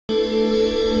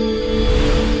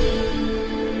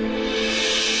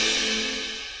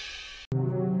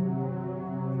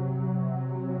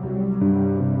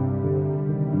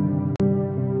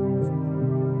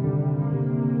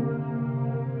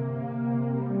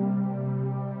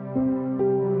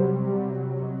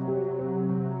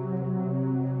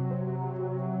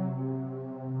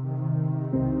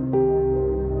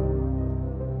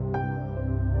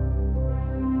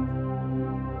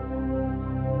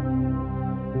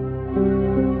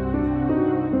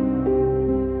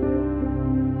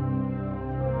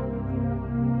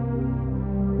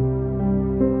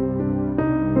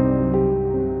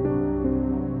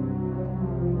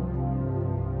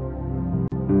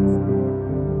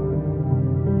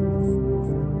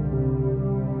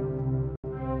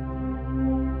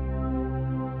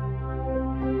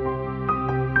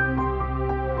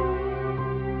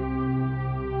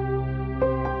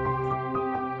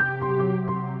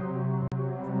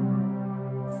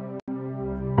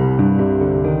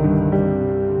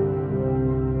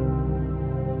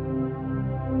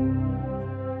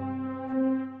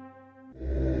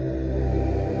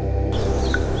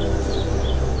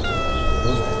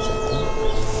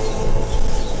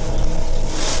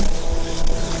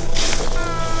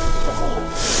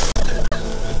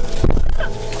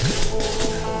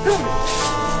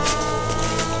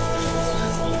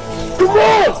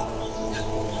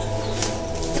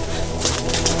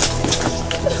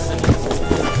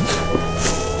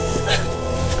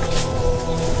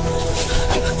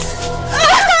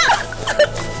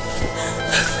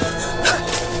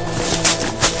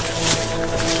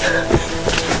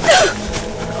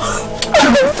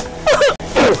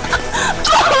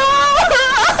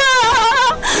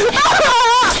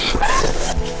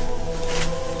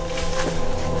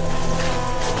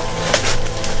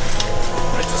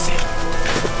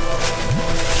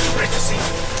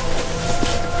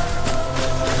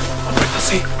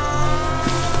say?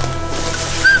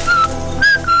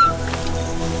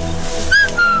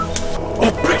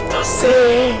 Operator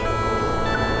say.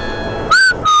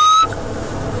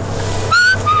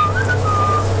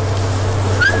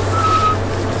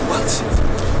 What?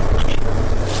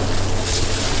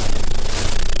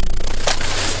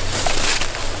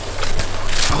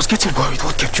 I was getting worried.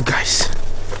 What kept you guys?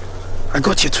 I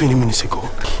got here 20 minutes ago.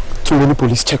 Too many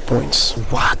police checkpoints.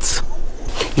 What?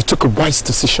 You took a wise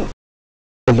decision.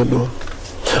 All alone.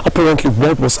 Apparently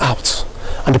word was out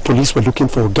and the police were looking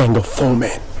for a gang of 4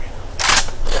 men.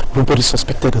 Nobody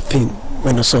suspected a thing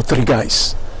when I saw 3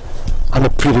 guys and a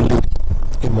pretty lady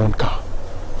in one car.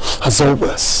 As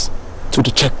always, to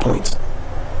the checkpoint,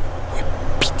 we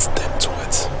beat them to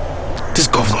it. This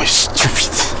governor is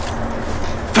stupid.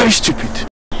 Very stupid.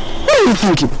 What are you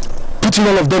thinking? Putting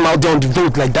all of them out there on the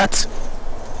road like that?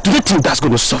 Do they think that's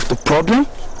going to solve the problem?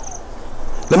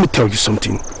 Let me tell you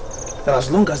something. That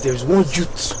as long as there is one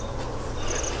youth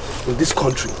in this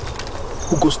country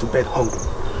who goes to bed hungry,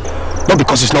 not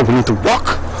because he's not willing to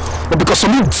work, but because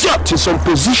some idiot in some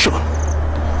position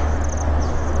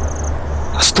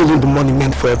has stolen the money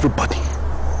meant for everybody,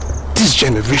 this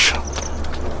generation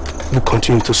will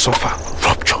continue to suffer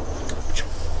rupture.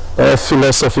 A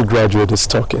philosophy graduate is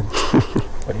talking.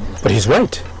 But he's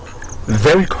right.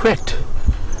 Very correct.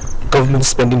 Government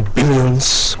spending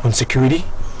billions on security.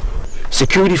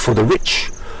 Security for the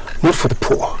rich, not for the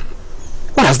poor.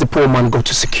 What has the poor man got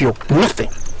to secure?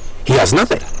 Nothing. He has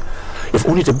nothing. If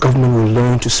only the government will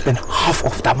learn to spend half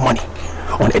of that money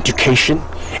on education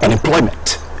and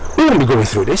employment, we won't be going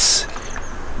through this.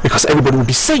 Because everybody will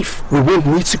be safe. We won't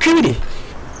need security.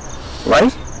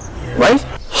 Right? Yeah. Right?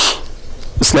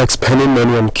 It's like spending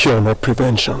money on cure, not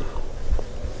prevention.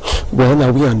 Well,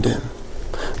 now we on them.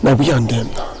 Now we on them.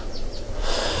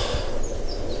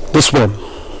 This one.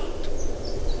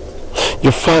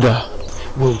 Your father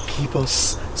will give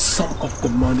us some of the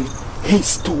money he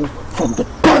stole from the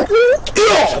bank.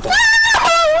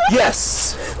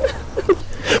 Yes.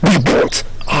 We want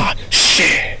our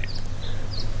share.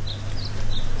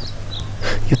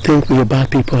 You think we're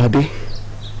bad people, Abby?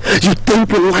 You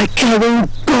think we like carrying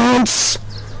guns?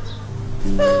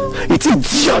 It's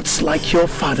idiots like your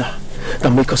father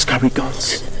that make us carry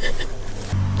guns.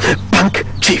 Bank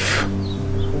chief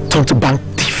turn to bank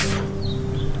thief.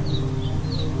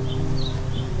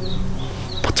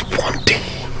 But one day,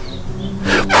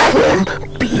 one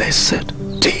blessed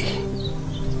day,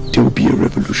 there will be a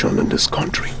revolution in this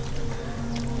country.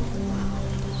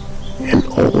 And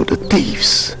all the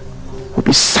thieves will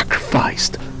be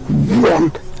sacrificed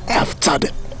one after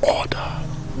the other.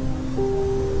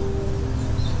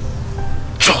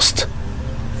 Just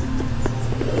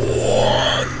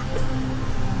one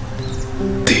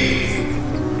day.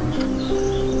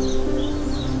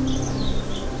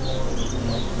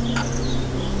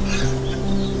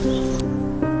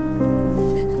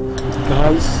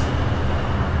 Guys,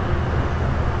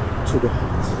 to the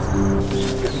heart.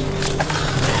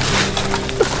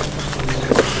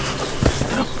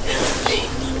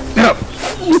 Get up.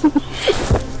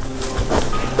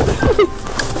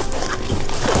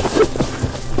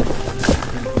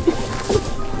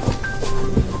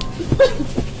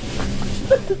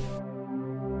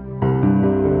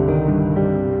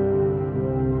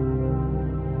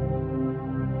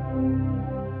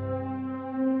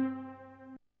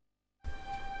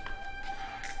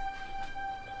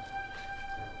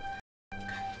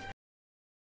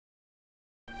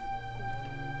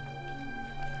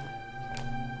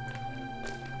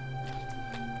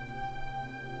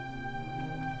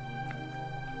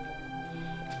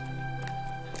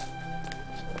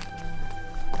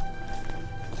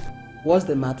 What's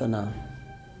the matter now?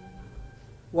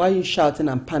 Why are you shouting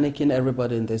and panicking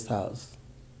everybody in this house?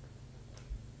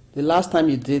 The last time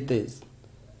you did this,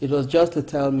 it was just to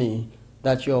tell me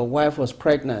that your wife was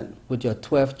pregnant with your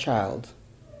 12th child.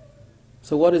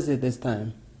 So what is it this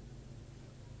time?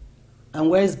 And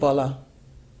where is Bola?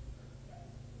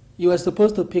 You were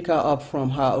supposed to pick her up from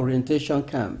her orientation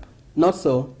camp, not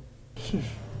so?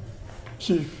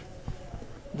 Chief,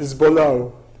 this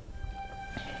Bola.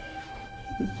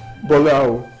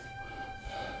 Bola.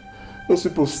 Those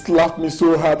people slapped me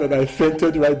so hard that I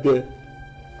fainted right there.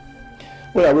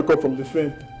 When I woke up from the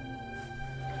faint,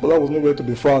 Bola was nowhere to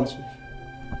be found, Chief.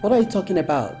 What are you talking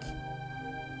about?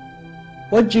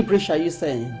 What gibberish are you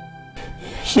saying?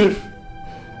 Chief,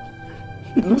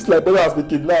 it looks like Bola has been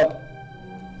kidnapped.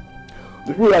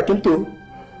 The people that came to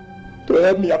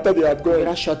help me after they had gone. You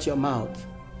better shut your mouth.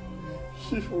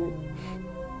 Chief,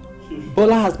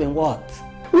 Bola has been what?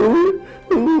 We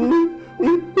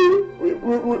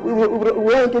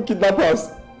went to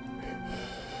kidnappers.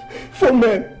 4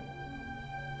 men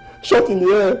shot in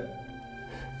the air.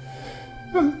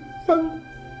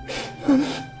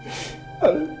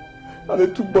 And they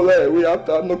took Bola away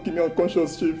after knocking me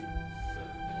unconscious, Chief.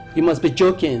 You must be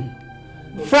joking.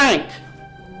 No. Frank!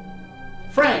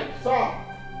 Frank! Sir!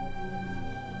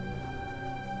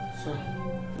 Sir.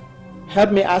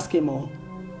 Help me ask him all.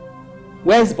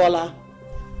 Where's Bola?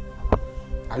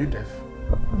 Are you deaf?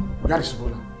 Where is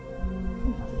Bola?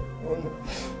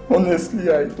 Honestly,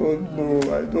 I don't know.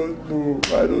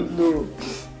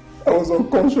 I was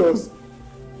unconscious.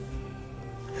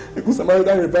 Because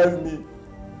Samaritan revived me.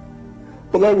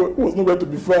 Bola was nowhere to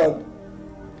be found.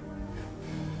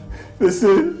 They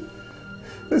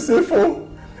say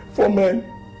 4 men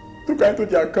took her into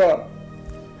their car.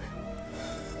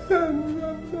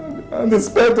 And they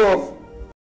sped off.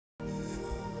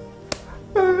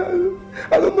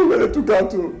 I don't know where they took her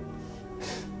to.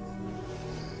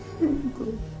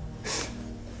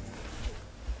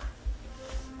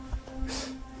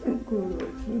 Oh God, I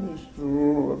finished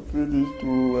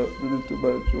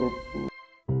my job.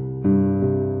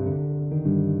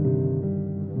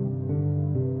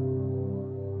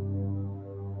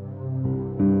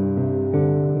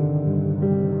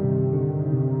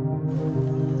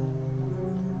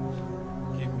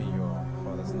 Give me your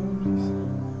father's name, please.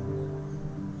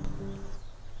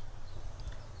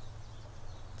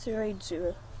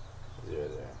 080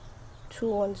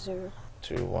 210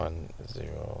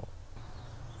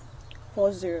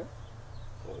 40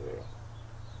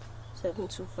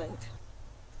 725.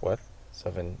 What?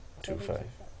 725.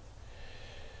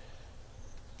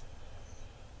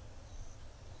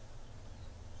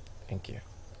 Thank you.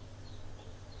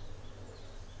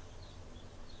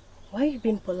 Why are you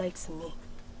being polite to me?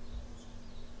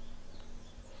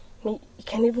 I mean, you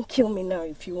can even kill me now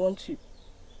if you want to.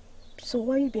 So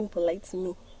why are you being polite to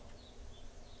me?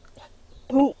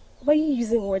 I mean, why are you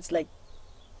using words like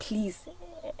please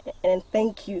and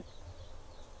thank you?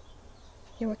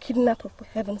 You're a kidnapper, for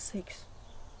heaven's sakes.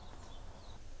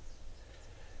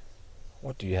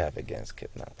 What do you have against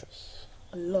kidnappers?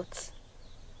 A lot.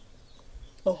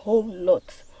 A whole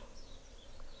lot.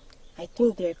 I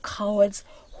think they're cowards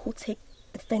who take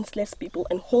defenseless people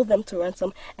and hold them to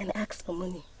ransom and ask for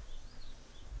money.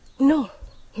 No,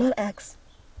 not ask.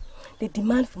 They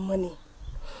demand for money.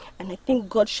 And I think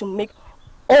God should make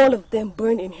all of them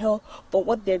burn in hell for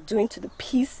what they're doing to the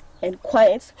peace and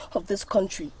quiet of this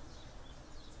country.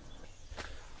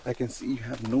 I can see you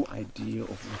have no idea of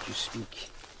what you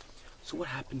speak. So what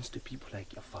happens to people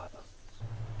like your father?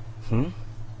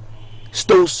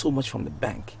 Stole so much from the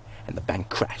bank and the bank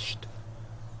crashed.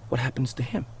 What happens to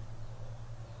him?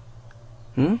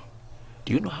 Do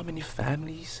you know how many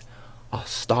families are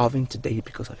starving today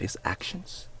because of his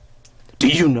actions? Do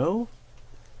you know?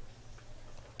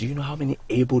 Do you know how many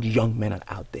able young men are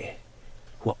out there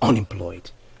who are unemployed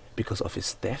because of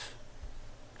his theft?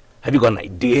 Have you got an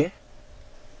idea?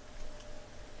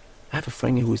 I have a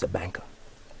friend who is a banker.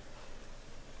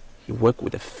 He worked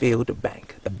with a failed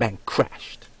bank. The bank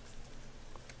crashed.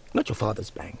 Not your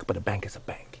father's bank, but a bank is a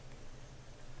bank.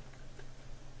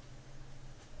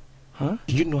 Do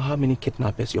you know how many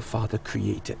kidnappers your father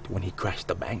created when he crashed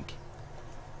the bank?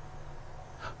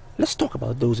 Let's talk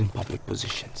about those in public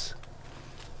positions.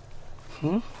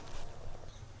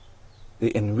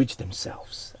 They enrich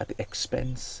themselves at the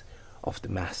expense of the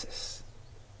masses.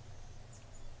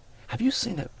 Have you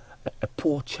seen a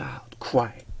poor child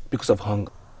cry because of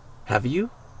hunger? Have you?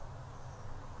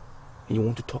 And you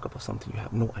want to talk about something you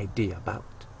have no idea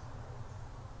about.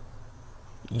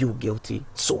 You're guilty,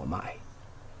 so am I.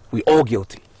 We're all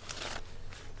guilty.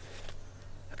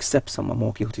 Except some are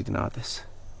more guilty than others.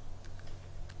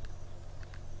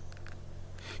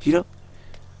 You know,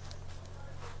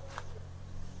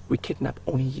 we kidnapped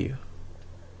only you.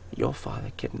 Your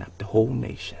father kidnapped the whole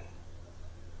nation.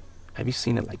 Have you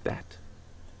seen it like that?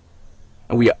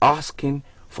 And we are asking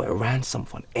for a ransom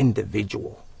for an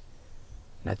individual.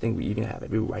 And I think we even have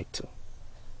every right to.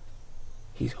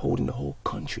 He's holding the whole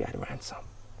country at ransom.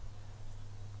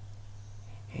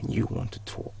 And you want to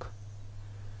talk.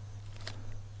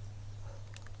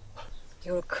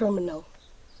 You're a criminal.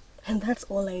 And that's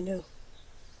all I know.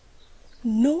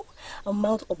 No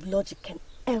amount of logic can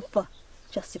ever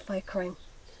justify crime.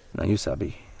 Now you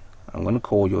Sabi, I'm going to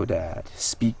call your dad,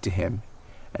 speak to him,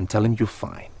 and tell him you're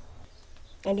fine.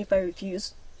 And if I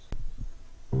refuse?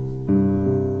 Then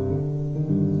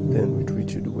we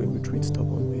treat you the way we treat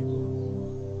stubborn people.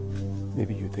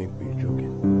 Maybe you think we're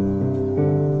joking.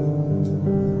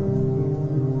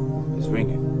 It's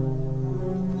ringing.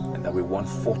 And that we want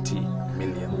 40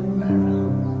 million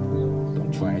naira.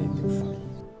 Don't try anything funny.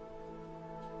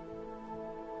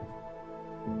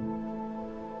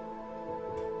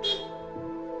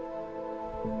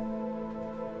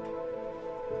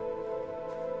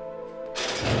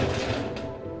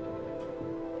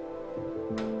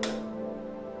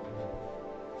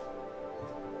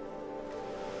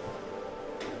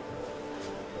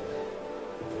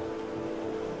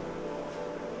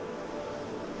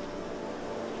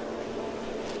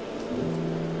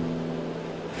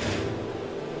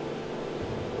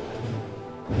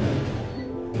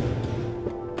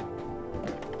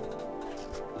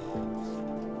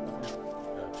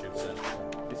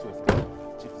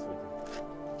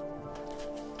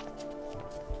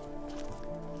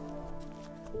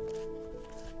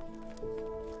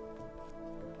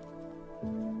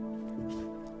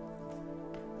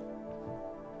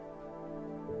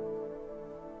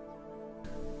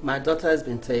 My daughter has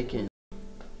been taken.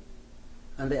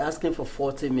 And they're asking for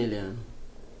 40 million.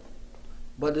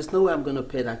 But there's no way I'm going to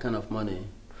pay that kind of money.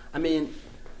 I mean,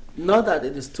 not that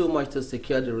it is too much to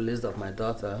secure the release of my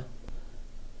daughter,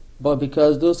 but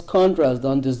because those contras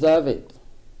don't deserve it.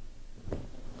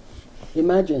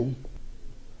 Imagine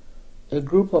a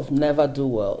group of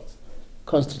never-do-wells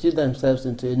constitute themselves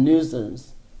into a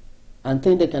nuisance and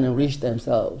think they can enrich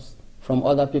themselves from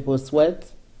other people's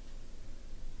sweat.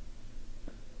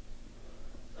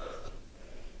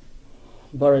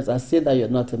 Boris, I see that you're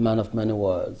not a man of many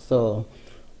words, so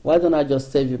why don't I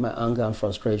just save you my anger and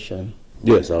frustration?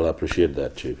 Yes, I'll appreciate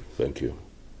that, Chief. Thank you.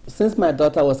 Since my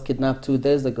daughter was kidnapped 2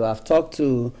 days ago, I've talked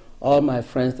to all my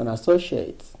friends and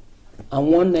associates,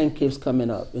 and one name keeps coming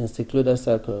up in secluded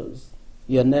circles.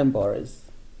 Your name, Boris.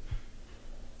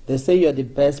 They say you're the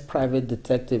best private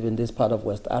detective in this part of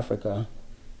West Africa,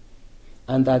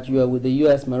 and that you are with the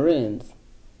U.S. Marines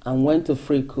and went to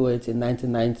free Kuwait in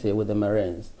 1990 with the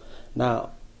Marines.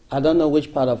 Now, I don't know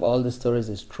which part of all the stories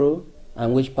is true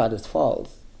and which part is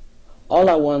false. All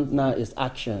I want now is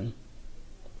action.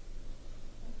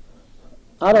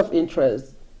 Out of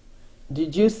interest,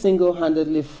 did you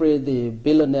single-handedly free the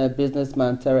billionaire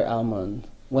businessman Terry Almond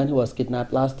when he was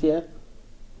kidnapped last year?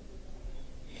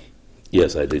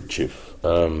 Yes, I did, Chief.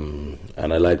 And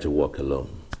I like to work alone.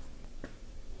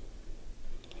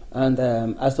 And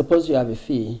I suppose you have a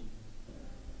fee?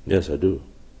 Yes, I do.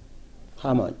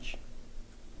 How much?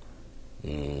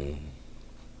 Do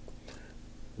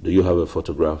you have a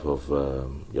photograph of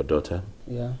your daughter?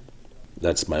 Yeah.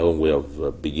 That's my own way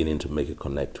of beginning to make a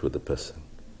connect with the person.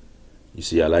 You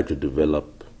see, I like to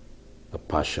develop a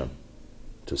passion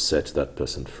to set that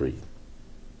person free.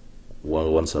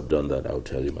 Once I've done that, I'll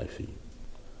tell you my fee.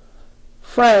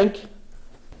 Frank!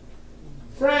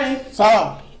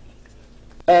 Sir!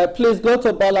 Please go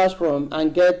to Bola's room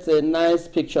and get a nice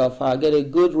picture of her. Get a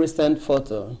good recent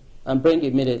photo and bring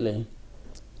it immediately.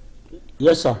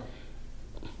 Yes, sir.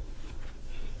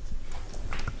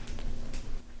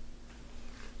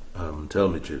 Tell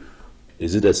me, Chief,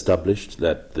 is it established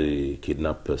that the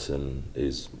kidnapped person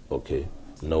is okay?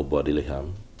 No bodily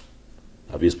harm?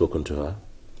 Have you spoken to her?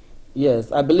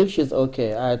 Yes, I believe she's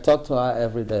okay. I talk to her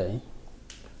every day.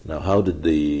 Now, how did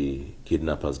the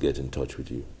kidnappers get in touch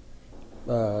with you?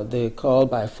 They call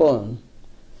by phone.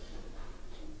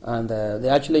 And they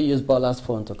actually use Bola's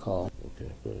phone to call. Okay,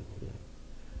 good.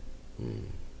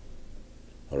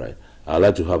 All right. I'd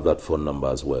like to have that phone number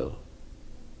as well.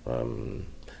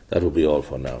 That will be all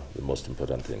for now, the most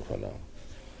important thing for now.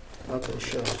 Okay,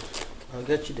 sure. I'll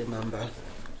get you the number.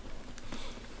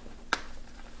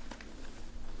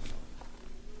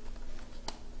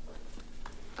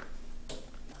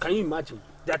 Can you imagine?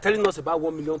 They are telling us about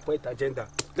 1 million point agenda.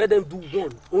 Let them do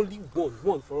one, only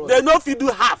one for us. They know if you do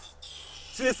half.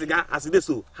 See this again, as it is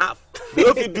so, half. They know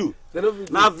if you do.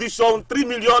 Now vision 3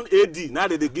 million AD. Now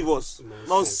they give us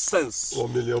nonsense.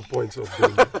 1 million points of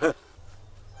them.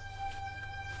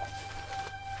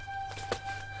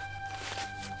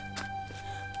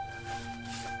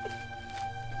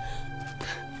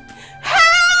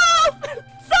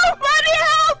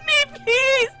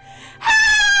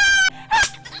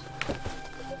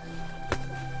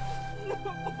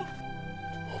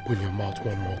 Open your mouth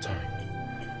one more time,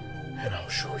 and I'll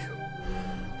show you.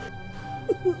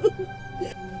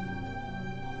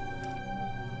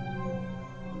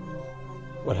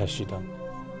 What has she done?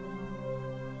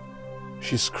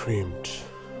 She screamed.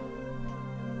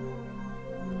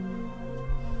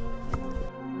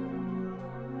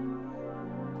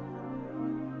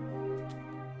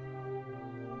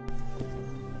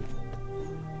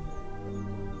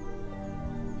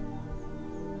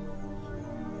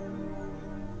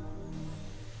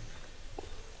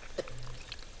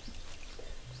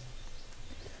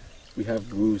 We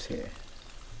have rules here.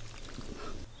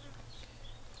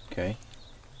 Okay?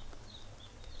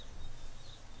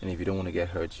 And if you don't want to get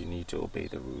hurt, you need to obey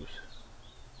the rules.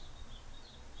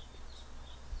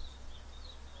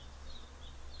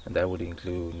 And that would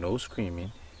include no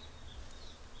screaming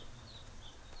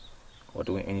or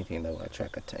doing anything that will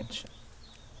attract attention.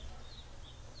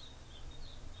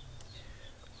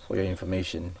 For your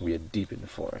information, we are deep in the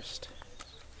forest.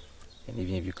 And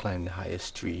even if you climb the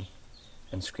highest tree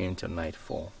and scream till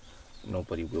nightfall,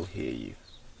 nobody will hear you.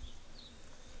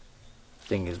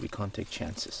 Thing is, we can't take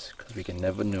chances, because we can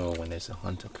never know when there's a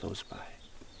hunter close by.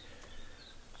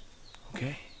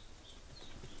 Okay?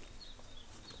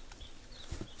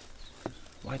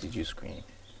 Why did you scream?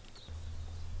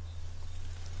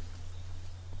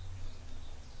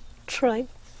 Try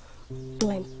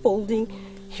blindfolding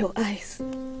your eyes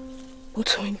for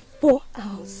 24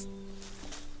 hours.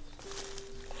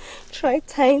 try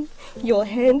tying your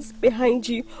hands behind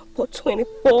you for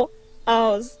 24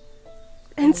 hours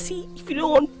and see if you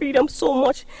don't want freedom so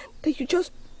much that you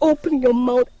just open your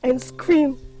mouth and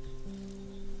scream.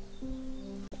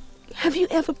 Have you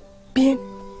ever been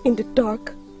in the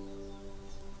dark?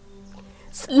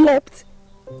 Slept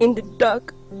in the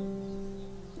dark?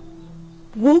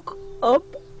 Woke up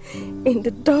in the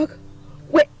dark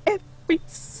where every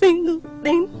single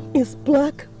thing is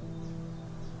black?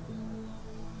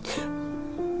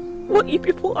 What you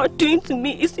people are doing to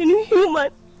me is inhuman,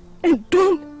 and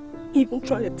don't even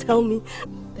try to tell me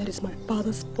that is my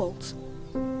father's fault.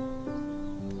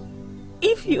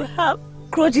 If you have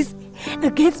grudges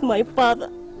against my father,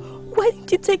 why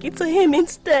didn't you take it to him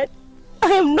instead?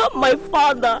 I am not my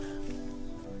father.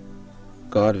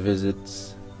 God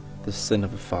visits the sin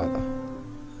of a father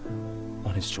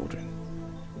on his children.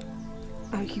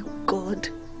 Are you God?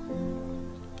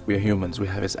 We are humans, we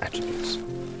have his attributes.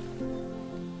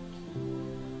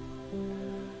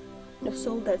 The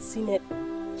soul that sinneth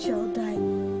shall die,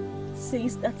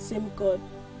 says that same God.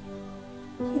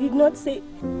 He did not say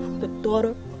the daughter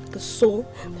of the soul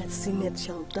that sinneth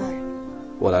shall die.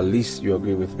 Well, at least you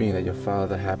agree with me that your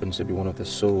father happens to be one of the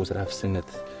souls that have sinned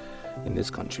in this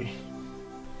country.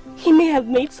 He may have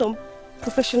made some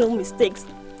professional mistakes.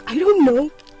 I don't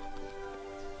know.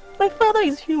 My father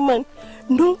is human.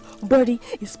 Nobody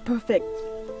is perfect.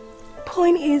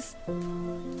 Point is,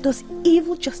 does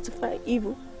evil justify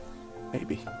evil?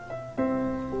 Maybe.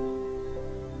 Well,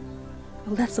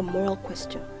 that's a moral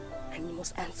question, and you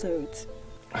must answer it.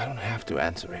 I don't have to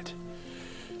answer it.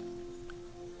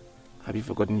 Have you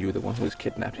forgotten you're the one who was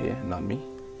kidnapped here, not me?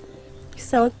 You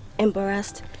sound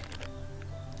embarrassed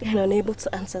and unable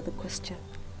to answer the question.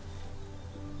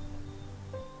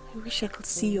 I wish I could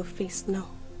see your face now.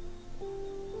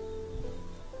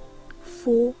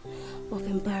 Full of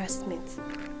embarrassment.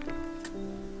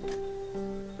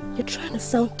 You're trying to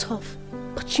sound tough,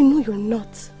 but you know you're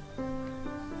not.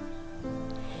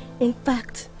 In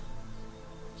fact,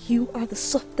 you are the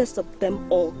softest of them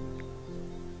all.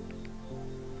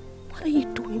 What are you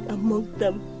doing among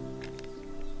them?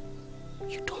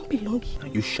 You don't belong here. Now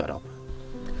you shut up.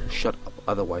 Shut up,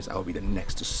 otherwise I'll be the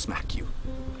next to smack you.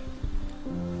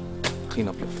 Clean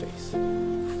up your face.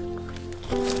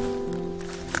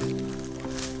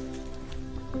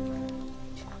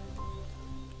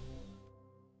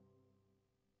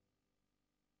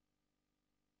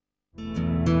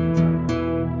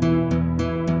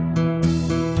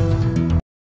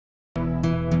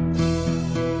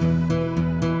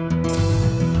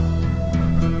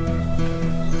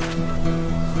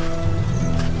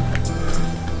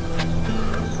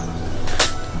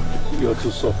 You're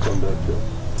too soft on that girl.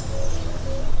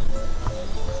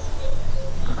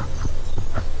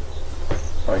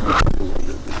 I get you what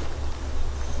you do.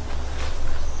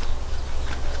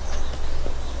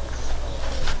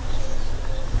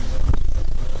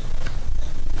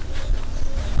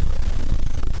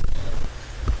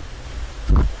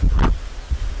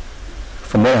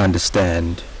 From what I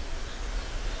understand,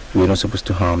 we're not supposed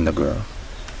to harm the girl.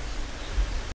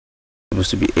 We're supposed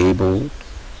to be able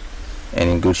and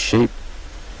in good shape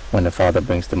when the father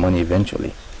brings the money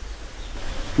eventually.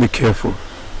 Be careful.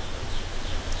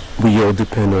 We all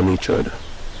depend on each other.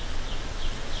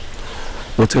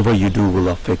 Whatever you do will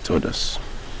affect others.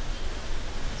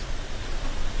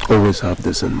 Always have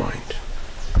this in mind.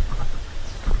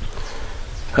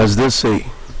 As they say,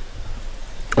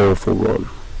 all for one,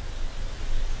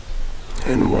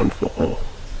 and one for all.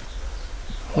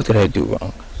 What did I do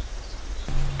wrong?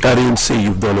 I didn't say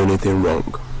you've done anything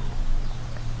wrong.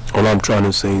 All I'm trying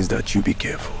to say is that you be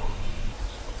careful.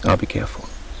 I'll be careful.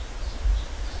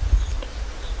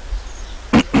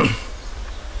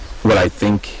 Well, I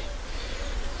think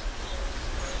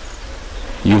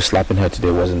you slapping her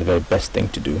today wasn't the very best thing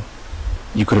to do.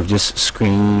 You could have just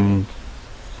screamed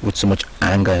with so much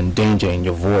anger and danger in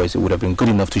your voice. It would have been good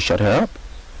enough to shut her up.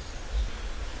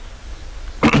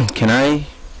 Can I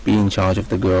be in charge of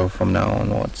the girl from now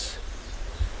onwards?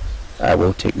 I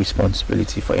will take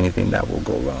responsibility for anything that will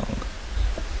go wrong.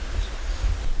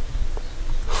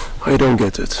 I don't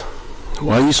get it.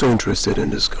 Why are you so interested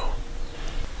in this girl?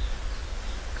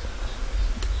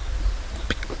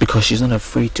 Because she's not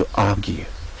afraid to argue.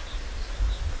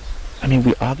 I mean,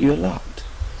 we argue a lot.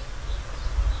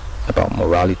 About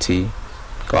morality,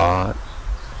 God,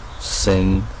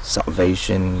 sin,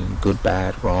 salvation, good,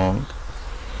 bad, wrong.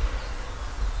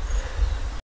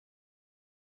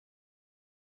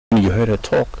 You heard her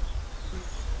talk.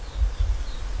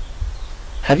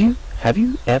 Have you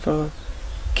ever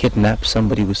kidnapped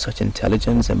somebody with such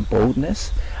intelligence and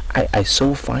boldness? I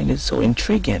so find it so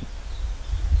intriguing.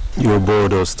 You're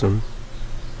bored, Austin.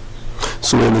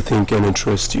 So anything can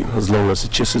interest you as long as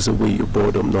it chases away your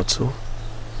boredom, not so?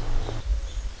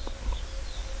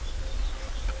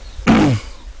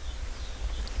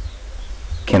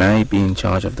 Can I be in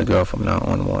charge of the girl from now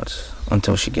onwards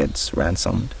until she gets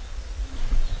ransomed?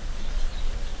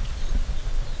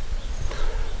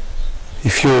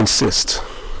 If you insist.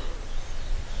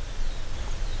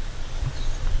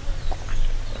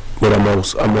 But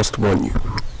I must warn you.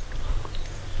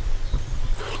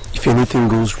 If anything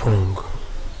goes wrong,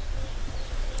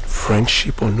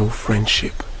 friendship or no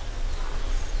friendship,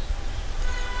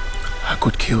 I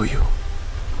could kill you.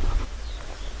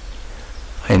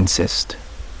 I insist.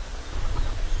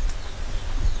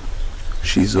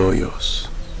 She's all yours.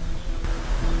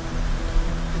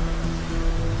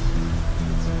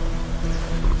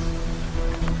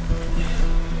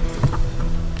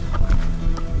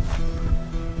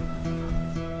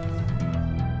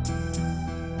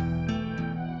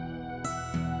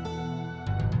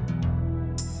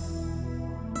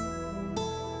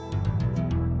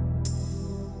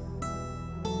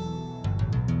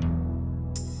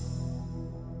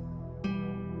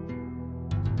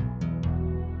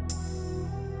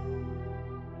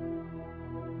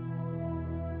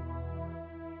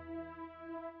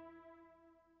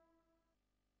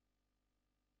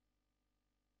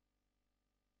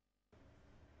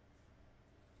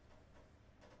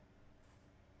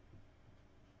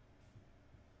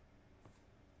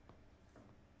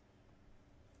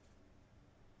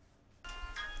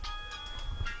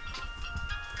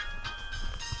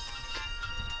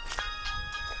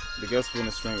 The girl's phone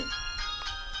is ringing.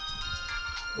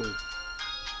 Oh,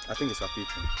 I think it's her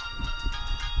people.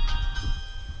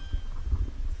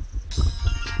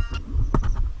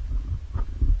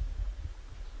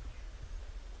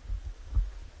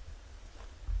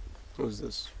 Who's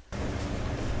this?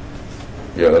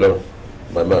 Yeah, hello.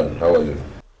 My man, how are you?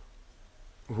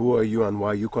 Who are you and why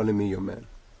are you calling me your man?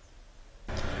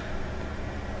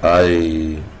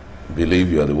 I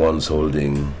believe you are the ones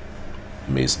holding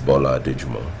Miss Bola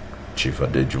Adejumo, Chief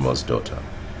Adejumo's daughter.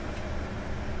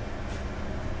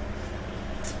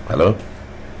 Hello?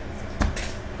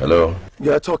 Hello?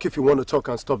 Yeah, talk if you want to talk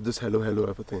and stop this hello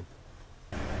everything.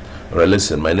 Alright,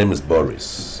 listen, my name is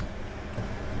Boris.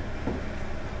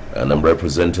 And I'm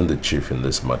representing the chief in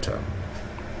this matter.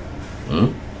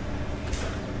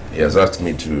 He has asked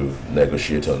me to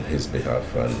negotiate on his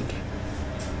behalf and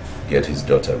get his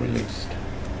daughter released.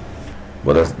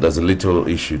 But there's a little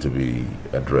issue to be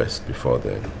addressed before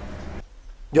then.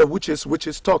 Yeah, which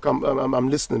is talk. I'm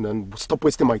listening and stop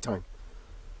wasting my time.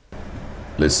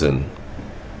 Listen,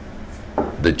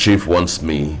 the chief wants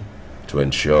me to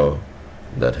ensure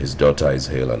that his daughter is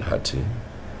hale and hearty,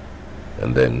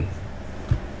 and then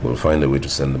we'll find a way to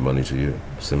send the money to you.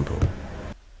 Simple.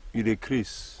 You dey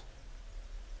Chris.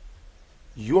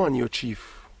 You and your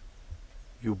chief,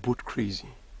 you're both crazy.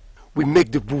 We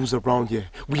make the rules around here.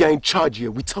 We are in charge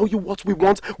here. We tell you what we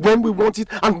want, when we want it,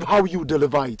 and how you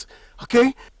deliver it.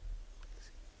 Okay?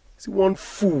 See, one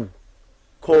fool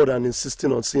called and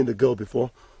insisting on seeing the girl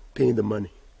before paying the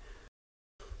money.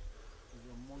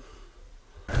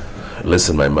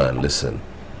 Listen, my man, listen.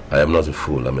 I am not a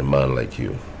fool. I'm a man like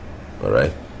you.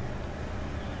 Alright?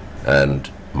 And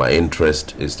my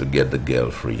interest is to get the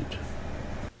girl freed.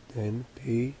 Then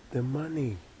pay the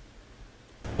money.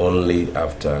 Only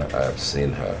after I have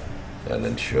seen her and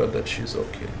ensured that she's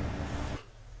okay.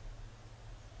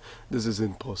 This is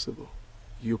impossible.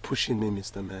 You're pushing me,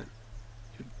 Mr. Man.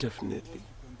 You definitely.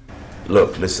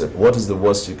 Look, listen, what is the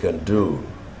worst you can do?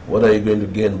 What are you going to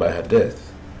gain by her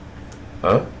death?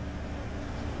 Huh?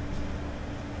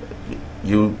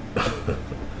 You...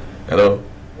 Hello?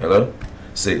 Hello?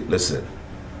 See, listen.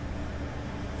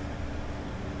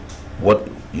 What,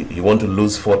 you want to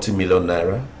lose 40 million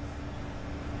naira?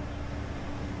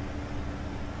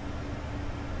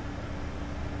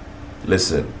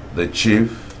 Listen, the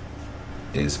chief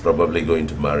is probably going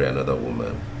to marry another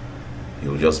woman.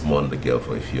 He'll just mourn the girl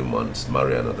for a few months,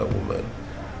 marry another woman.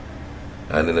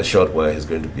 And in a short while, he's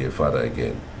going to be a father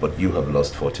again. But you have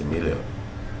lost 40 million.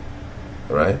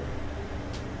 Right?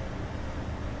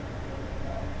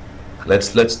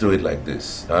 Let's do it like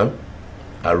this. Huh?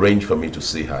 Arrange for me to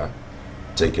see her,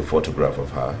 take a photograph of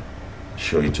her,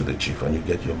 show it to the chief, and you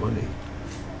get your money.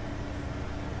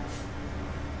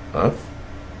 Huh?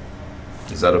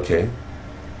 Is that okay?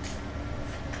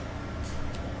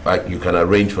 Like, you can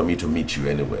arrange for me to meet you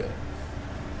anywhere.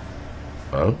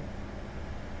 Huh?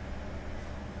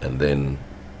 And then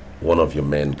one of your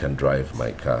men can drive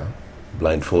my car.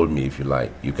 Blindfold me if you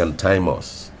like. You can time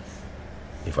us.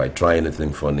 If I try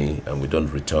anything funny and we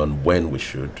don't return when we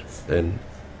should, then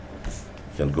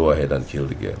can go ahead and kill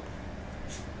the girl.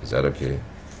 Is that okay?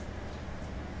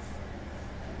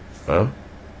 Huh?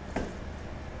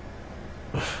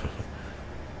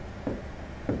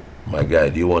 My guy,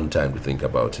 do you want time to think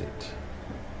about it?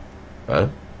 Huh?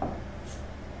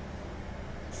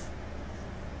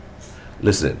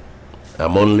 Listen,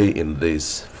 I'm only in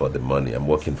this for the money. I'm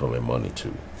working for my money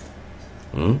too.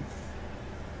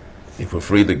 If we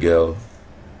free the girl,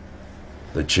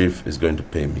 the chief is going to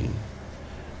pay me,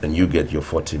 and you get your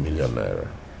 40 million naira.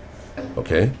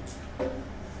 Okay?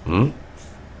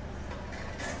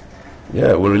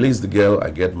 Yeah, we release the girl, I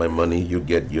get my money, you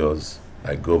get yours.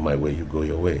 I go my way, you go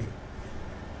your way.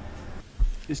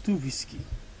 It's too risky.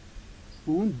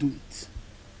 We won't do it.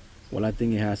 Well, I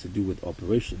think it has to do with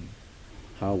operation.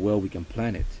 How well we can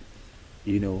plan it.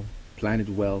 You know, plan it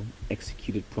well,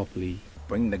 execute it properly.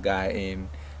 Bring the guy in,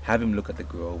 have him look at the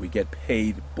girl, we get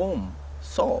paid, boom,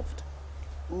 solved.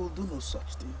 We'll do no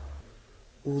such thing.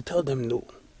 We'll tell them no.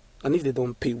 And if they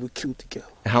don't pay, we'll kill the girl.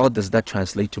 How does that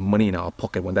translate to money in our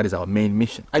pocket when that is our main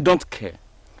mission? I don't care.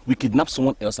 We kidnap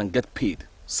someone else and get paid.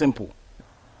 Simple.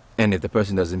 And if the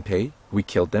person doesn't pay, we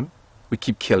kill them. We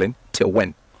keep killing till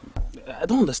when? I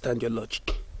don't understand your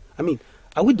logic. I mean,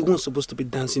 are we the ones supposed to be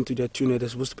dancing to their tune or they're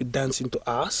supposed to be dancing to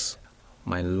us?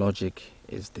 My logic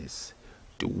is this.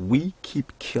 Do we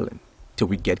keep killing till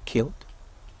we get killed?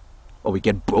 Or we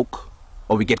get broke?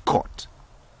 Or we get caught?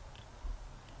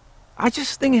 I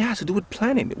just think it has to do with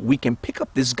planning. We can pick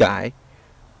up this guy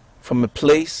from a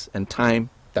place and time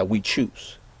that we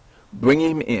choose. Bring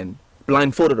him in,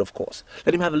 blindfolded of course.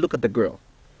 Let him have a look at the girl.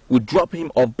 We drop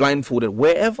him off blindfolded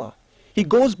wherever. He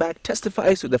goes back,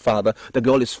 testifies to the father, the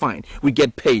girl is fine. We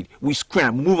get paid, we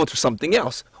scram, move on to something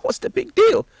else. What's the big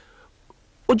deal?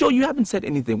 Ojo, you haven't said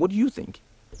anything. What do you think?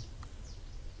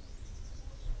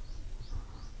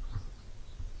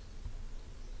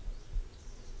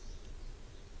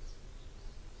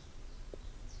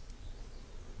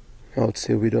 I would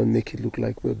say we don't make it look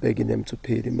like we're begging them to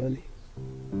pay the money.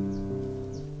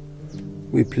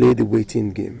 We play the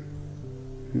waiting game.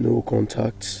 No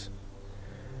contacts,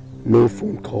 no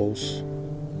phone calls.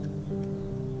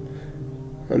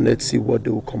 And let's see what they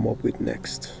will come up with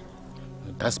next.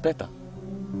 That's better.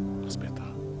 That's better.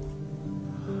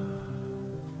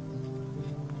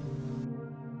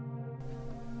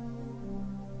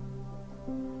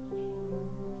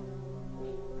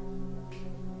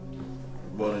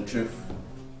 Morning, Chief.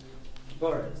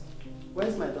 Boris,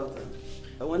 where's my daughter?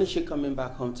 When is she coming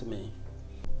back home to me?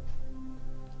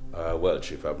 Well,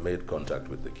 Chief, I've made contact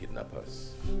with the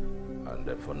kidnappers. And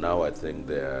for now, I think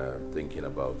they're thinking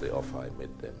about the offer I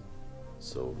made them.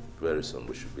 So very soon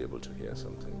we should be able to hear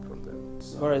something from them.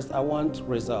 Boris, I want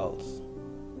results.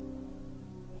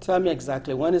 Tell me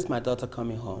exactly, when is my daughter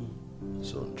coming home?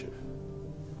 Soon, Chief.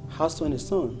 How soon is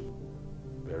soon?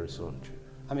 Very soon, Chief.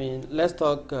 I mean, let's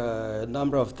talk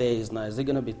number of days now. Is it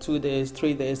going to be 2 days,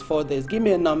 3 days, 4 days? Give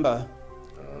me a number.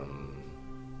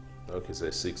 Okay,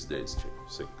 say 6 days, Chief.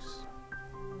 6.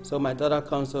 So my daughter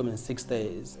comes home in 6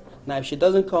 days. Now, if she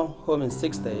doesn't come home in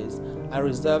 6 days, I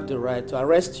reserve the right to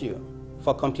arrest you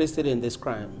for complicity in this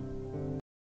crime.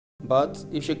 But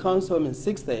if she comes home in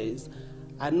 6 days,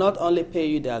 I not only pay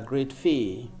you the agreed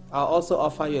fee, I'll also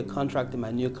offer you a contract in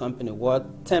my new company worth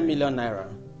 10 million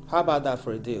naira. How about that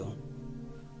for a deal?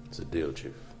 It's a deal,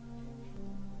 Chief.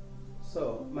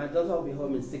 So, my daughter will be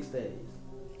home in 6 days.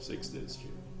 6 days,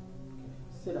 Chief.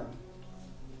 Sit down.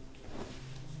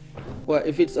 Well,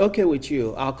 if it's okay with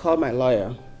you, I'll call my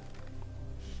lawyer.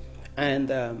 And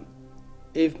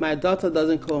if my daughter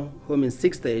doesn't come home in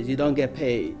 6 days, you don't get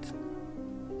paid.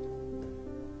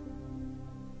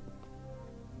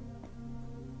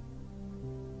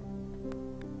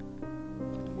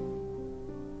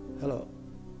 Hello.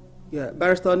 Yeah,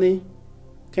 Baristoni,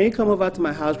 can you come over to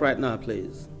my house right now,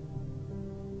 please?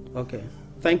 Okay,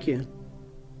 thank you.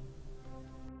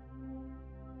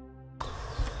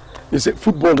 You see,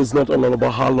 football is not all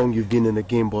about how long you've been in the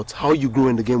game, but how you grow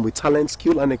in the game with talent,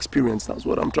 skill, and experience. That's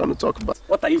what I'm trying to talk about.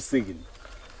 What are you saying?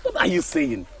 What are you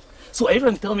saying? So are you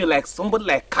trying to tell me like somebody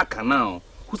like Kaka now,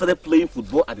 who started playing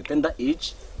football at a tender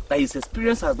age, that his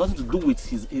experience has nothing to do with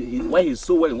his why he's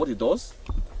so well in what he does?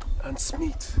 And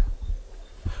Smith,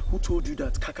 who told you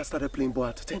that Kaka started playing ball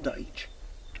at a tender age?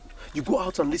 You go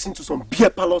out and listen to some beer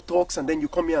parlor talks and then you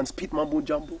come here and spit mambo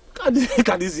jumbo?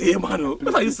 God is here, man.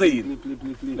 What are you saying?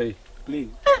 Play.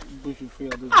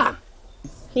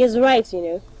 He's right, you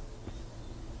know.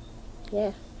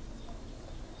 Yeah.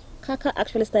 Kaka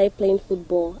actually started playing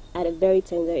football at a very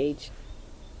tender age.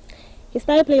 He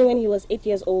started playing when he was 8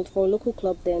 years old for a local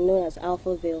club there known as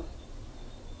Alphaville.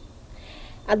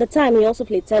 At the time, he also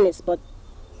played tennis, but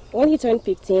when he turned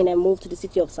 15 and moved to the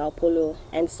city of Sao Paulo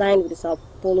and signed with the Sao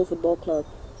Paulo Football Club,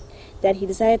 that he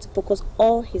decided to focus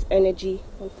all his energy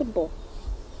on football.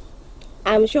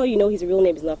 I'm sure you know his real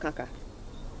name is not Kaka.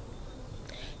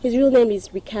 His real name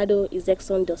is Ricardo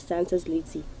Izexon dos Santos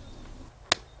Leite.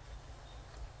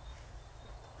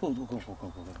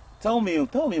 Tell me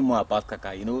more about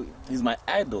Kaka. You know, he's my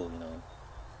idol, you know.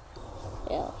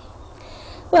 Yeah.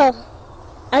 Well,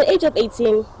 at the age of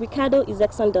 18, Ricardo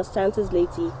Izexon dos Santos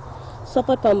Leite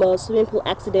suffered from a swimming pool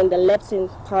accident that left him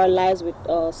paralyzed with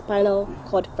a spinal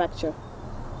cord fracture.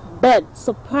 But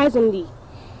surprisingly,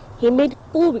 he made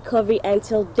full recovery and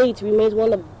till date remains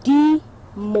one of the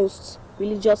most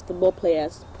religious football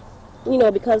players. You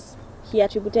know, because he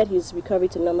attributed his recovery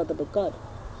to none other but God.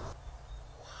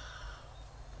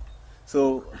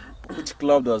 So, which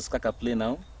club does Kaka play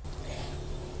now?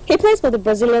 He plays for the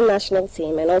Brazilian national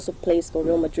team and also plays for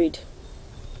Real Madrid.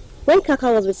 When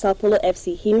Kaka was with Sao Paulo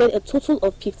FC, he made a total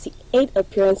of 58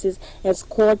 appearances and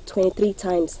scored 23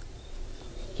 times.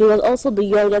 He was also the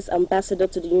youngest ambassador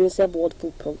to the UNICEF World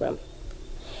Food Programme.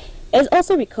 It is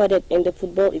also recorded in the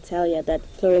Football Italia that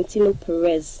Florentino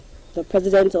Perez, the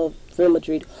president of Real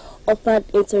Madrid, offered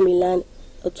Inter Milan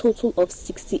a total of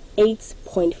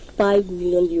 68.5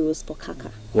 million euros for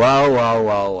Kaka.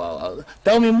 Wow.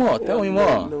 Tell me more, tell me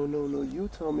more. No, you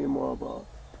tell me more about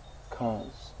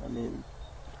cars. I mean,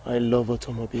 I love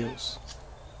automobiles.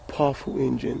 Powerful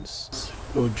engines.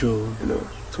 No Joe,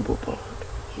 turbo powered.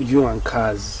 You and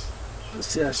cars.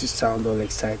 See how she sound all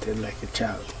excited like a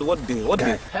child. What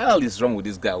the hell is wrong with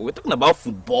this guy? We're talking about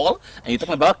football and you're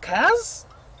talking about cars?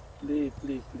 Play.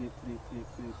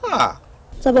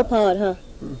 Turbo powered, huh?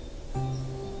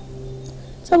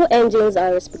 Turbo engines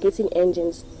are reciprocating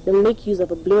engines that make use of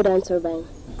a blow-down turbine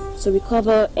to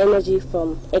recover energy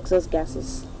from exhaust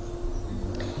gases.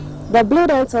 The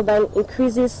blow-down turbine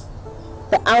increases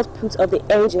the output of the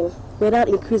engine without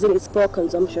increasing its fuel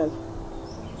consumption.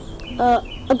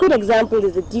 A good example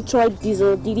is the Detroit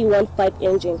diesel DD15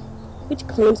 engine, which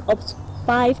claims up to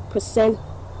 5%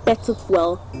 better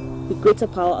fuel with greater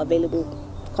power available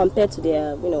compared to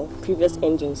their, previous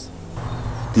engines.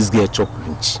 This guy chop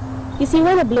rich. You see,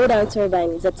 when a blow-down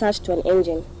turbine is attached to an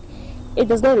engine, it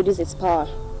does not reduce its power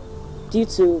due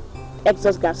to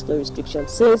exhaust gas flow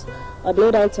restrictions, since a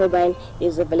blow-down turbine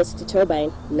is a velocity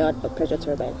turbine, not a pressure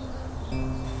turbine.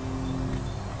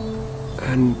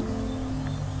 And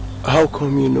how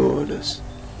come you know all this?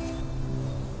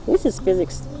 This is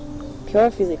physics,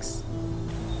 pure physics.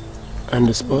 And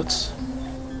the sports?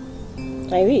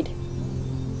 I read.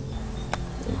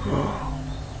 Oh.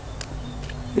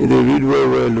 You don't read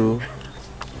well, though.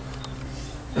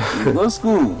 You go to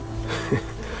school.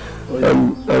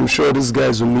 I'm sure these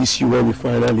guys will miss you when you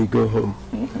finally go home.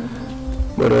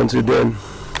 But until then,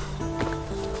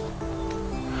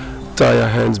 tie her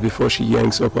hands before she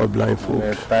yanks up her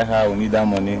blindfold. Tie her, we need that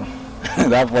money.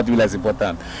 That's what really is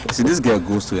important. You see, this girl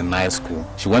goes to a nice school.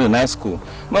 She went to a nice school.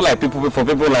 Not like people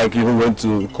like you who went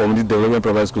to community development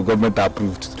private school, government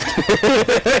approved.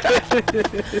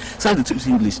 So the tips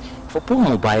English. For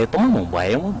people buy it,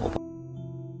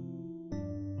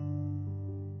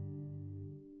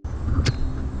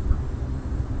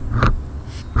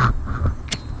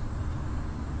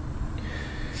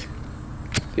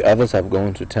 The others have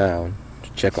gone to town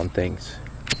to check on things.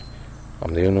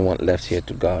 I'm the only one left here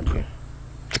to guard you.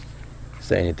 Is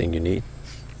there anything you need?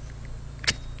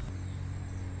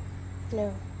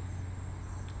 No,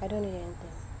 I don't need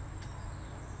anything.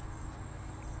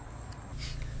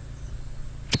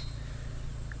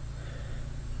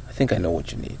 I think I know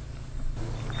what you need.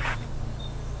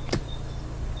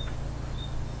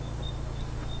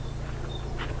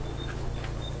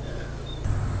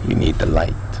 You need the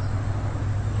light.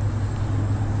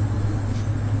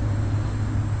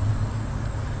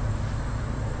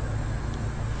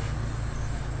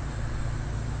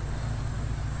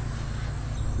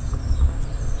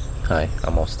 Hi,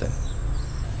 I'm Austin.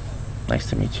 Nice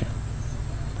to meet you.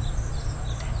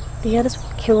 The others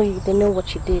will kill you. They know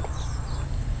what you did.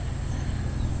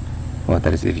 Well,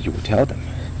 that is if you would tell them.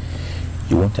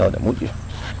 You won't tell them, would you?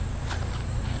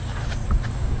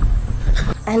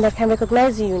 And I can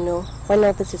recognize you, when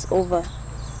all this is over.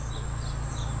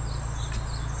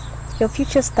 Your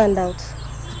future stand out.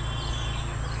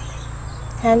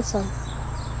 Handsome.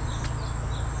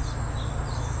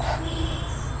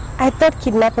 I thought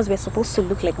kidnappers were supposed to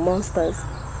look like monsters.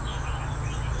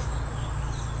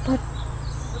 But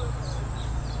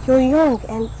you're young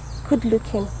and good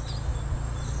looking.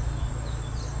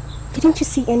 Didn't you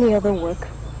see any other work?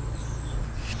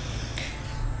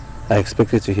 I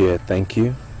expected to hear thank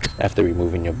you after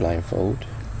removing your blindfold.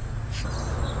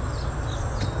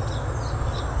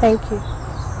 Thank you.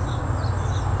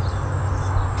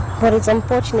 But it's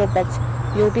unfortunate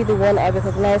that you'll be the one I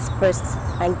recognize first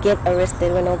and get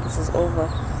arrested when all this is over.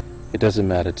 It doesn't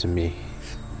matter to me.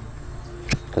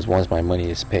 Because once my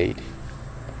money is paid,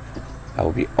 I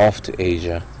will be off to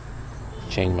Asia,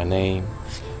 change my name,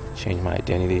 change my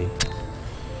identity.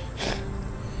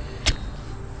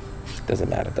 Doesn't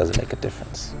matter, doesn't make a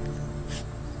difference.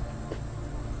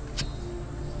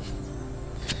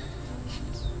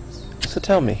 So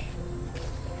tell me,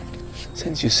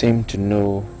 since you seem to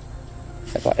know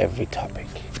about every topic,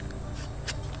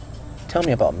 tell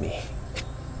me about me.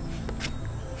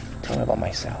 Tell me about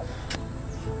myself.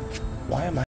 Why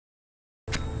am I?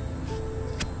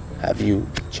 Have you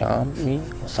charmed me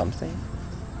or something?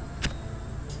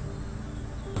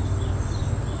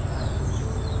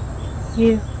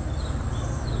 You.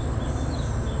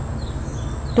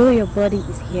 Though your body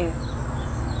is here,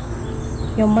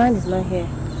 your mind is not here.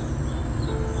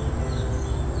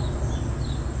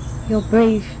 You're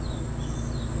brave,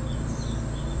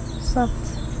 soft,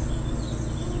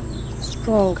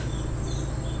 strong,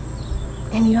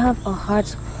 and you have a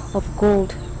heart of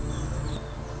gold.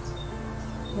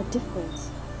 You're different.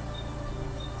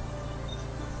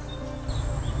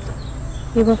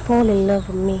 You will fall in love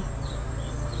with me.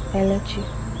 I let you.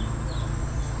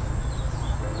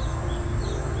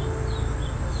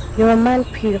 You're a man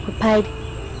preoccupied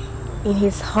in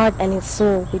his heart and his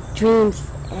soul with dreams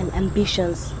and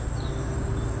ambitions.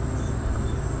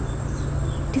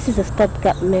 This is a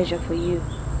stopgap measure for you.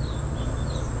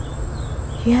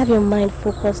 You have your mind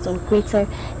focused on greater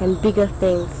and bigger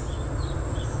things.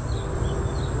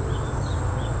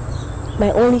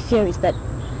 My only fear is that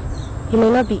you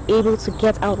may not be able to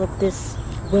get out of this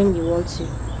when you want to.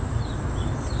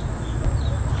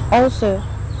 Also,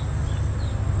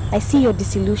 I see you're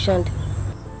disillusioned.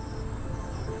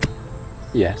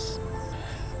 Yes.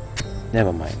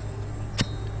 Never mind.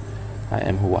 I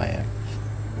am who I am.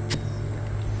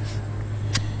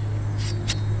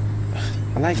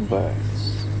 I like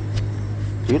birds.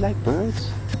 Do you like birds?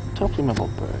 Talk to me about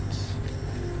birds.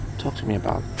 Talk to me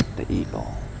about the eagle.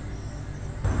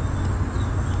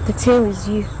 The tail is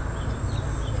you.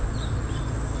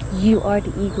 You are the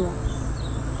eagle.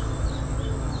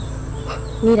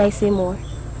 Need I say more?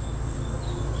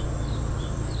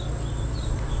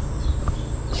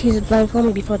 Please blindfold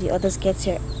me before the others get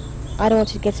here. I don't want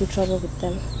to get in trouble with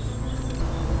them.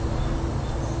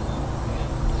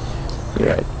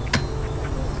 You're right.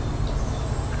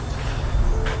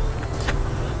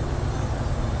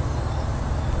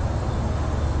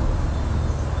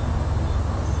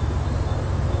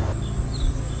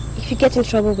 If you get in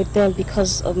trouble with them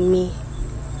because of me,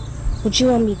 would you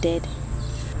want me dead?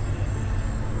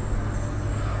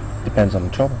 Depends on the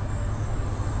trouble.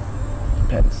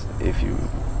 Depends if you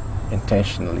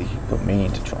intentionally put me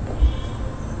into trouble.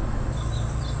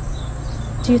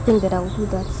 Do you think that I will do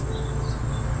that?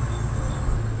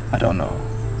 I don't know.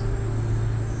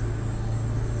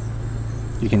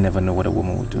 You can never know what a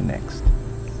woman will do next.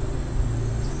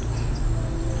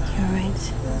 You're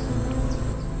right.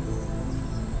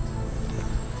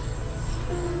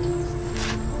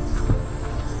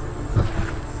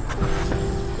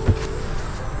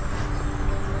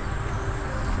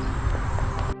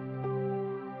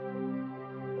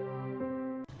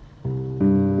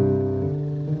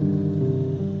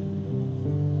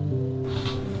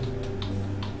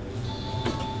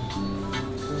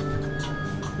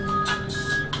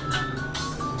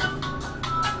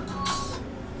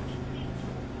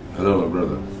 Hello, my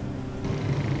brother.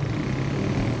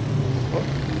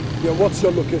 Yeah, what's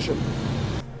your location?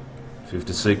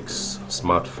 56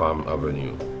 Smart Farm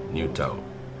Avenue, Newtown.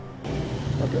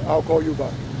 Okay, I'll call you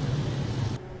back.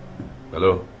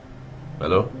 Hello?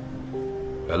 Hello?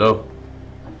 Hello?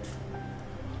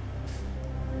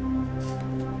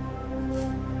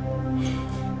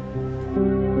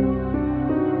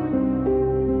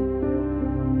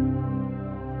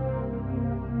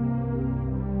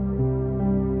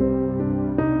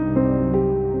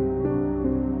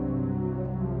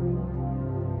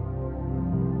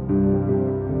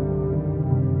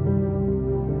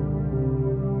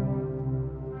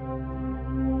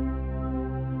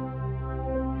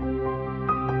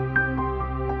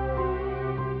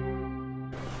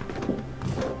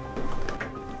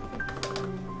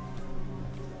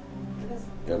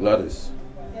 Yeah, Gladys.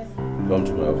 Yes. Come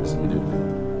to my office immediately.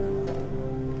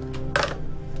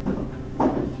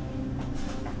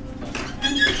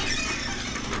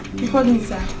 You called me,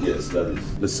 sir? Yes,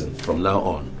 Gladys. Listen, from now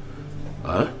on,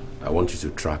 I want you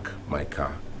to track my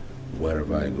car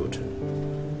wherever I go to.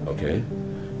 Okay?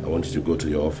 I want you to go to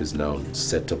your office now,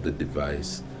 set up the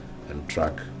device, and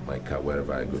track my car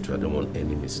wherever I go to. I don't want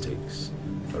any mistakes.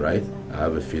 All right? I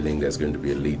have a feeling there's going to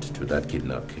be a lead to that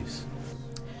kidnap case.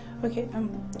 Okay,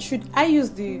 should I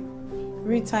use the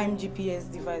real-time GPS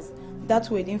device? That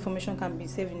way the information can be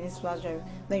saved in this flash drive.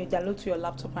 Then you download to your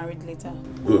laptop and read later.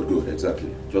 Good,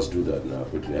 exactly. Just do that now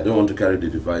quickly. I don't want to carry the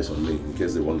device on me in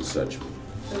case they want to search me.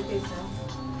 Okay, sir.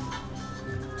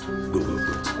 Go.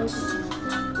 Okay.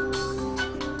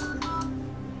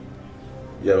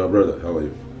 Yeah, my brother, how are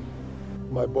you?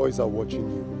 My boys are watching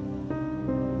you.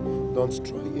 Don't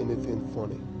try anything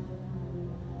funny.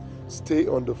 Stay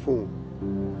on the phone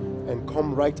and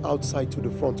come right outside to the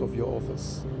front of your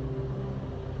office.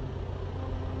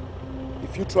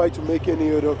 If you try to make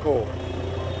any other call,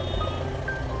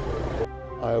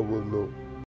 I will know.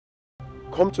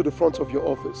 Come to the front of your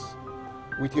office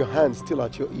with your hands still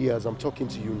at your ears. I'm talking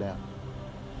to you now.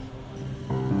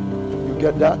 You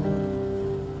get that?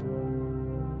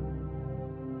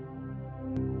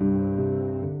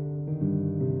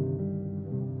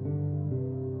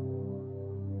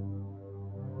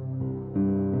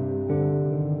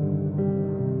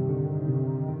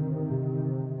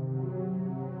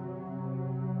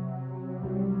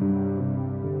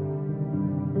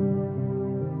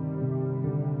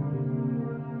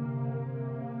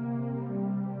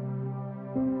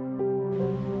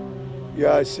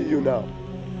 Yeah, I see you now.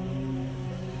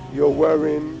 You're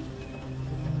wearing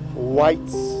white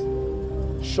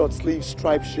short sleeve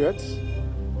striped shirts,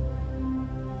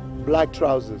 black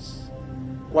trousers.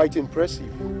 Quite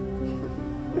impressive.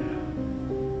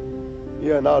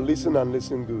 Yeah, now listen and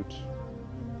listen good.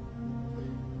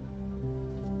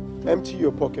 Empty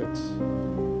your pockets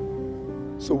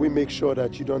so we make sure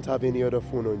that you don't have any other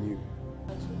phone on you.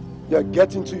 Yeah,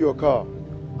 get into your car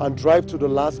and drive to the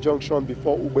last junction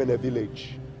before Ubene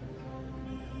village.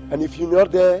 And if you're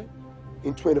not there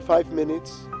in 25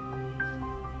 minutes,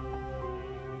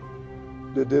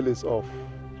 the deal is off.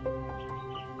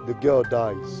 The girl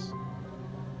dies.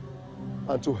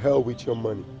 And to hell with your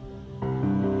money.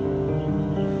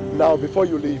 Now, before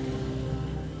you leave,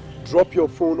 drop your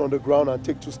phone on the ground and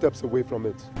take 2 steps away from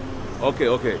it.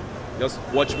 Okay. Just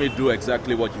watch me do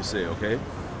exactly what you say, okay?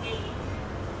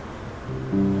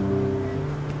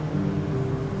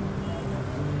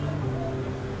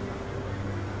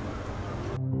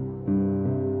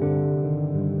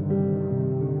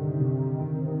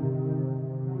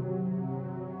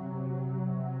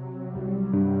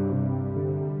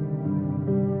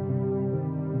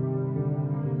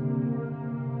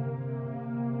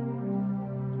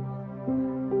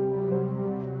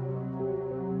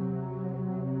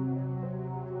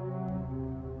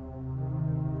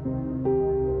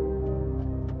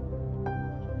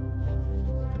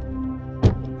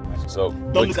 So,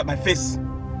 don't look at my face.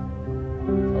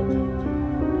 Okay.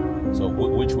 So,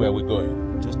 which way are we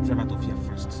going? Just drive out of here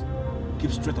first.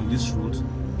 Keep straight on this road,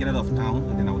 get out of town,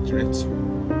 and then I will direct you.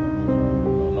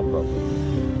 No problem.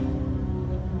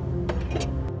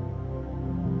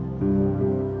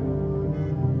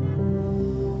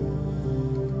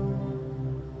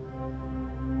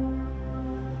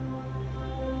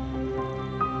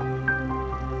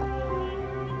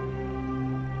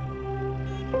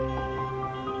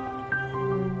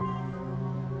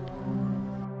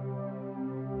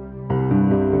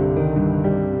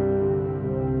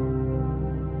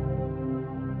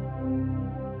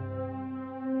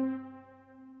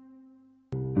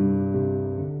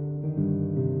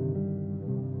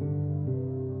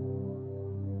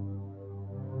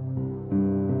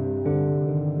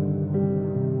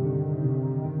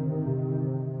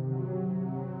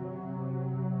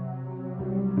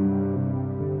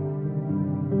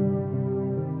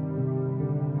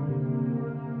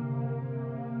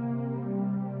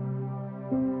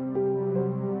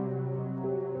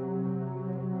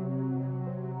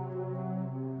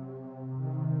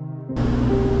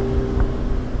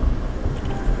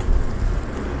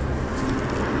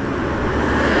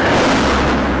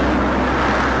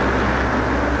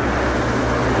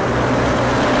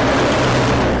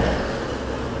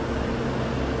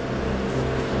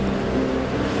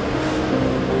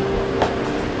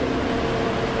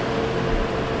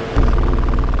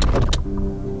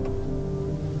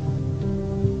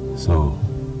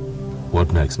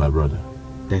 What next, my brother?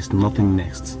 There's nothing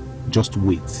next. Just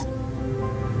wait.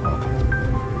 Okay.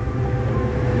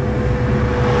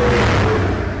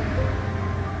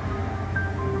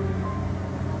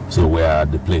 So we're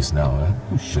at the place now,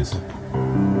 eh? Shut up.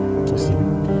 Listen,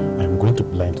 I'm going to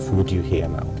blindfold you here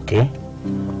now, okay?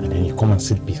 And then you come and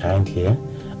sit behind here,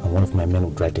 and one of my men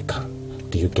will drive the car.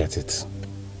 Do you get it?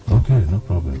 Okay, no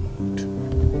problem.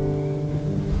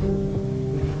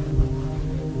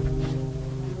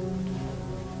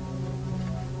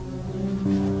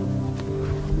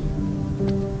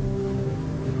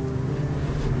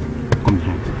 Come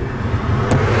behind.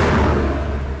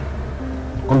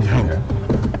 Come behind. Yeah.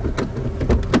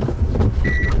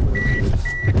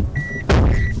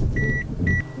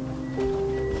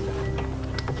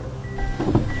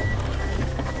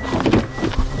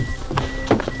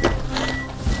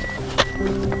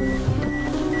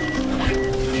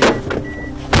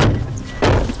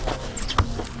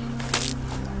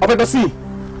 Operator C!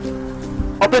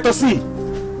 Operator C!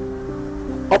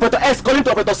 Operator S calling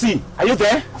to Operator C. Are you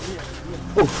there?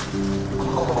 Oh.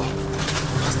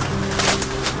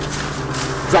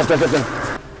 Zap.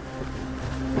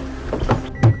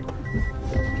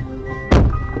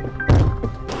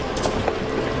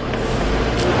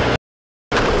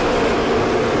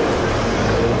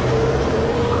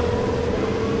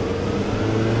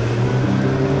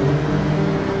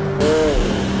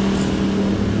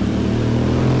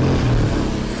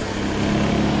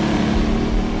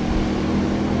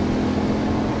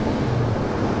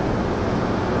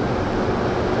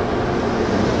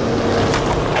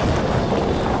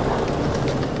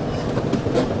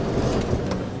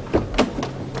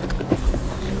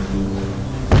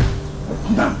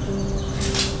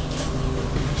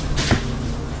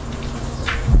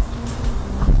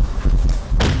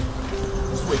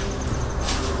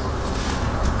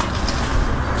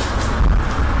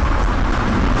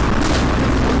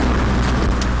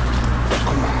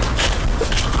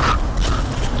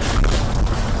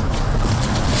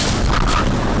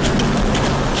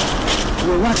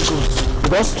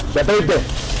 They're buried there.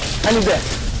 I live there.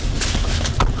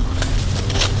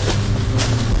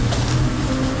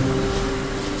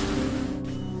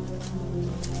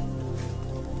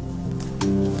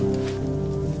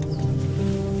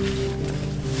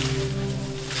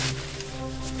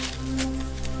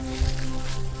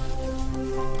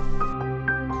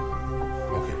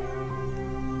 Okay.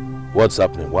 What's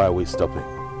happening? Why are we stopping?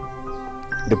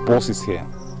 The boss is here.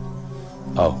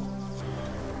 Oh.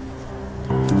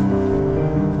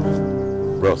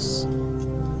 Bros,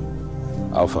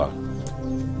 how far?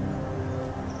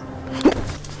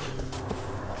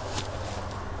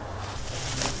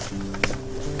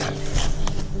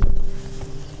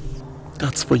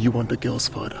 That's for you and the girl's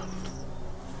father.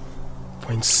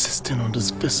 For insisting on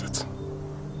this visit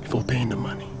before paying the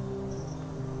money.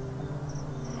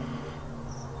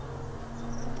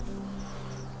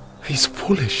 He's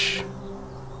foolish.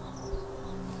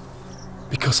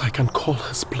 Because I can call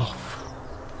his bluff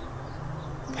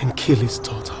and kill his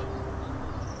daughter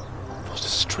for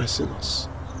distressing us.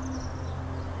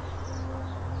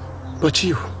 But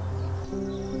you're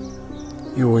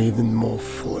even more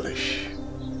foolish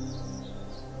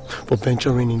for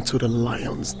venturing into the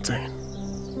lion's den.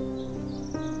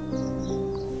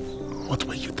 What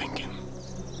were you thinking?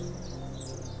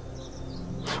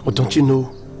 Or don't you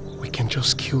know we can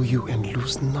just kill you and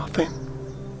lose nothing?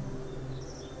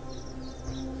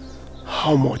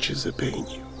 How much is it paying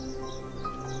you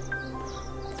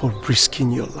for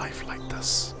risking your life like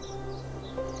this?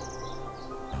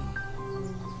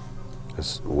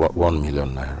 It's 1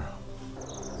 million naira.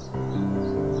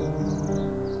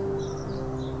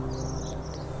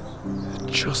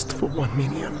 Just for 1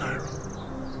 million naira?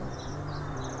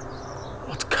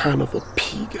 What kind of a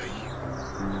pig are you?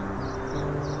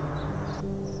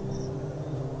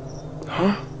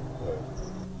 Huh?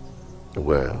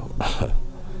 Well,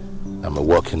 I'm a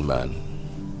working man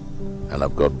and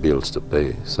I've got bills to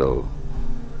pay, so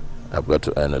I've got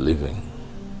to earn a living.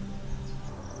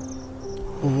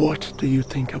 What do you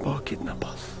think about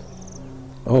kidnappers?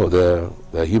 Oh,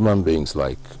 they're human beings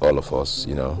like all of us,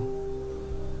 you know.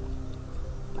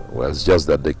 Well, it's just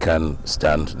that they can't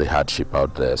stand the hardship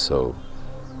out there, so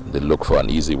they look for an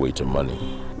easy way to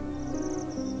money.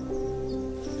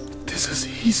 This is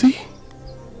easy?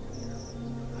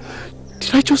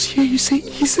 Did I just hear you say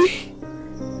easy?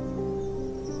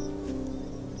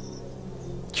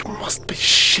 You must be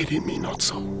shitting me, not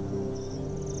so.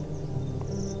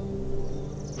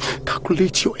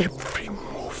 Calculate your every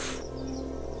move.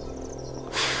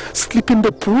 Sleep in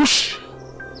the bush.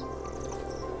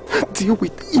 Deal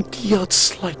with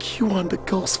idiots like you and the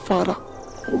girl's father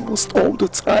almost all the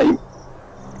time.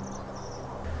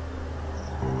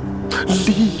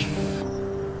 Live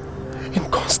in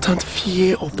constant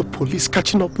fear of the police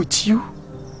catching up with you.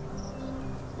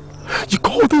 You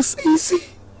call this easy?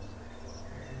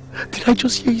 Did I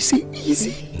just hear you say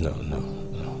easy? No.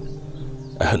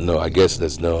 No, I guess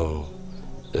there's no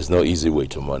easy way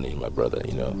to money, my brother,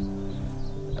 you know.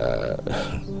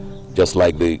 Just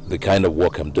like the kind of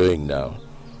work I'm doing now,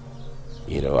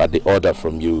 you know, at the order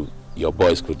from you, your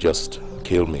boys could just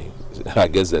kill me. I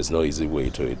guess there's no easy way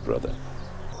to it, brother.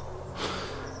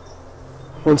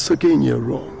 Once again, you're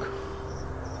wrong.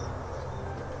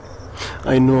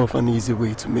 I know of an easy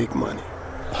way to make money.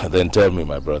 Then tell me,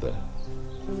 my brother.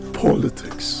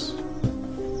 Politics.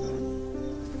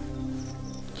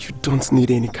 You don't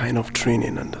need any kind of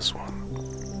training on this one.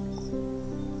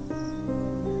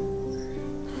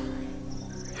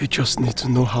 You just need to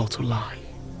know how to lie.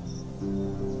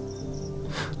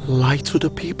 Lie to the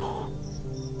people.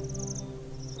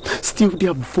 Steal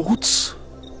their votes.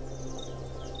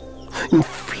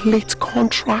 Inflate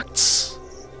contracts.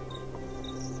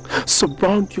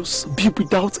 Surround yourself. Be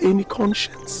without any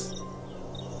conscience.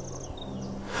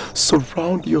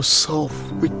 Surround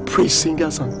yourself with praise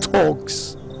singers and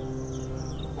thugs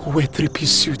who wear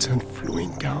three-piece suits and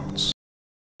flowing gowns.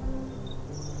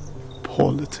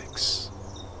 Politics.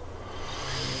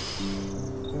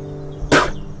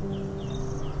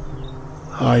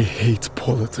 I hate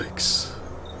politics.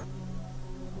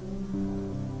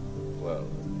 Well,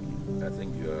 I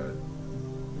think you are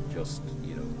just,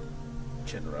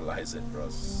 generalizing,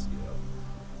 Ross.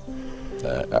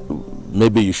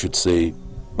 Maybe you should say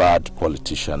bad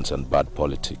politicians and bad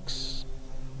politics.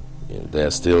 There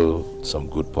are still some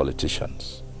good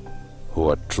politicians who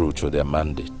are true to their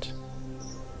mandate.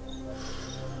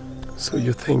 So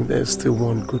you think there's still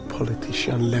one good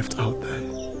politician left out there?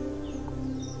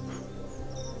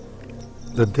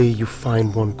 The day you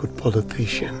find one good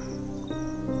politician,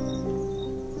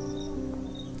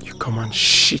 you come and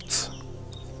shit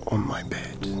on my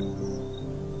bed.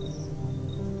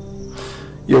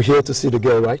 You're here to see the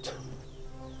girl, right?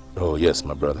 Oh, yes,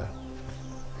 my brother.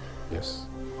 Yes.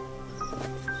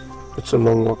 It's a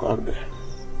long walk out there.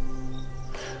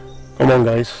 Come on,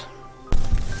 guys.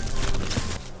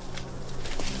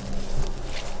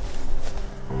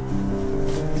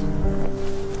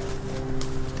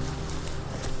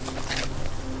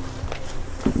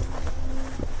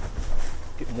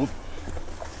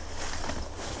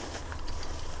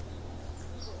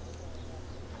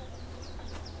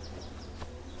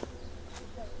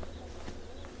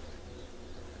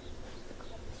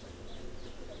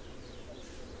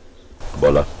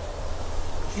 Bola?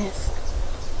 Yes.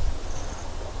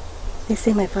 They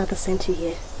say my father sent you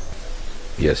here.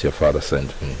 Yes, your father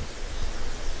sent me.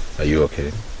 Are you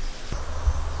okay?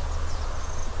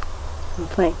 I'm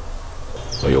fine.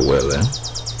 Oh, you're well, eh?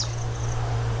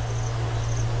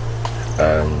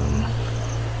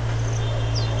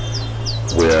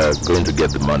 We're going to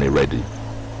get the money ready.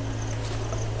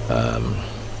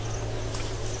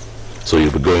 So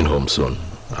you'll be going home soon,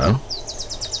 huh?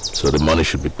 So the money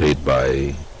should be paid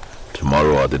by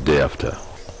tomorrow or the day after.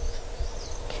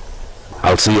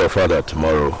 I'll see your father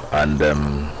tomorrow, and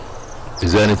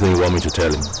is there anything you want me to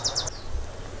tell him?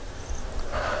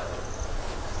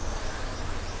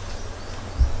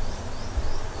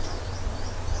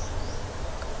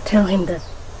 Tell him that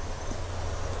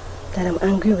I'm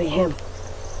angry with him.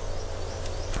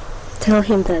 Tell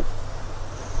him that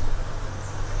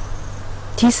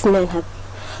these men have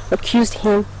accused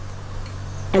him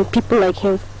and people like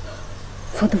him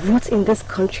for the rot in this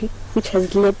country which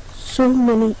has led so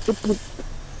many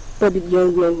able-bodied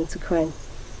young men into crime.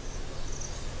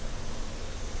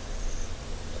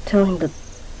 Tell him that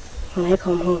when I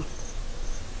come home,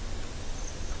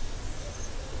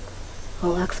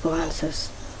 I'll ask for answers.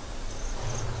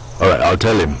 Alright, I'll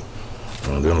tell him.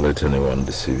 Don't let anyone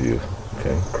deceive you,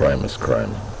 okay? Crime is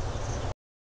crime.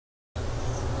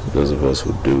 Those of us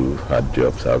who do hard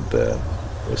jobs out there,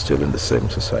 we're still in the same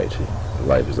society.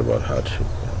 Life is about hardship.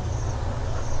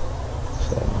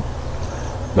 So,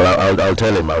 but I'll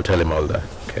tell him all that,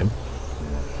 okay?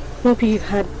 Maybe you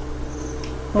had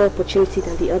more opportunity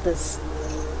than the others.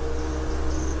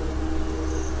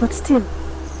 But still,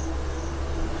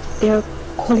 there are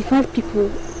qualified people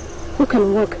who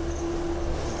can work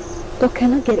but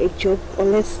cannot get a job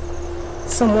unless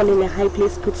someone in a high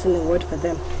place puts in a word for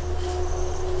them.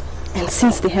 And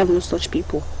since they have no such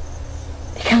people,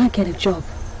 they cannot get a job.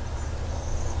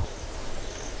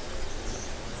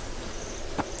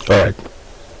 Alright.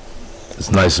 It's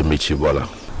nice to meet you, Bola.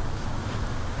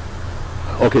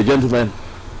 Okay, gentlemen.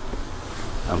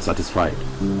 I'm satisfied.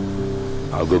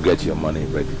 I'll go get your money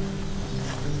ready.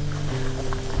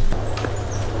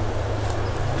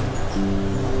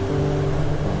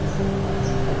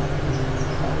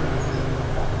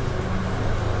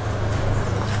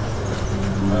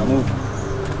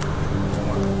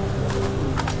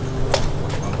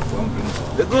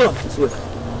 Let's go this way.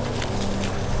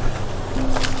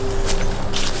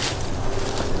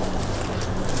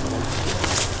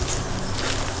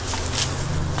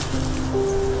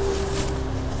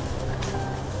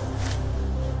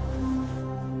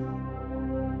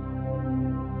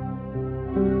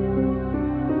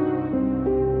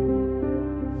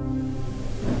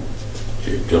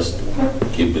 Chief, just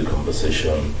keep the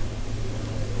conversation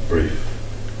brief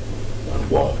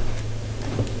and warm.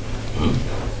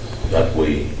 That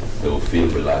way they will feel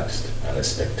relaxed and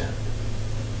expectant.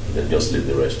 And then just leave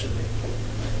the rest to me.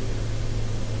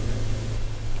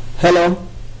 Hello?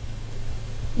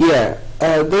 Yeah,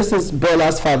 this is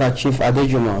Bola's father, Chief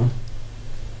Adejumo.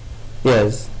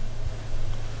 Yes.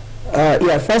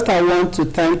 Yeah, first I want to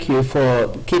thank you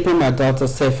for keeping my daughter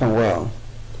safe and well.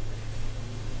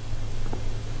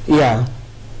 Yeah.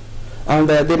 And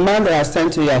the man that I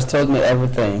sent to you has told me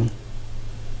everything.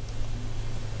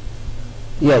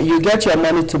 Yeah, you get your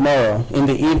money tomorrow in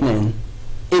the evening,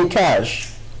 in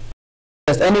cash.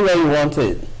 Yes, anywhere you want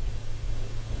it.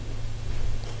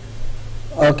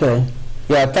 Okay.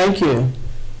 Yeah, thank you.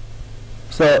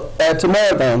 So,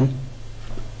 tomorrow then.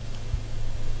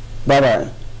 Bye-bye.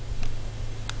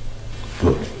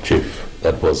 Good, Chief.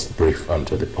 That was brief and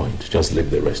to the point. Just leave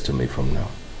the rest to me from now.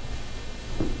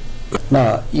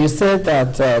 Now, you said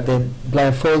that they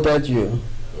blindfolded you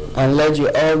and led you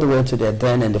all the way to their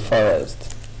den in the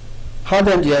forest. How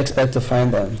then do you expect to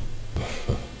find them?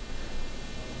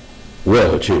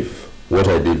 Well, Chief, what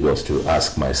I did was to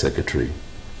ask my secretary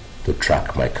to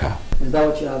track my car. Is that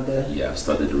what you have there? Yeah, I've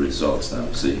studied the results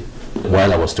now, see.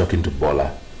 While I was talking to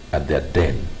Bola at their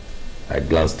den, I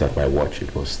glanced at my watch.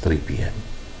 It was 3 p.m.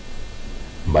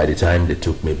 By the time they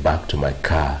took me back to my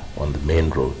car on the main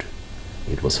road,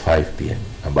 it was 5 p.m.,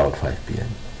 about 5 p.m.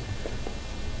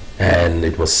 And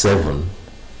it was 7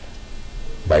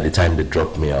 by the time they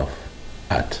dropped me off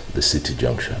at the city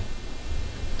junction.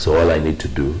 So all I need to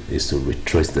do is to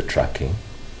retrace the tracking,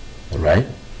 all right?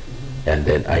 And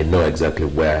then I know exactly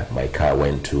where my car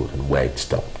went to and where it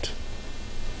stopped.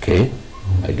 Okay?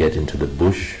 I get into the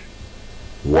bush,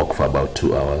 walk for about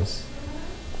 2 hours,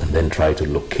 and then try to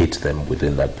locate them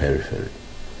within that periphery.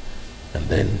 And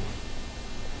then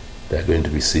they're going to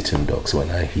be sitting ducks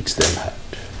when I hit them hard.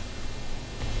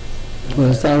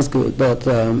 Well, sounds good, but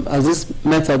has this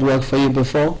method worked for you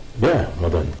before? Yeah, more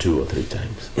than 2 or 3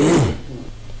 times.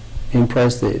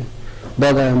 Impressive.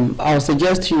 But I'll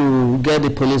suggest you get the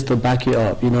police to back you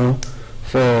up, you know,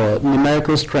 for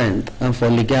numerical strength and for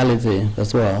legality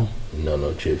as well.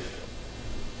 No, Chief.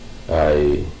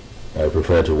 I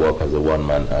prefer to work as a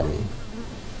one-man army.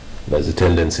 There's a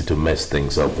tendency to mess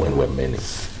things up when we're many,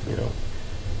 you know.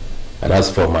 And as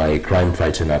for my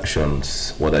crime-fighting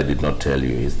actions, what I did not tell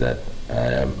you is that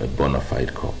I am a bona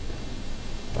fide cop.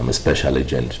 I'm a special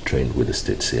agent trained with the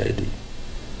state CID.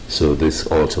 So this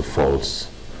also falls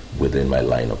within my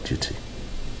line of duty.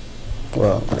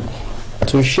 Well,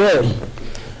 touche.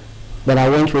 But I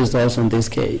want results on this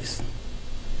case.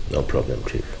 No problem,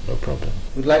 Chief. No problem.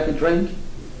 Would you like a drink?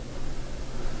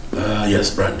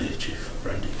 Yes, brandy, Chief.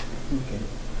 Brandy.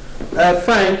 Okay.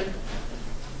 Frank,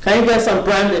 can you get some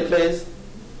brandy, please?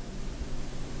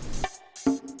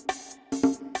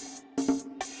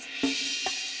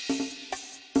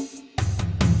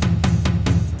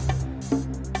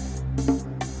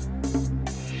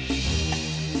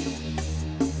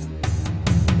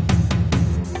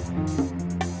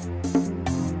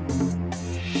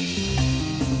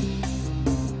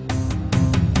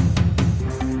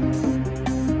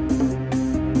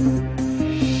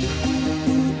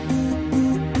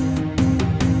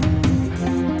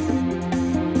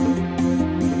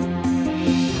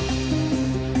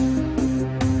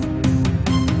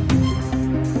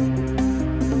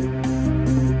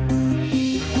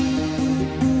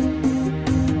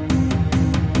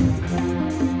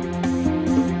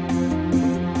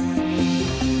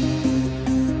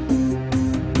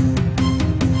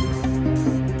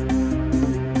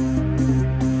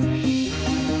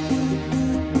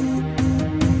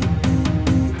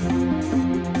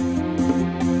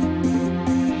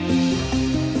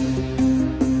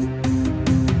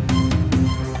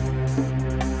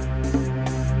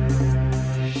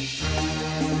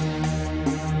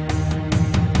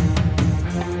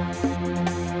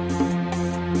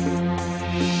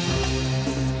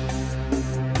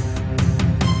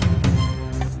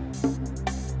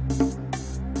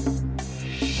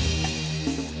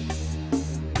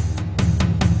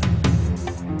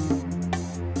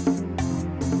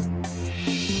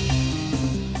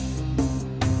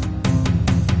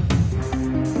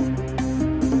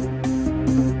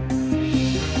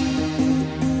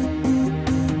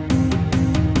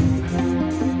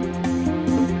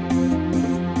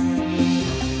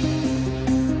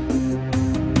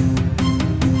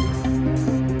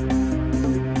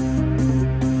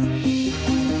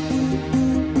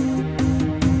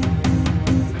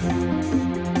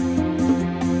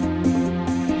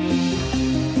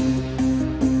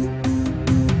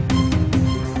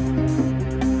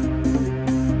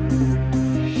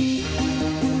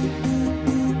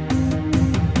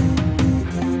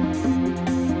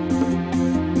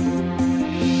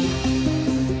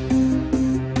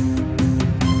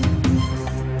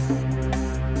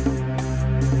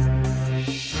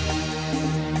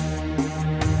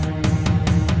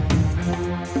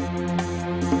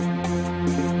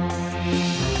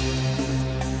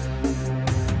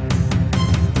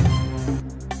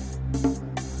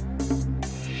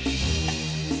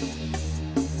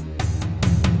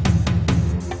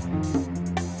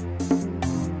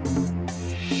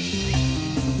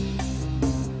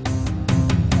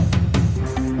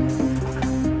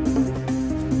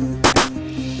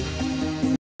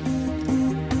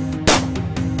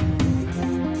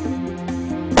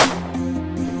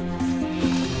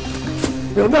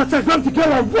 You're not a grab the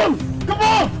girl and run! Come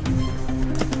on!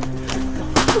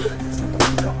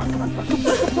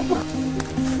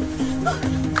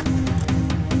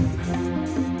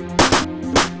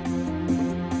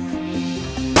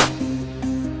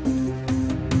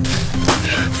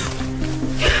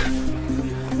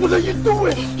 What are you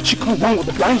doing? She can't run with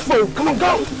the blindfold. Come on,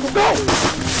 go!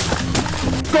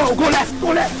 Go! Go left!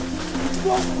 Go left!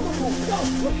 Go!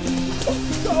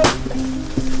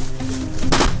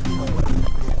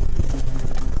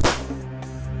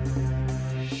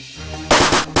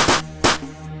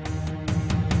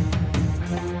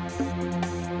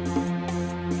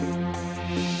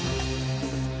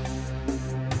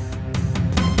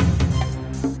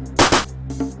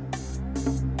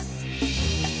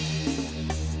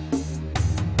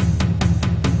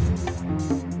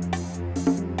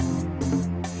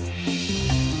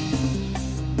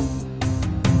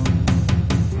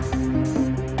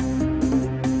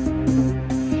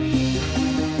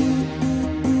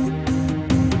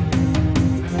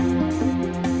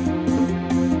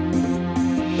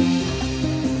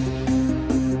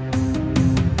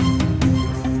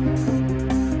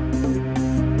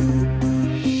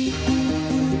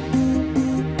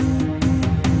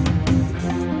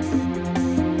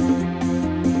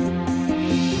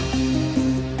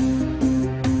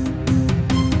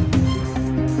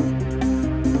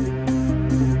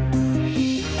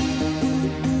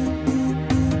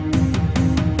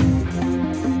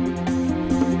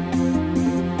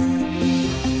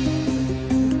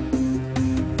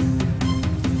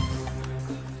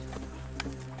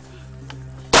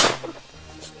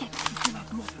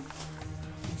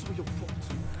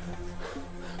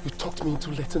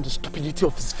 Letting the stupidity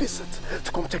of his visit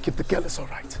to come check if the girl is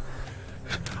alright.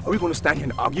 Are we going to stand here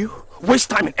and argue? Waste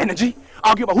time and energy?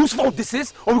 Argue about whose fault this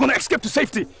is? Or are we going to escape to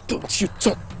safety? Don't you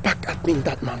talk back at me in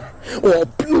that manner, or I'll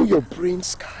blow your brain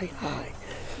sky high.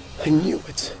 I knew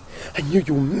it. I knew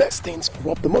you messed things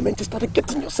up the moment you started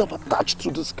getting yourself attached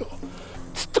to this girl.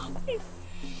 Stop it.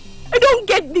 I don't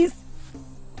get this.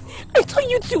 I thought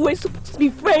you two were supposed to be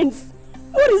friends.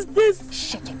 What is this?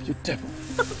 Shut up, you devil.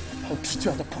 I'll treat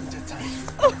you at the appointed time.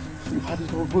 You've had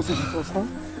it all roses with us, huh?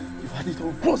 You've had it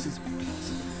all roses with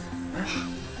us. Huh?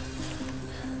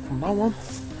 From now on, I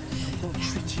don't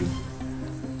treat you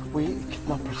the way a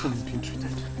kidnapped person is being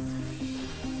treated.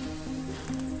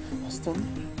 Understand?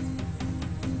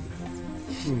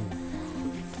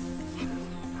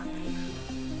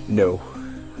 No.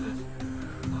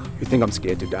 You think I'm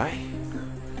scared to die?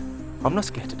 I'm not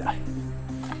scared to die.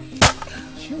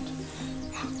 Shoot.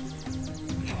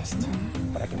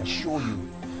 But I can assure you,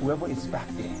 whoever is back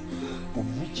there will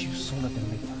reach you sooner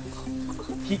than later.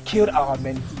 He killed our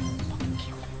men. He fucking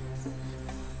killed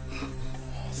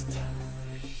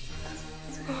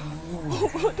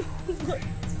him.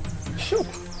 Shoot!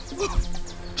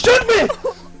 Shoot me!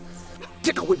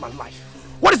 Take away my life.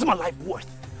 What is my life worth?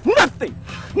 Nothing!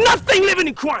 Nothing living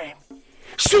in crime!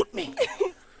 Shoot me!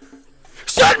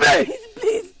 Shoot me!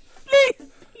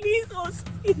 Please,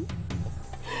 Austin.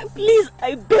 Please,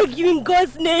 I beg you in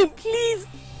God's name, please.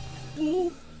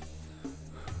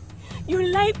 Your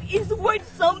life is worth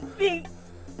something.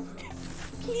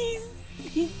 Please.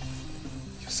 You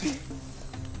see,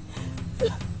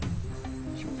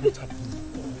 you would have been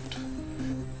involved.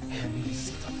 And you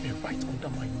sit up there right under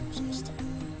my nose, Austin.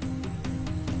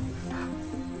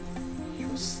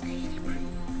 You're slippery.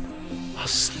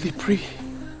 As slippery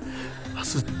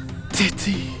as a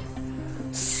dirty,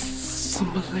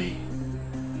 smelly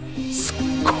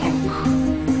skunk.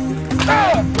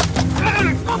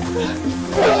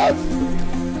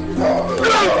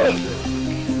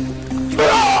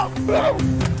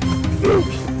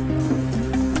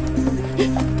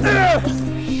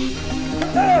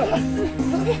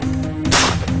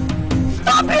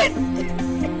 Stop it!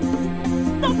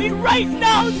 Stop it right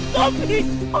now! Stop it!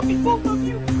 Stop it, both of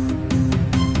you!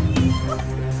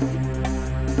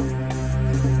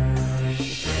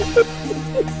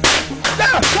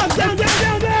 Down! Stay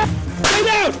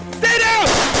down! Stay down!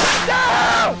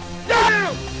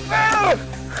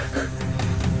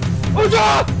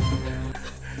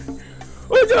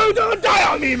 Ojo, don't die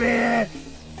on me, man!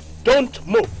 Don't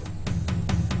move.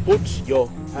 Put your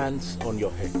hands on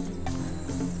your head.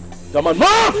 Come on,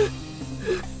 move!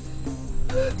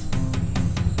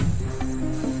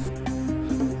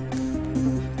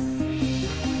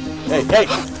 Hey!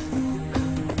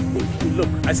 Look,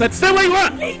 I said stay where you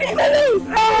are! Please,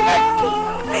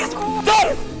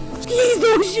 stop! Please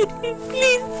don't shoot me,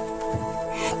 please!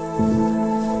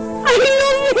 I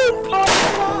love you, Papa!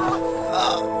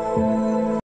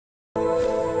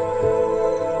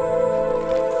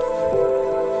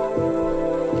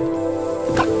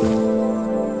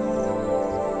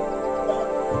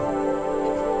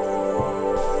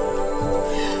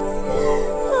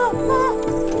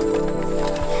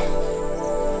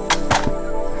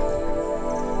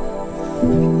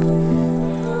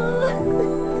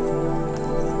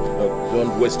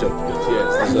 question.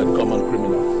 Yes, this is a common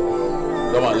criminal.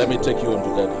 Come on, let me take you home to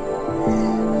Daddy.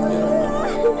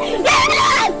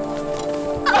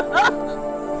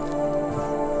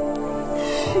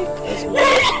 Let's go.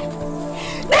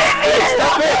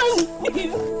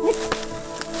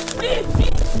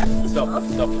 Stop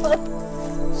it!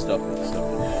 Stop it. Stop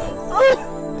it.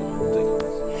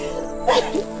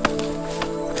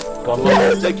 Come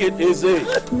on, take it easy.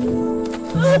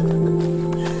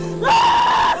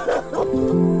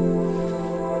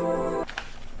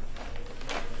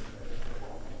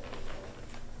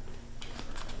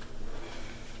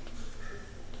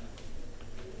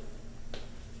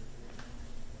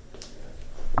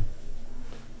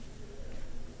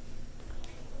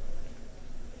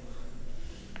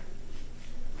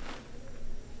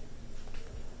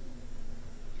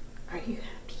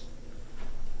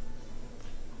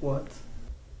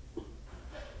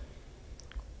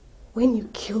 When you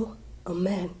kill a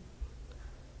man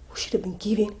who should have been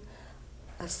given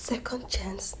a second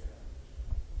chance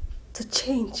to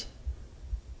change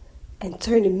and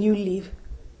turn a new leaf,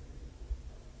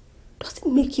 does it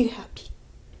make you happy?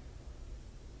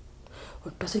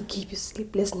 Or does it give you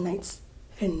sleepless nights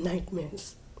and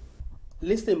nightmares?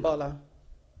 Listen, Bola.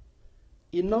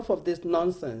 Enough of this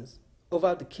nonsense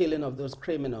over the killing of those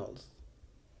criminals.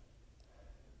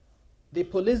 The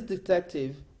police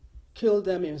detective killed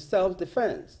them in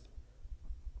self-defense.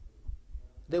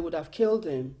 They would have killed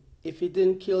him if he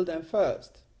didn't kill them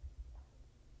first.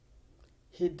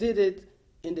 He did it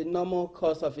in the normal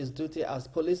course of his duty as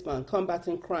policeman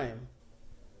combating crime.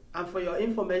 And for your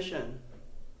information,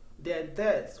 their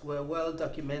deaths were well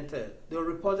documented. They were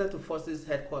reported to forces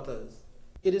headquarters.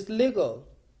 It is legal.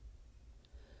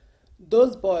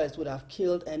 Those boys would have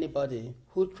killed anybody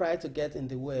who tried to get in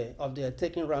the way of their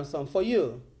taking ransom for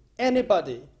you.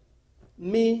 Anybody.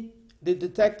 Me, the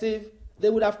detective, they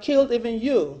would have killed even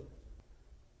you.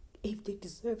 If they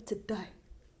deserve to die,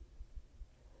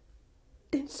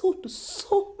 then so do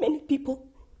so many people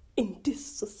in this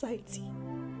society.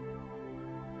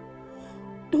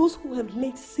 Those who have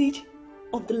laid siege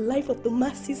on the life of the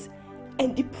masses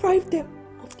and deprived them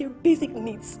of their basic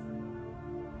needs.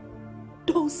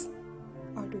 Those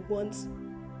are the ones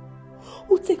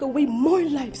who take away more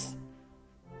lives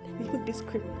than even these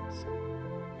criminals.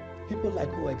 People like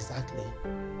who exactly?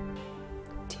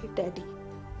 Dear Daddy,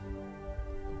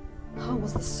 how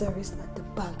was the service at the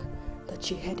bank that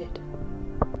you headed?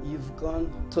 You've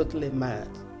gone totally mad.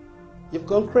 You've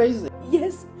gone crazy.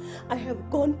 Yes, I have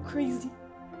gone crazy.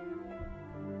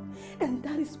 And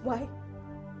that is why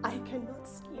I cannot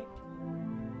sleep.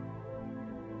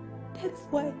 That is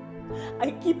why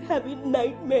I keep having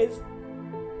nightmares.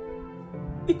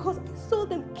 Because I saw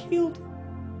them killed.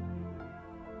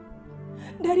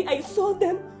 Daddy, I saw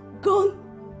them gunned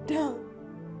down.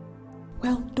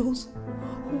 While those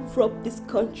who rob this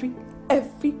country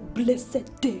every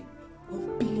blessed day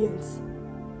of billions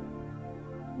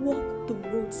walk the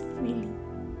roads freely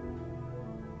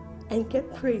and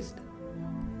get praised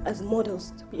as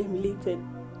models to be emulated,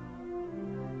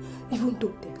 even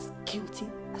though they're as guilty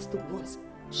as the ones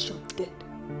shot dead.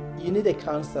 You need a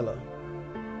counselor.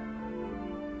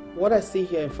 What I see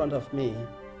here in front of me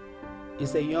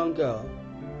is a young girl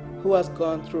who has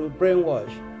gone through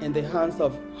brainwash in the hands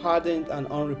of hardened and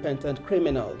unrepentant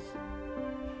criminals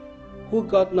who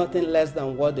got nothing less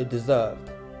than what they deserved.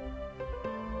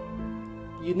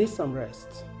 You need some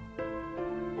rest.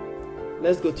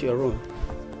 Let's go to your room.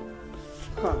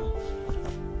 Come.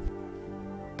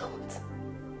 Don't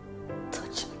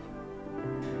touch me.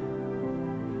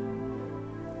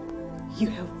 You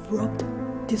have robbed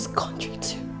this country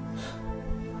too.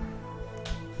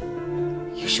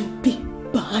 You should be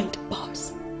behind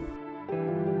bars.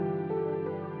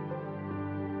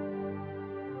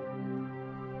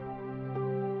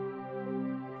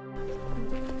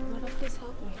 Brother, please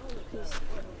help me. Please.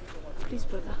 Please,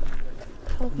 brother.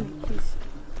 Help me, please.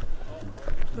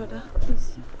 Brother,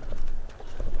 please.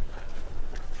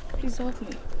 Please help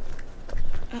me.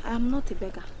 I'm not a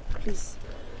beggar. Please.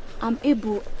 I'm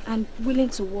able and willing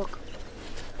to work.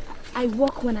 I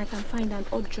work when I can find an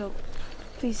odd job.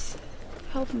 Please,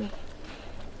 help me.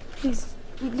 Please,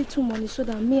 with little money so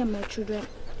that me and my children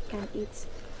can eat.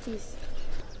 Please.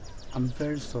 I'm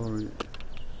very sorry.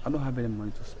 I don't have any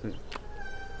money to spare.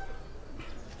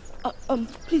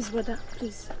 Please, brother,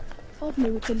 please. Help me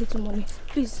with a little money.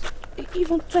 Please.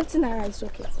 Even 20 naira is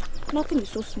okay. Nothing is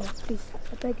so small. Please,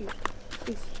 I beg you.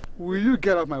 Please. Will you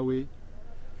get out of my way?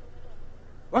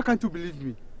 Why can't you believe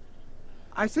me?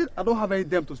 I said I don't have any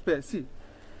dime to spare. See.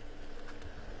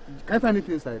 Can I find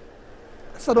anything inside?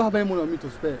 I said I don't have any money on me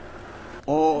to spare.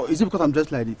 Or is it because I'm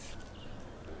dressed like this?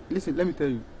 Listen, let me tell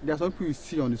you. There are some people you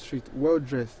see on the street, well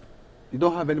dressed. You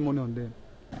don't have any money on them.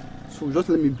 So just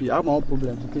let me be. I have my own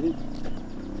problems, okay? You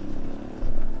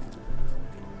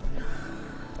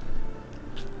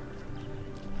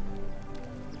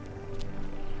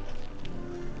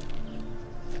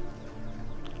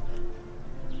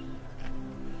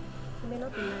may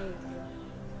not be lying.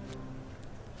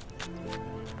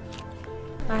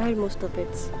 I heard most of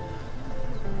it.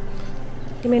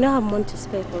 You may not have money to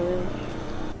spare for real.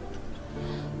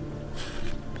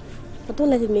 But don't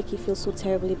let it make you feel so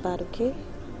terribly bad, okay?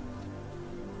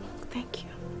 Thank you.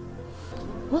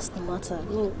 What's the matter? I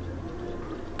mean,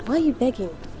 why are you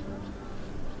begging?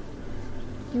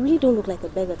 You really don't look like a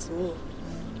beggar to me.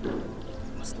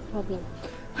 What's the problem?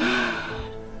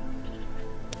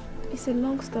 It's a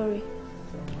long story.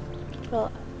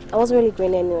 Well, I wasn't really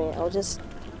going anywhere. I was just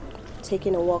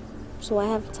taking a walk. So I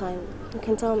have time. You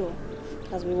can tell me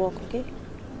as we walk, okay?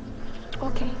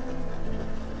 Okay.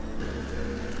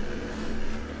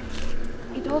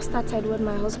 It all started when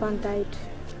my husband died.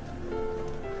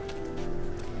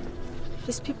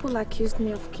 His people accused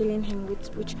me of killing him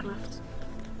with witchcraft.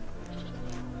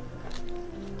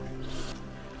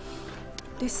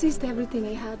 They seized everything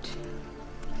he had,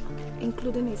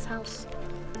 including his house,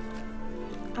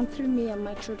 and threw me and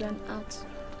my children out.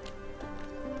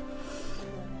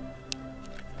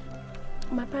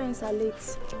 My parents are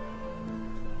late,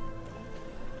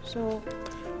 so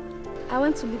I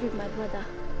went to live with my brother,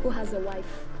 who has a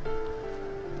wife.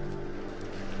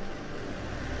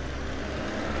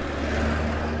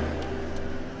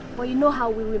 But you know how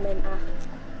we women are.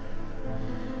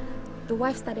 The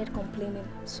wife started complaining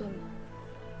soon.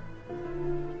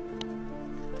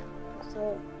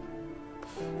 So,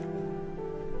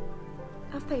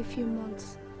 after a few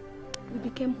months, we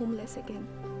became homeless again.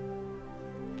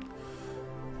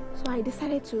 So I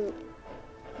decided to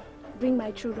bring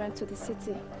my children to the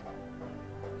city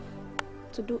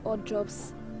to do odd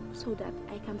jobs so that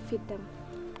I can feed them.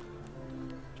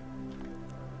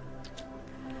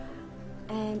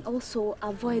 And also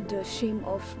avoid the shame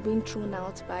of being thrown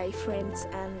out by friends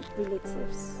and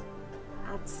relatives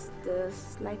at the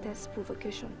slightest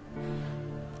provocation.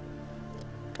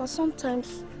 But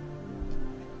sometimes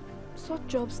such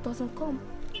jobs doesn't come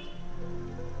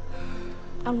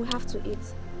and we have to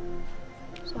eat.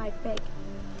 So I beg.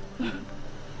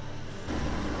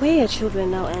 Where are your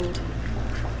children now and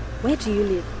where do you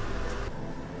live?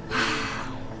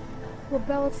 We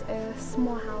built a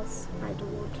small house by the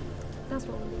road. That's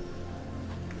where we live.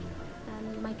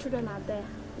 And my children are there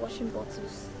washing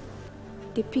bottles.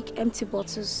 They pick empty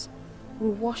bottles, we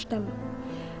wash them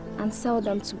and sell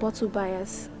them to bottle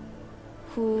buyers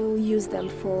who use them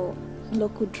for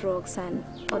local drugs and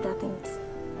other things.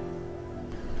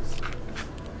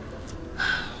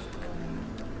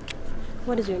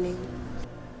 What is your name?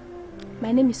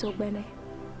 My name is Ogbene.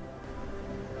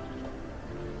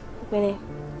 Ogbene,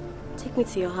 take me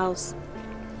to your house.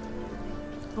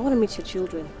 I want to meet your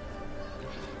children.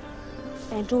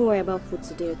 And don't worry about food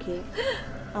today, okay?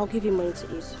 I'll give you money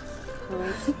to eat.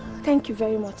 Alright? Thank you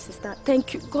very much, sister.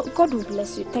 Thank you. God will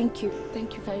bless you. Thank you.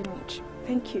 Thank you very much.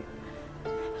 Thank you.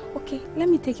 Okay, let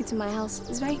me take you to my house.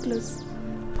 It's very close.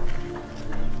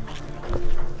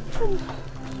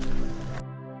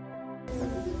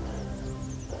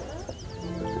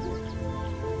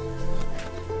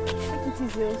 Take it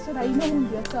easy so that you know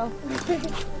move yourself.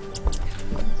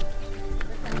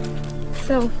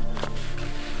 So,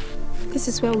 this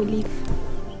is where we live.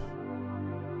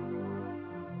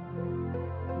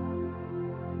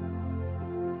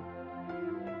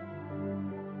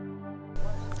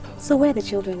 So where are the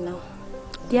children now?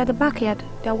 They are at the backyard.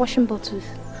 They are washing bottles.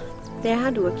 They are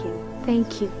hardworking.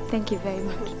 Thank you. Thank you very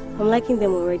much. I'm liking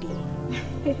them already.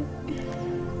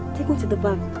 Take me to the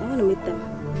back. I want to meet them.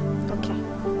 Okay.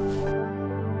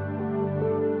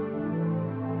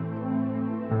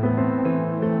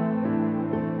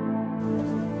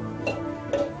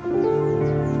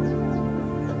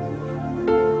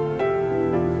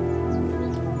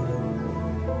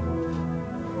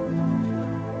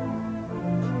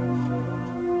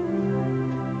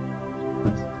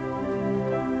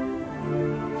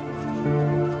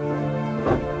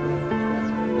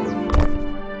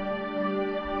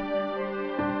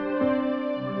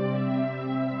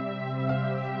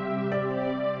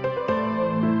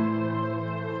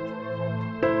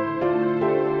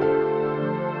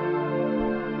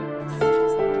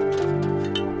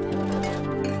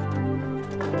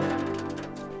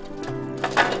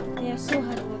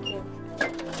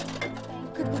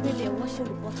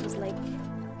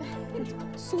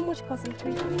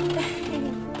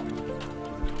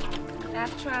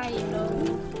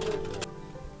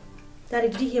 Daddy,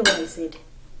 did you hear what I said?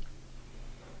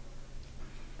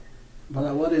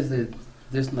 But what is it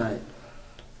this night?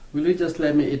 Will you just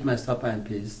let me eat my supper in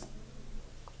peace?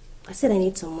 I said I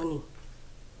need some money.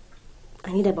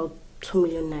 I need about 2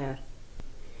 million naira.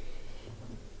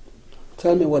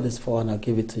 Tell me what it's for and I'll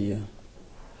give it to you.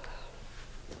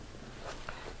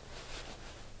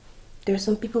 There are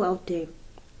some people out there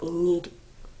in need,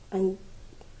 and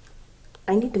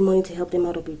I need the money to help them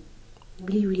out of a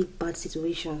really, really bad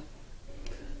situation.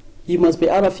 You must be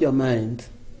out of your mind.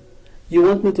 You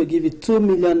want me to give you 2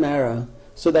 million naira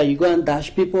so that you go and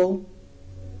dash people?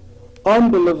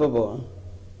 Unbelievable.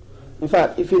 In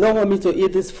fact, if you don't want me to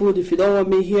eat this food, if you don't want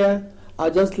me here, I'll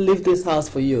just leave this house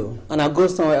for you and I'll go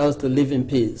somewhere else to live in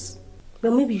peace.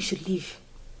 Well, maybe you should leave.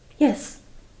 Yes.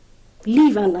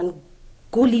 Leave and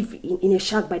go live in a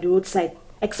shack by the roadside,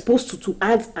 exposed to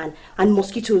ants and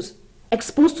mosquitoes,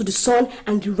 exposed to the sun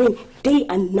and the rain day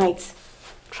and night.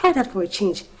 Try that for a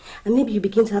change, and maybe you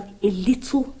begin to have a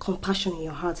little compassion in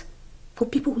your heart for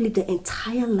people who live their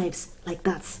entire lives like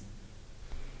that.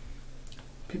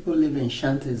 People live in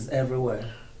shanties everywhere.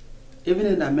 Even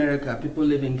in America, people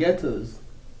live in ghettos.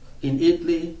 In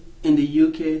Italy, in the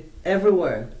UK,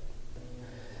 everywhere.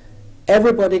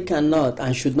 Everybody cannot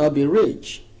and should not be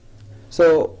rich.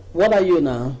 So, what are you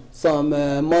now? Some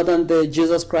modern day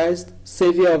Jesus Christ,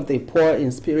 savior of the poor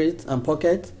in spirit and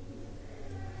pocket?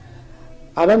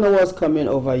 I don't know what's coming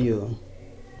over you.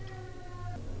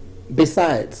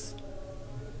 Besides,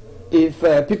 if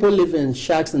people live in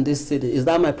shacks in this city, is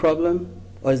that my problem?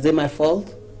 Or is it my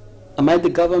fault? Am I the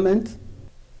government?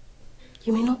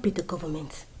 You may not be the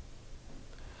government.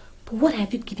 But what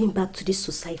have you given back to this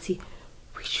society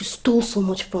which you stole so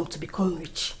much from to become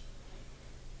rich?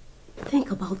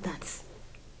 Think about that.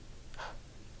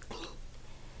 I mean,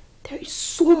 there is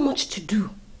so much to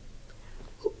do.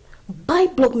 Buy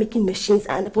block making machines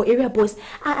and for area boys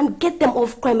and get them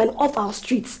off crime and off our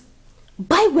streets.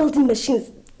 Buy welding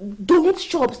machines, donate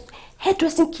shops,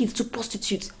 hairdressing kits to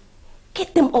prostitutes.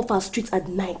 Get them off our streets at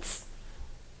night.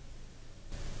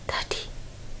 Daddy,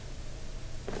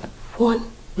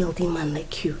 one welding man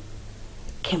like you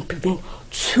can prevent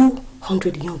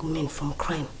 200 young men from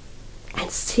crime and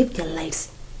save their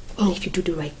lives only if you do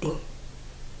the right thing.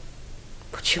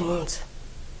 But you won't,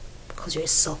 because you're a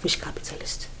selfish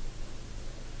capitalist.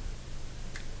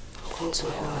 I'm going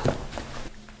to hell.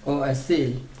 Oh, I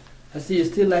see. I see you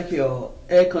still like your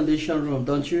air-conditioned room,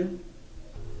 don't you?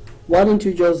 Why don't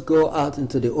you just go out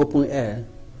into the open air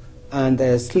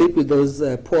and sleep with those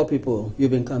poor people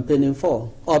you've been campaigning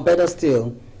for? Or better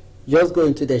still, just go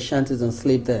into their shanties and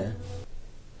sleep there.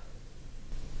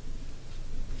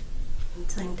 In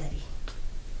time, Daddy.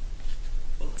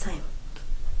 In time.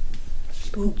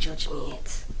 Don't judge me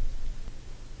yet.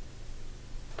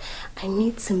 I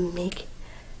need to make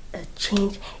a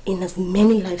change in as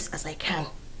many lives as I can.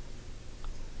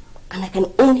 And I can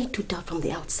only do that from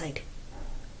the outside.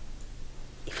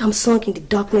 If I'm sunk in the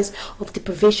darkness of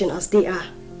deprivation as they are,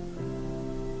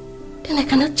 then I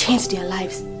cannot change their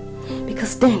lives,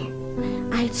 because then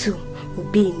I too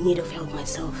will be in need of help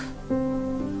myself.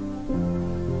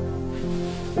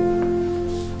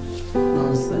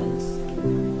 Nonsense.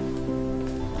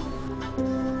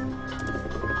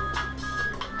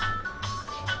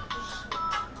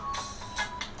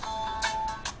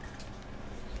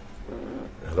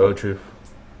 Hello, Chief.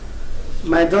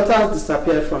 My daughter has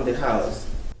disappeared from the house.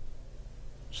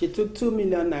 She took 2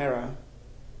 million naira.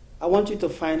 I want you to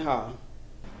find her.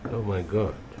 Oh my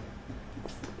God.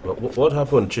 What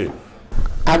happened, Chief?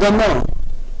 I don't know.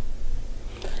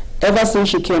 Ever since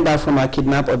she came back from her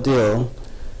kidnap ordeal,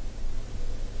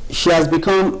 she has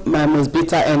become my most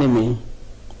bitter enemy.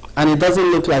 And it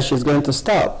doesn't look like she's going to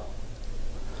stop.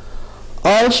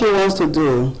 All she wants to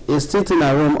do is sit in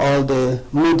her room all day,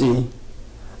 moody.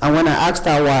 And when I asked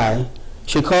her why,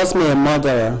 she calls me a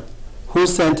murderer who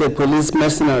sent a police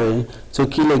mercenary to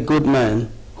kill a good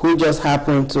man who just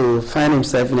happened to find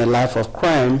himself in a life of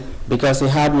crime because he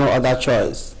had no other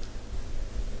choice.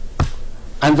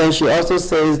 And then she also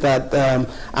says that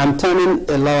I'm turning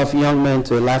a lot of young men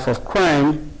to a life of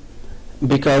crime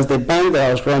because the bank that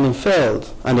I was running failed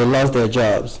and they lost their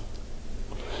jobs.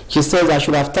 She says I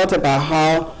should have thought about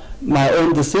how my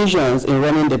own decisions in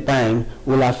running the bank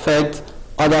will affect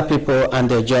other people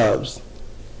and their jobs.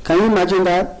 Can you imagine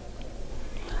that?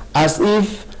 As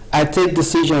if I take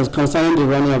decisions concerning the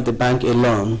running of the bank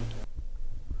alone.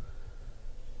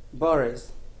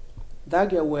 Boris, that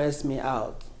girl wears me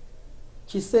out.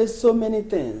 She says so many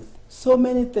things, so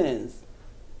many things.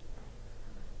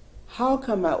 How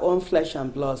can my own flesh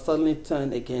and blood suddenly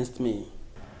turn against me?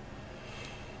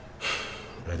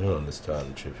 I don't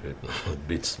understand, Chief. It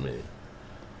beats me.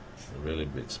 It really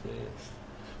beats me.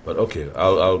 But okay,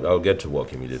 I'll get to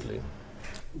work immediately.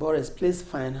 Boris, please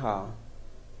find her.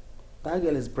 That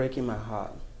girl is breaking my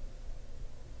heart.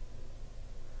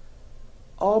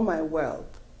 All my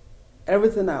wealth,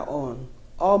 everything I own,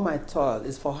 all my toil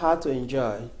is for her to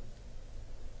enjoy.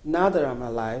 Now that I'm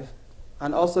alive,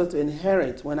 and also to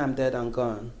inherit when I'm dead and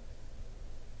gone.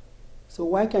 So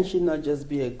why can she not just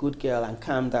be a good girl and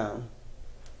calm down?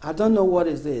 I don't know what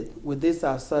is it with this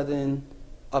sudden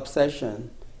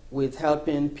obsession with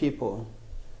helping people.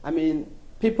 I mean,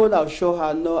 people that show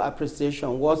her no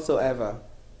appreciation whatsoever,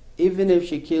 even if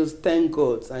she kills 10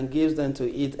 goats and gives them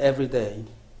to eat every day.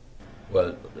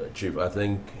 Well, Chief, I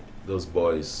think those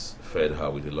boys fed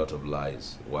her with a lot of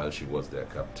lies while she was their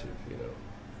captive, you know.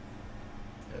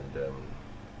 And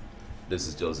this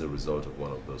is just a result of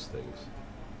one of those things.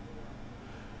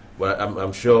 But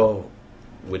I'm sure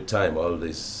with time all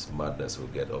this madness will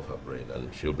get off her brain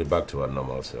and she'll be back to her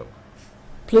normal self.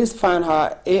 Please find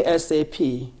her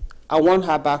ASAP. I want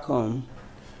her back home.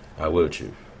 I will,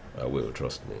 Chief. I will,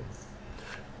 trust me.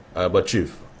 But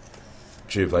Chief,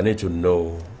 I need to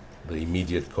know the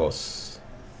immediate cause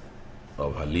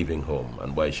of her leaving home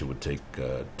and why she would take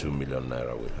 2 million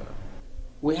naira with her.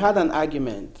 We had an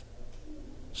argument.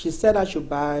 She said I should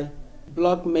buy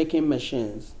block making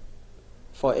machines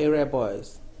for area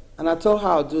boys, and I told her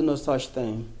I'll do no such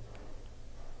thing.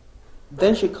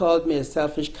 Then she called me a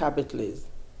selfish capitalist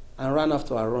and ran off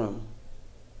to her room.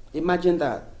 Imagine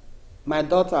that. My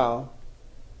daughter.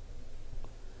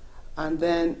 And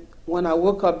then when I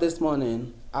woke up this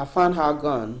morning, I found her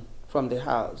gone from the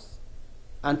house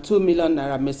and 2 million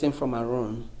naira missing from her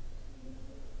room.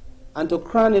 And to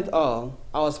crown it all,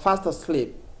 I was fast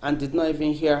asleep and did not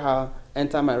even hear her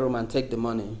enter my room and take the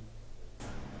money.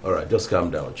 All right, just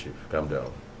calm down, Chief. Calm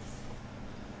down.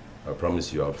 I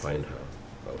promise you I'll find her.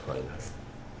 I'll find her.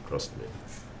 Trust me.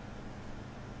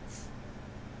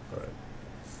 All right.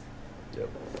 Yep.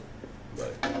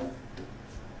 Bye.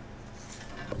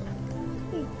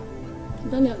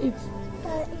 Daniel, eat.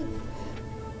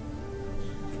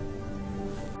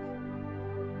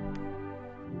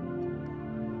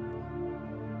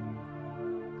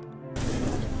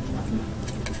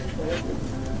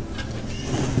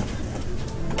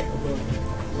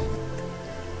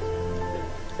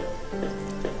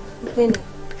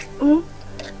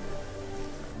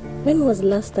 When was the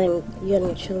last time you and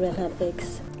your children had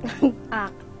eggs?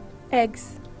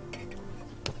 Eggs.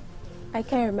 I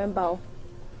can't remember.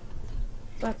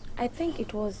 But I think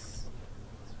it was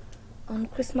on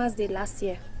Christmas Day last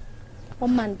year.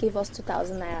 One man gave us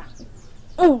 2,000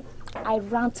 naira. I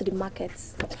ran to the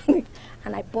markets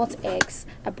and I bought eggs,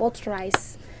 I bought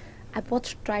rice, I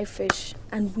bought dry fish,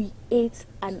 and we ate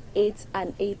and ate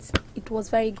and ate. It was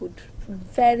very good.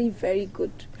 Very, very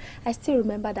good. I still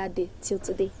remember that day till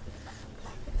today.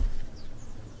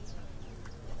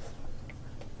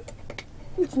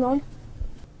 It's not.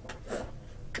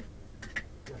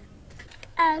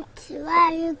 Auntie, why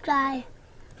are you crying?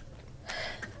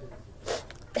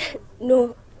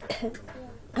 No,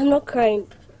 I'm not crying.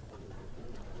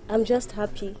 I'm just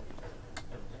happy.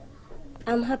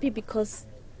 I'm happy because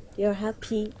you're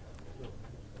happy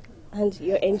and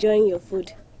you're enjoying your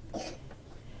food.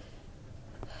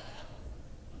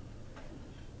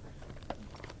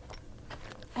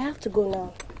 I have to go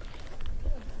now.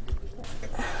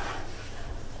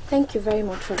 Thank you very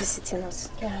much for visiting us.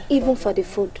 Yeah. Even for the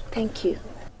food. Thank you.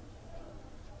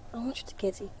 I want you to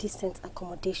get a decent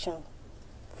accommodation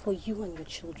for you and your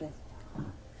children. I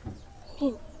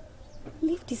mean,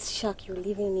 leave this shack you're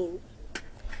living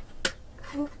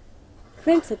in.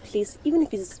 Rent a place, even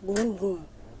if it's one room.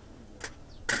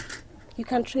 You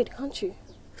can trade, can't you?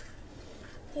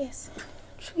 Yes.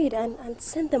 Trade and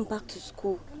send them back to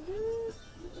school.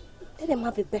 Let them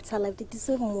have a better life. They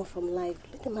deserve more from life.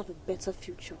 Let them have a better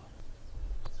future.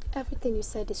 Everything you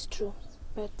said is true,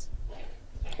 but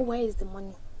where is the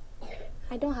money?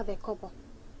 I don't have a kobo.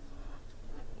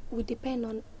 We depend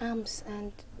on alms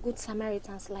and good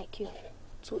Samaritans like you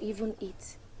to even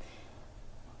eat.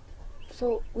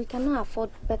 So we cannot afford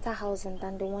better housing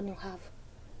than the one you have.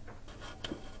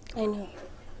 I know.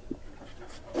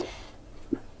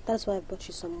 That's why I brought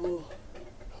you some money.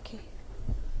 Okay.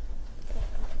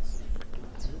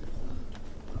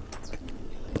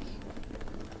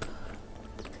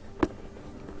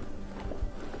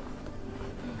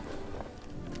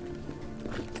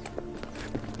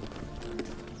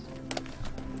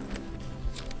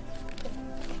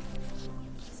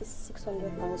 This is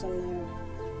 600,000 naira.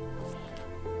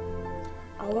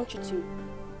 I want you to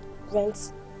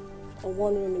rent a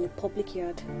one room in a public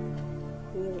yard.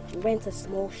 You know, rent a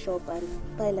small shop and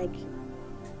buy like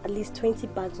at least 20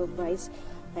 bags of rice,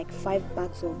 like 5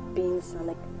 bags of beans, and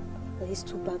like at least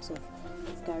 2 bags of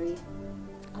curry.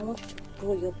 I want you to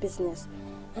grow your business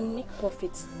and make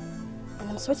profits. And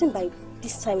I'm certain by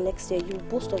this time next year, you'll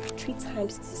boast of 3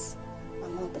 times this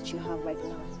amount that you have right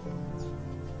now.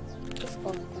 That's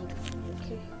all I can do for you,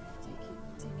 okay?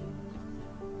 Take it.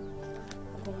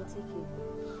 I'm gonna take it.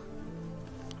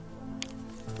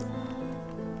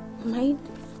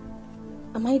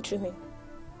 Am I dreaming?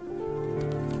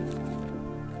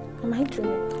 Am I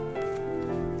dreaming?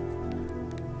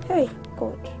 Hey,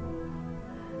 God.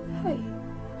 Hey,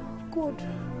 God.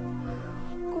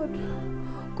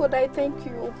 God, I thank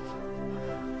you.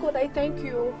 God, I thank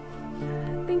you.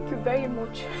 Thank you very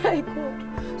much. Hey, God.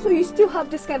 So you still have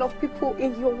this kind of people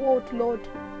in your world, Lord.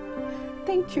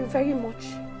 Thank you very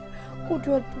much. God,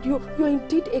 you're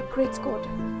indeed a great God.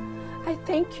 I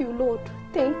thank you, Lord.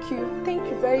 Thank you. Thank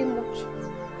you very much.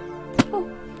 Oh.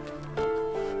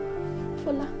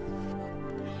 Fola,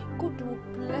 God will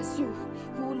bless you.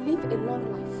 You will live a long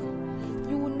life.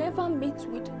 You will never meet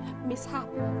with mishap.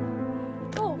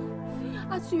 Oh,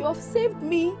 as you have saved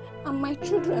me and my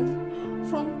children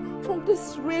from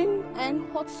this rain and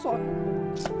hot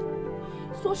sun,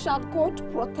 so shall God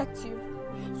protect you.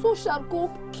 So shall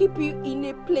God keep you in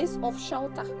a place of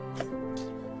shelter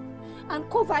and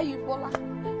cover you, Bola.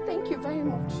 Thank you very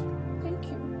much. Thank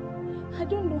you. I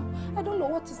don't know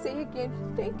what to say again.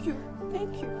 Thank you.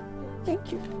 Thank you.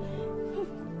 Thank you.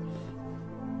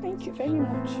 Thank you very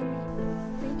much.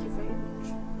 Thank you very much.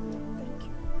 Thank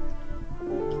you.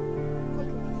 Thank you. God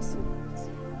bless you.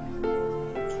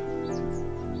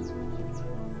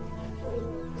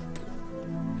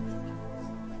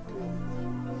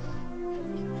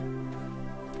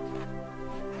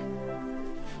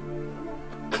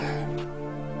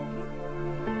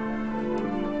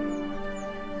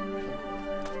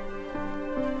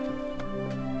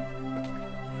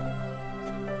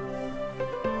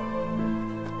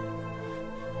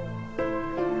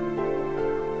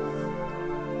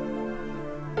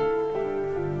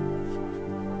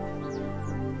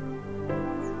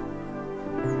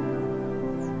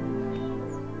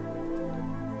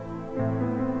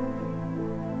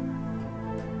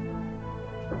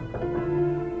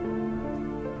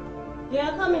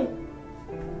 Yeah, come in.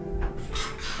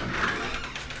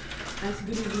 Nice,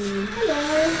 good evening. Hello.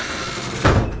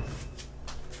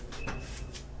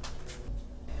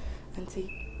 Auntie,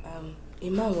 a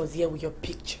man was here with your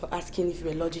picture asking if you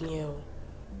were lodging here.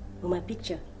 With my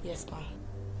picture? Yes, ma'am.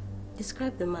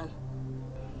 Describe the man.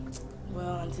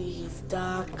 Well, Auntie, he's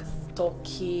dark,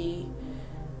 stocky,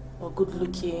 or good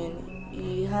looking.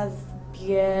 He has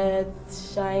beard,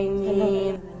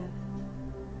 shining.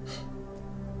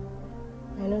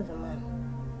 I know the man.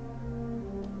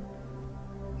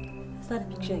 Is that a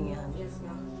picture in your hand? Yes,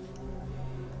 ma'am.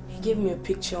 He gave me a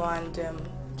picture and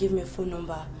gave me a phone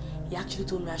number. He actually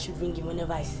told me I should ring him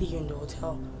whenever I see you in the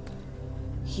hotel.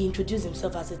 He introduced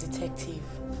himself as a detective.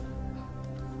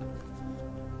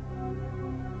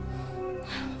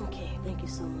 Okay, thank you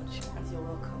so much. You're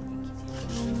welcome.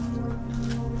 Thank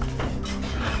you.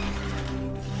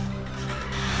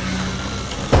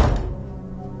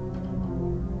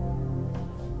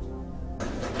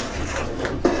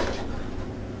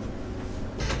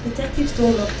 Detectives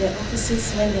don't lock their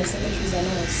offices when their secretaries are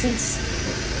not on seats.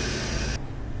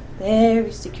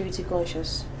 Very security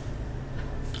conscious.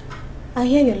 I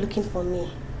hear you're looking for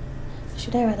me.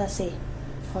 Should I rather say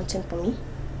hunting for me?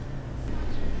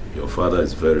 Your father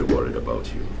is very worried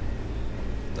about you.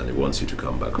 And he wants you to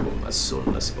come back home as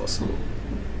soon as possible.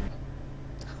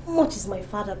 How much is my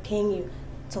father paying you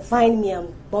to find me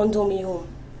and bundle me home,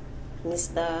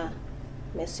 Mr.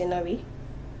 Mercenary?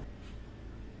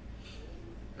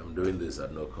 I'm doing this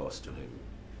at no cost to him.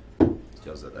 It's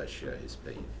just that I share his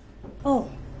pain. Oh,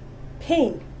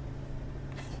 pain?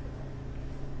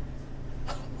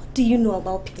 What do you know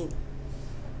about pain?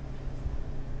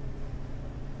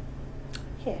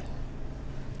 Here,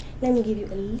 let me give you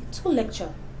a little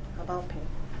lecture about pain.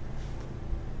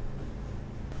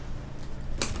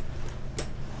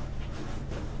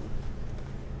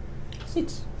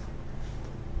 Sit.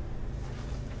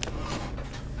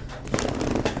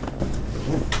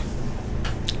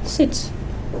 Sit.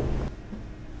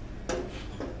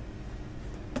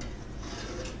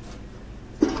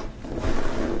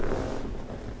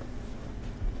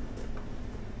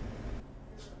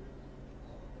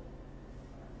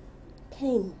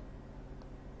 Pain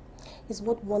is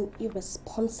what one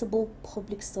irresponsible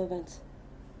public servant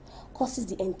causes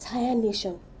the entire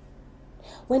nation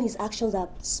when his actions are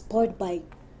spurred by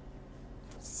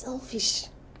selfish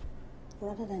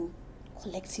rather than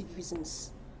collective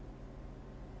reasons.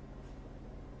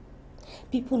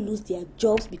 People lose their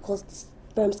jobs because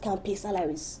the firms can't pay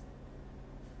salaries.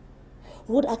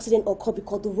 Road accidents occur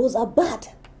because the roads are bad.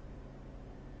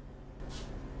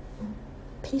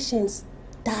 Patients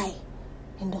die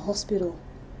in the hospital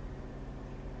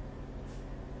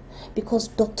because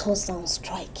doctors are on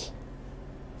strike.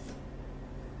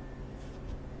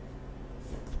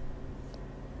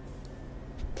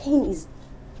 Pain is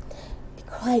the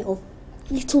cry of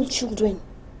little children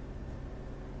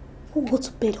who go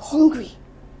to bed hungry.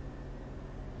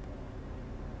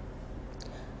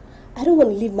 I don't want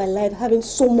to live my life having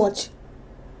so much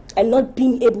and not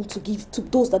being able to give to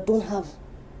those that don't have.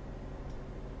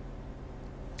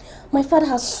 My father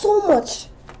has so much.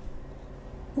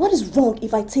 What is wrong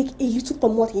if I take a little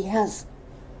from what he has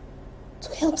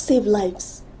to help save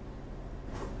lives?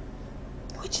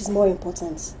 Which is more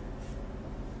important?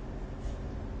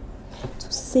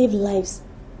 To save lives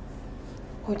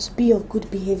or to be of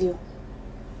good behavior,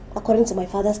 according to my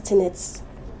father's tenets.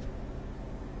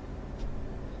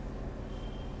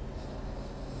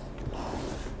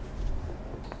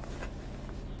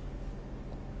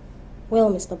 Well,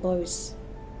 Mr. Boris,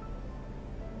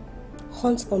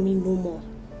 hunt for me no more.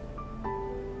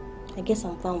 I guess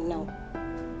I'm found now.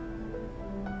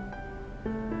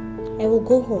 I will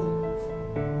go home,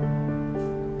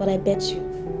 but I bet you,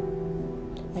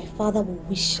 my father will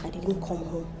wish I didn't come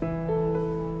home.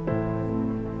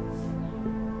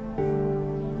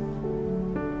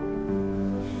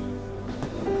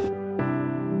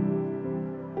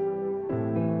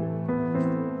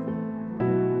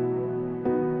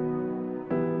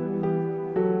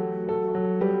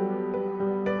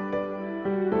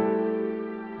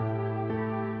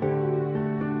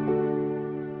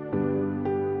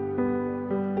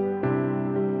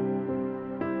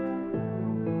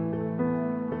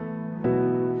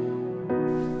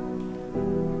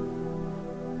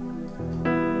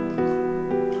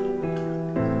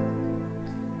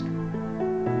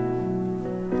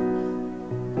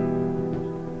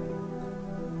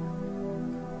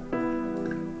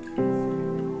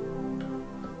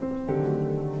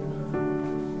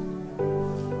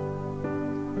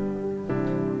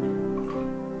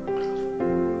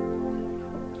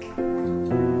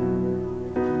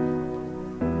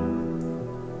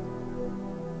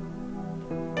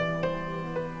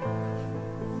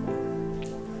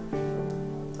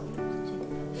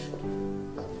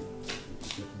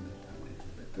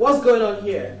 What's going on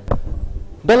here?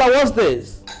 Bella, what's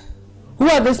this? Who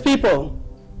are these people?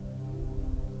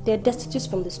 They're destitute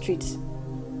from the streets.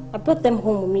 I brought them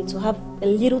home with me to have a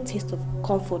little taste of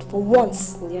comfort for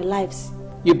once in their lives.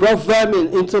 You brought vermin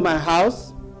into my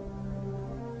house?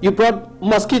 You brought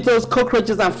mosquitoes,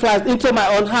 cockroaches and flies into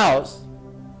my own house?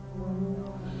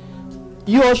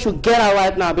 You all should get out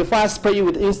right now before I spray you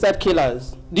with insect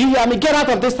killers. Do you hear me? Get out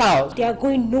of this house! They are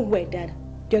going nowhere, Dad.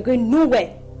 They are going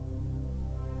nowhere.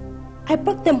 I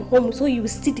brought them home so you will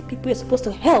see the people you're supposed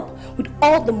to help with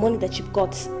all the money that you've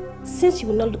got. Since you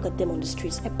will not look at them on the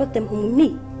streets, I brought them home with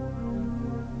me.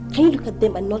 Can you look at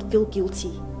them and not feel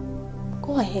guilty?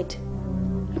 Go ahead.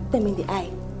 Look them in the eye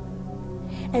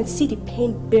and see the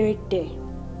pain buried there.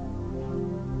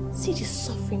 See the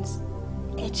sufferings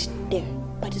etched there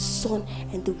by the sun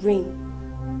and the rain.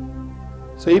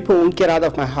 So you people won't get out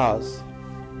of my house.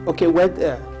 Okay, wait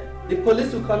there. The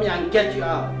police will come here and get you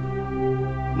out.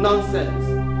 Nonsense.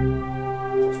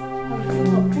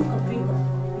 Drink up.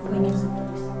 Before I get some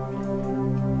police.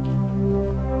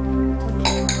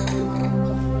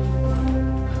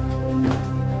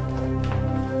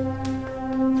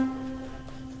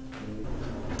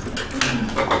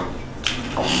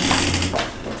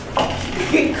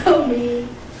 Come in.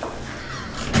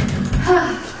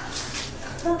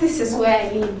 This is where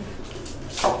I live.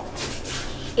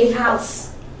 A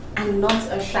house and not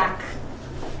a shack.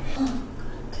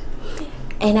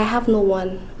 And I have no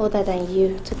one other than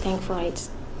you to thank for it.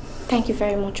 Thank you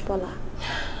very much, Bola.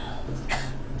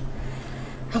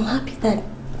 I'm happy that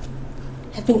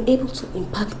I've been able to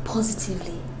impact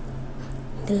positively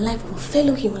in the life of a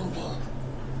fellow human being.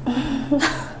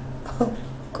 Oh,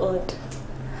 God.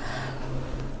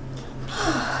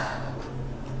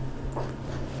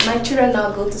 My children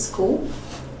now go to school.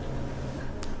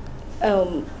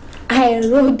 I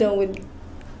enrolled them with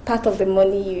part of the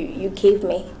money you gave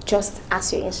me, just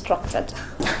as you instructed.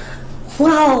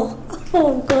 Wow!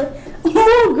 Oh God!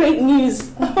 More great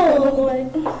news! Oh my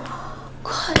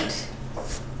God!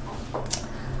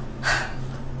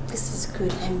 This is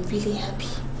good. I'm really happy.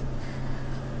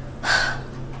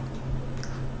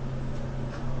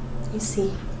 You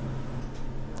see,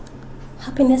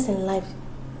 happiness in life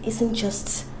isn't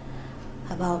just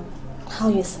about how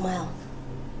you smile.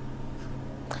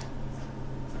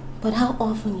 but how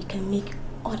often you can make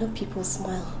other people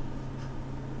smile.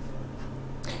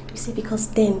 You see, because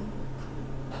then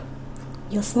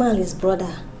your smile is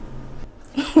broader.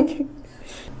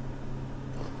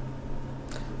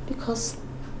 Because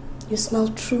you smile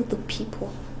through the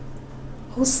people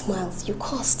whose smiles you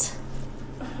caused.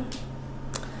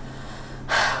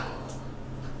 I'm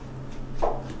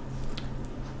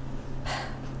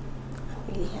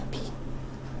really happy.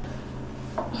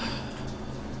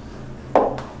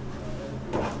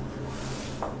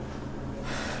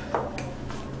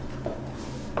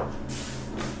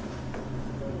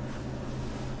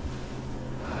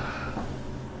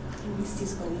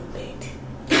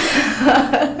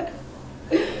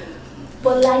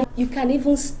 But like, you can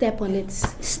even step on it.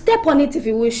 Step on it if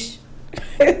you wish.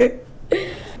 You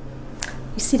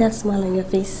see that smile on your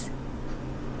face?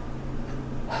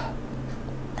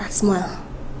 That smile.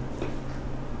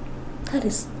 That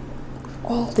is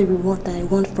all the reward that I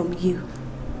want from you.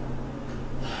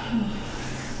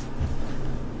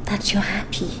 That you're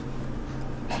happy.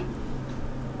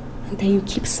 And then you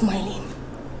keep smiling.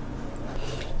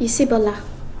 You see, Bola,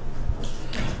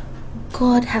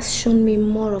 God has shown me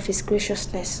more of His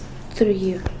graciousness through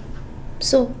you.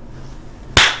 So,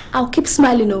 I'll keep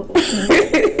smiling, oh.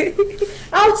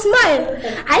 I'll smile.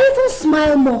 I even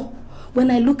smile more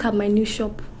when I look at my new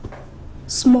shop.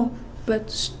 Small, but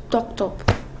stocked up.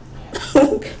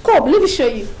 Come, let me show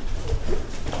you.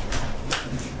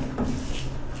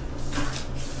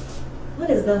 What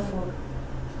is that for?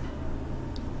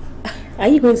 Are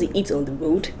you going to eat on the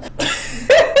road?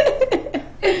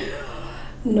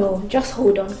 No, just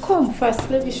hold on. Come first,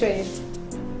 let me show you.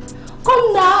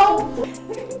 Come now!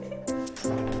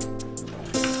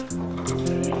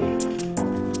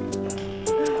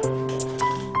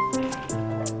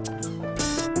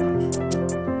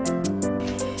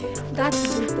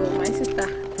 That's it, my sister.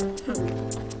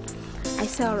 I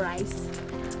sell rice,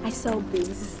 I sell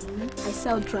beans, I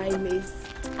sell dry maize,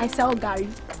 I sell gari.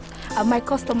 And my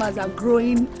customers are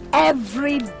growing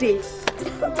every day.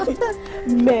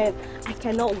 Man, I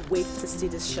cannot wait to see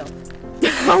this shop.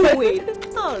 Can't wait.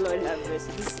 Oh Lord have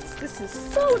mercy. This is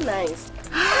so nice.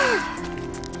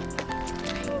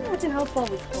 Can you imagine how far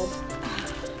we've come?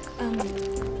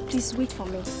 Please wait for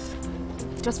me.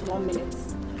 Just for 1 minute.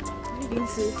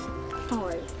 Easy. Don't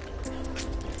worry.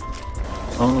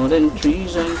 All them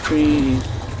trees and trees.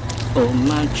 Oh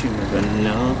my children,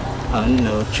 no. I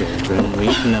know children, we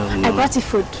know. I brought you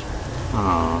food.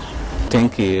 Oh,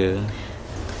 thank you.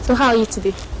 So how are you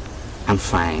today? I'm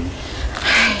fine.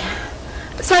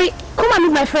 Sorry, come and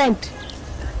meet my friend.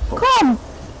 Come.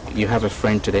 You have a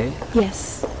friend today?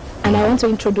 Yes, and I want to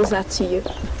introduce her to you.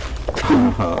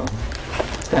 Oh,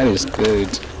 that is good.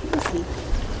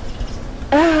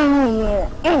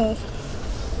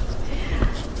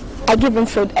 I give him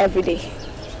food every day.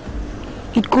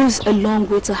 It goes a long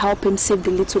way to help him save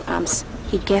the little alms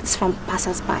he gets from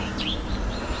passers-by.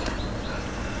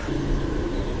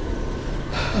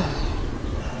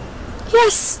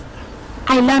 Yes,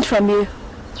 I learned from you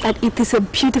that it is a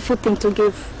beautiful thing to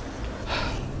give.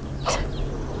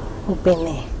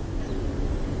 Obene,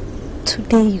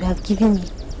 today you have given me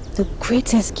the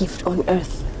greatest gift on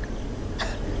earth.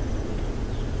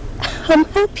 I'm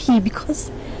happy because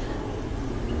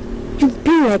you've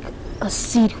been like a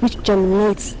seed which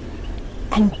germinates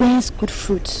and bears good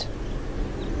fruit.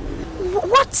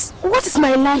 What is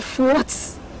my life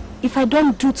worth if I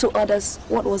don't do to others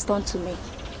what was done to me?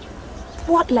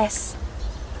 What less?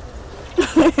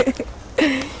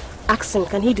 Ask him,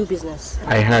 can he do business?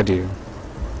 I heard you.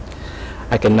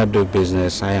 I cannot do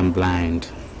business. I am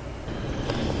blind.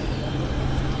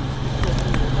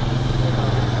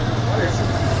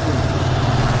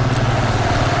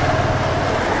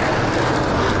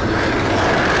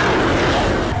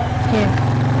 Here,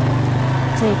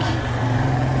 take.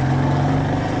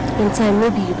 In time,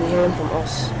 maybe you'll be hearing from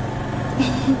us.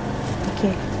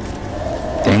 Okay.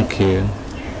 Thank you.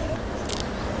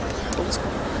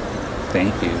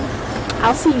 Thank you.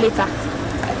 I'll see you later.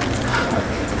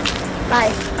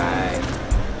 Bye. Bye.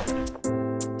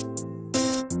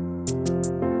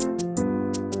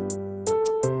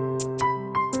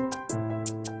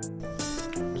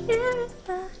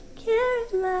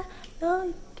 Carolina, know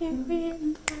you can read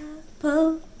my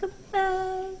poker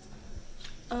face.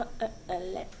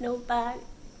 Let nobody.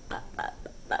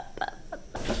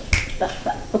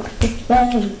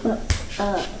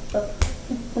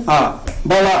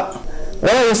 Bola,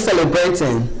 what are you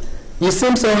celebrating? You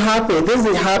seem so happy. This is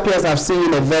the happiest I've seen you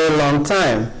in a very long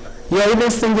time. You're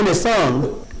even singing a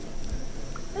song.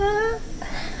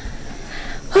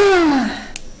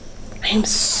 I'm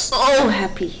so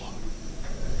happy.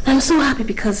 I'm so happy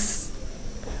because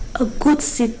a good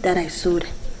seed that I sowed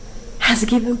has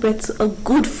given birth to a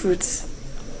good fruit.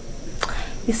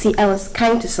 You see, I was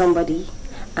kind to somebody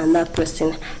and that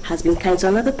person has been kind to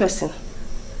another person.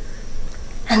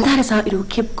 And that is how it will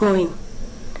keep going.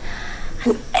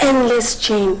 An endless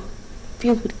chain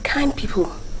filled with kind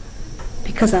people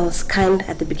because I was kind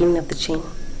at the beginning of the chain.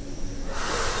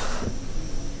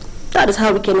 That is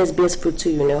how wickedness bears fruit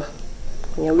too, you know.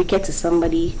 When you're wicked to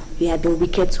somebody, you have been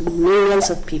wicked to millions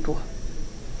of people.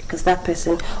 Because that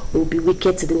person will be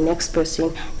wicked to the next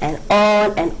person and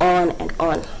on and on and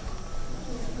on.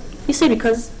 You see,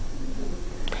 because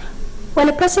when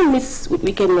a person meets with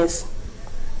wickedness,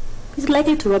 he's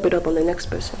likely to rub it up on the next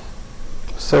person.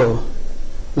 So,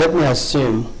 let me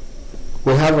assume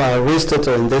we have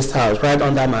Aristotle in this house right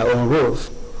under my own roof.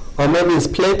 Or maybe it's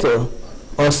Plato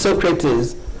or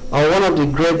Socrates or one of the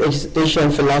great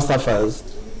Asian philosophers.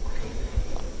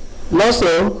 Not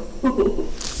so?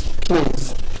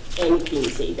 Please. Anything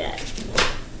say that.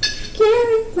 You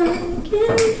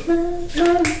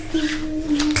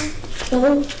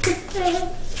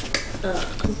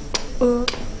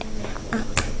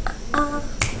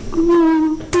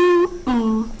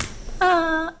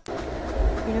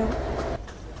know,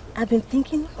 I've been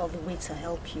thinking of a way to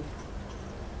help you.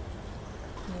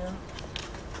 You know,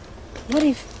 what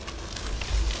if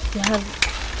you have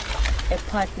a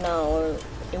partner or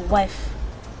a wife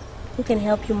who can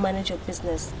help you manage your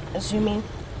business, assuming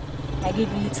I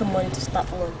give you little money to start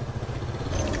one?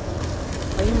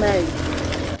 Are you married?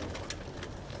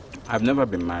 I've never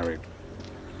been married.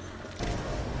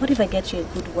 What if I get you a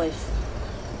good wife?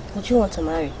 Would you want to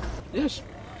marry? Yes.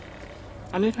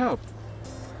 I need help.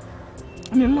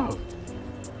 I need love.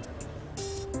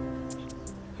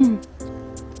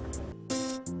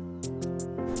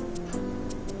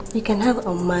 You can have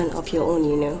a man of your own,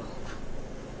 you know.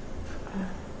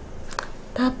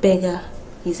 That beggar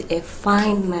is a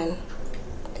fine man.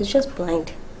 He's just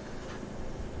blind.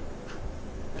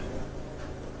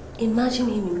 Imagine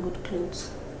him in good clothes.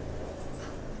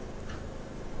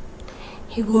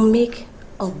 He will make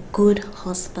a good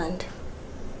husband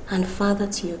and father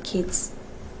to your kids.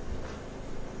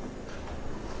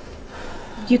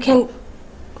 You can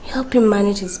help him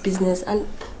manage his business and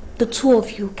the two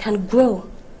of you can grow.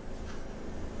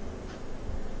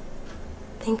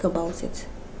 Think about it.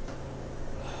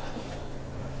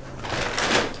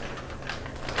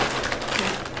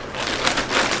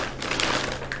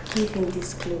 Give him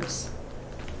these clothes.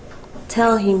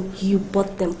 Tell him you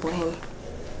bought them for him.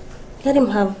 Let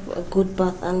him have a good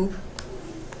bath and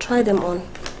try them on.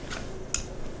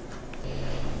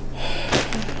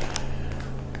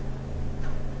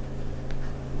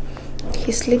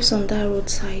 He sleeps on that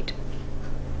roadside.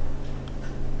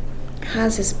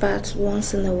 Has his bath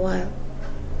once in a while.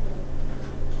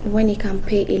 When he can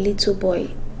pay a little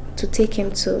boy to take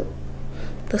him to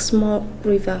the small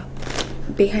river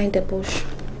behind the bush.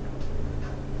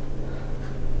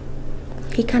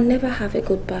 He can never have a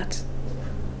good bath.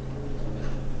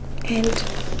 And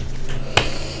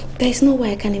there is no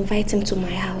way I can invite him to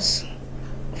my house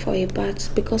for a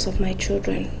bath because of my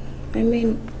children. I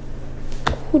mean,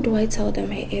 who do I tell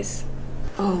them he is?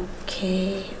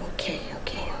 Okay.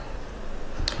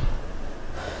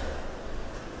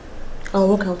 I'll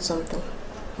work out something,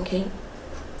 okay?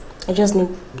 I just need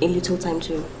a little time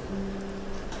to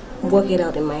work it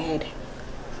out in my head,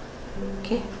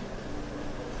 okay?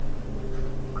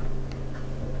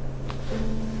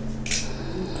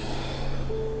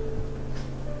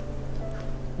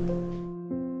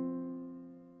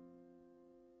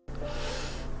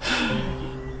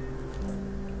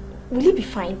 Will he be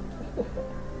fine?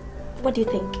 What do you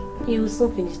think? He will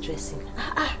soon finish dressing.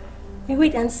 We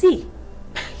wait and see.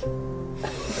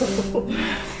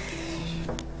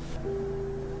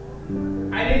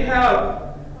 I need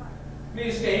help.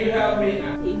 Please, can you help me? I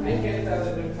can't tell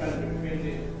the difference between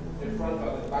the front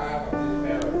of the back of this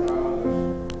pair of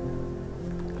trousers.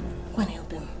 Go and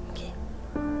help him, okay?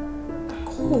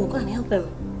 Go and help him.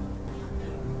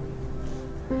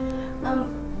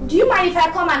 Do you mind if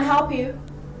I come and help you?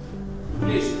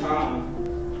 Please come.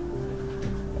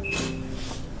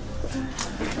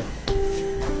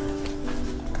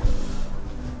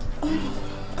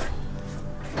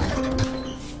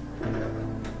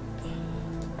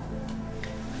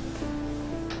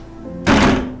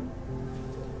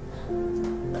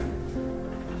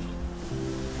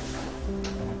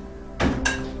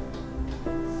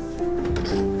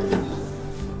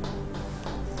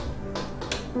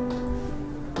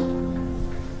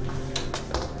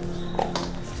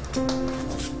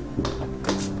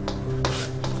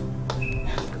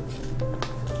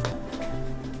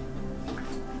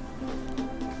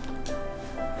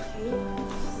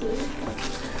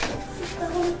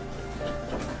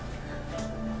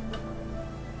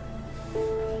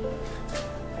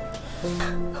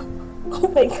 Oh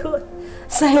my God.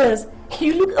 Silas,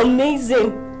 you look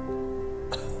amazing.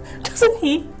 Doesn't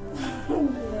he?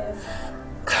 Yes.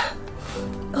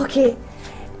 Okay,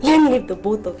 let me leave the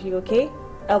both of you, okay?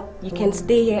 You can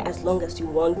stay here as long as you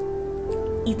want.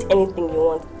 Eat anything you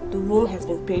want. The room has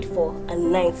been paid for a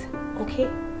night, okay?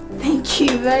 Thank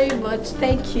you very much.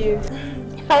 Thank you.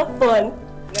 Have fun.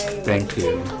 Thank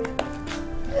you.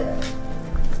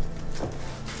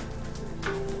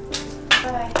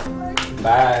 Bye.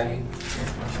 Bye.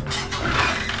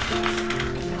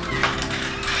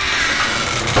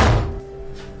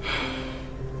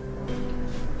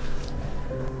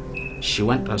 She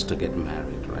wants us to get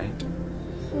married, right?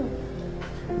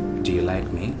 Do you like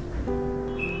me?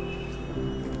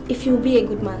 If you'll be a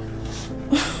good man.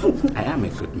 I am a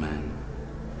good man.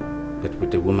 But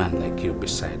with a woman like you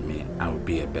beside me, I will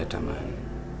be a better man.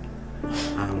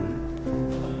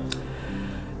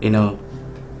 You know,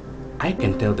 I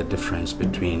can tell the difference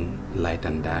between light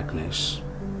and darkness.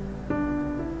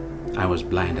 I was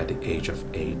blind at the age of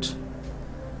 8.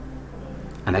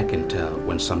 And I can tell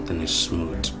when something is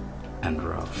smooth and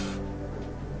rough.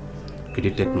 Could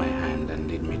you take my hand and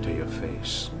lead me to your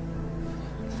face?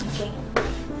 Okay.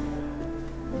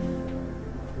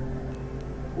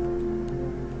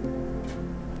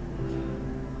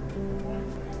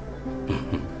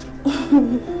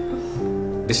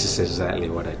 This is exactly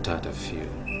what I thought of you.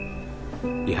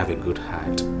 You have a good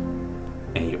heart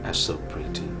and you are so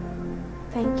pretty.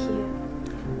 Thank you.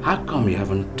 How come you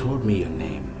haven't told me your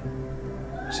name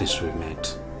since we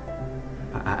met?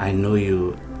 I know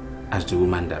you as the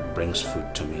woman that brings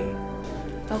food to me.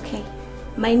 Okay.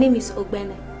 My name is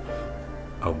Ogbene.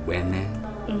 Ogbene?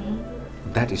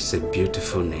 That is a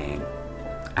beautiful name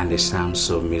and it sounds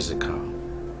so musical.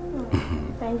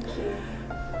 Thank you.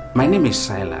 My name is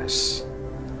Silas.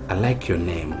 I like your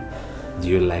name. Do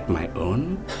you like my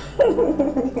own?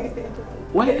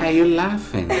 Why are you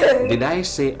laughing? Did I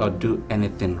say or do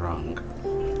anything wrong?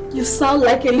 You sound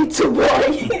like a little boy.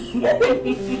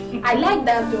 I like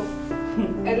that though.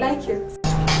 I like it.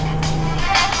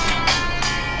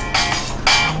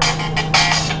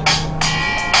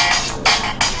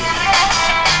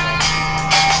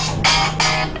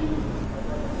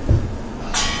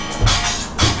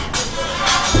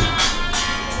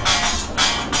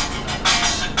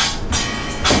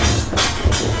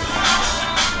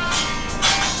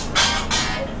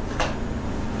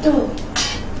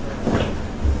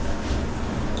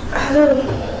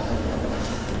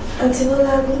 Auntie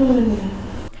Bola, good morning.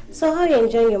 So how are you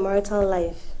enjoying your marital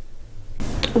life?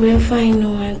 We're fine,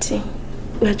 no, Auntie.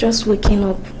 We're just waking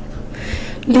up.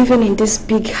 Living in this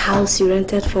big house you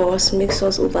rented for us makes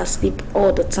us oversleep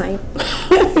all the time.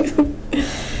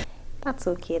 That's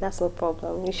okay, that's no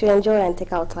problem. You should enjoy and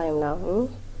take our time now.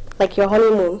 Like your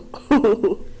honeymoon.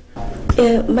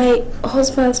 Yeah, my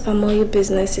husband's palm oil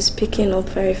business is picking up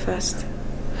very fast.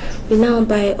 We now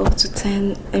buy up to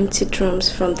 10 empty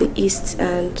drums from the east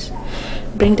and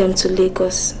bring them to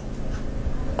Lagos.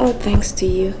 All thanks to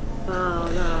you. Wow,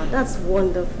 that's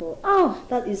wonderful. Oh,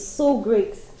 that is so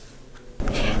great.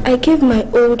 I gave my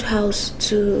old house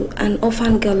to an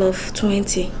orphan girl of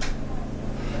 20.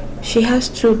 She has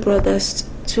 2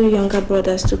 younger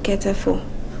brothers to cater for.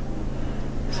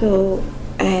 So,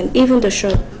 and even the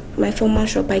shop, my former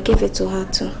shop, I gave it to her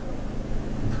too.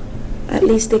 At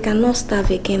least they cannot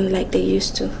starve again like they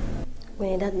used to.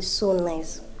 Well, that is so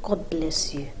nice. God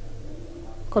bless you.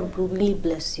 God will really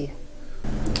bless you.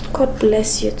 God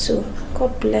bless you too.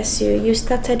 God bless you. You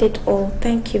started it all.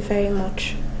 Thank you very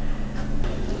much.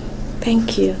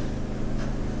 Thank you.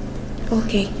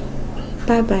 Okay.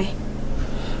 Bye-bye.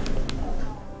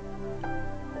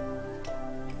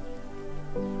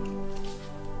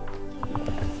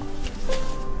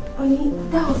 Honey,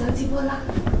 that was Auntie Bola.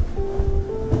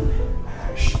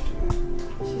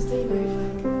 She's doing very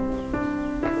fine.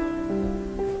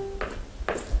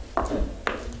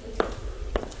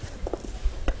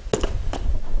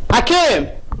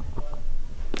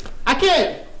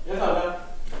 Akim! Yes, Father.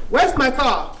 Where's my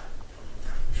car?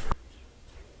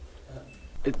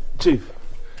 Chief,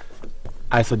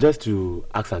 I suggest you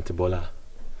ask Auntie Bola.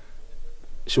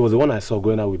 She was the one I saw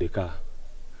going out with the car.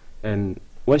 And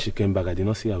when she came back, I did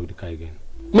not see her with the car again.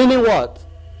 Meaning what?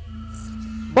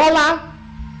 Bola!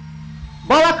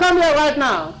 Bola, come here right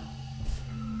now.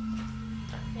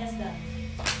 Yes, Dad.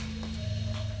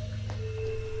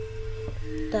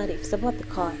 Daddy, it's about the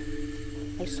car.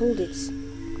 I sold it.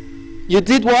 You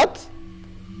did what?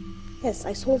 Yes,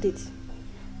 I sold it.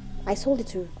 I sold it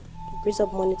to raise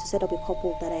up money to set up a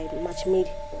couple that I match made.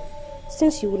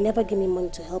 Since you would never give me money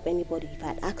to help anybody if I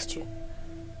had asked you.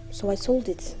 So I sold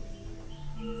it.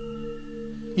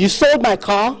 You sold my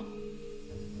car.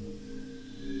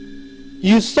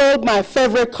 You sold my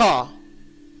favorite car.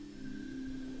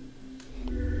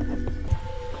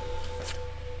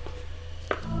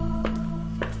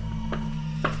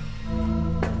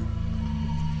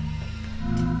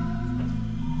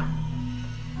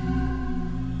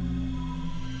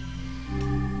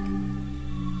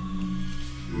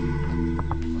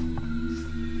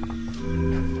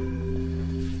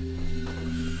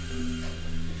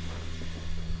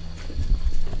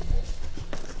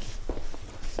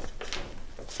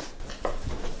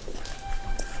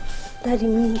 Daddy,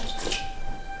 me.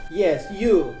 Yes,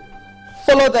 you.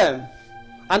 Follow them.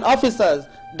 And officers,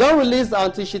 don't release her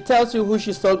until she tells you who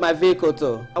she sold my vehicle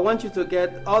to. I want you to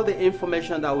get all the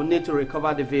information that we need to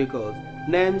recover the vehicles.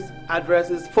 Names,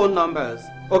 addresses, phone numbers.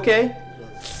 Okay?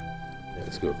 Yeah,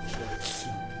 let's go.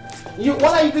 What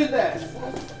are you doing there?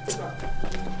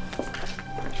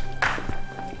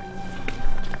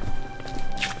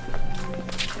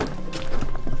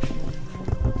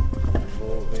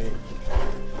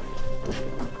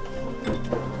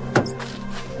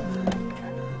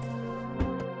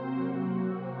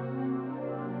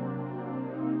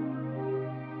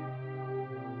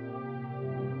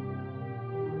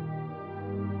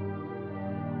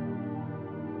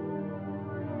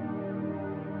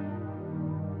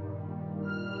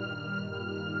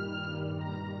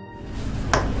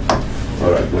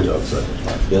 Good job, sir.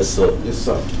 Yes, sir. Yes,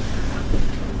 sir.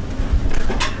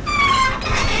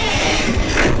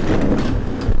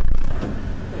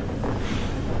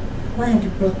 Why have you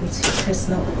brought me to your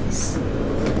personal office?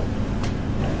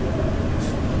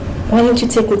 Why didn't you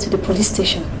take me to the police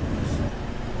station?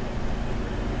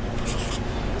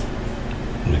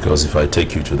 Because if I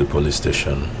take you to the police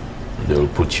station, they will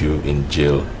put you in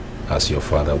jail as your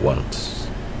father wants.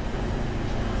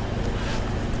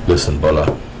 Listen,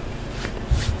 Bola.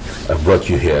 I brought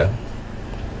you here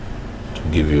to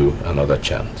give you another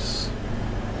chance.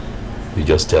 You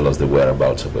just tell us the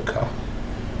whereabouts of the car.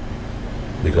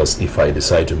 Because if I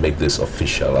decide to make this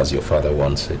official as your father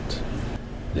wants it,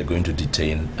 they're going to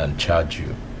detain and charge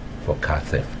you for car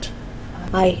theft.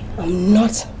 I am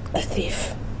not a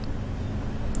thief.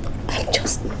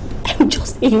 I'm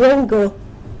just a young girl,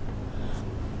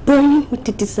 burning with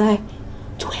the desire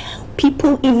to help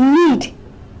people in need.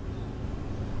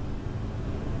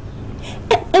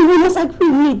 And we must agree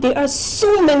with me, there are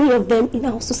so many of them in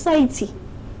our society.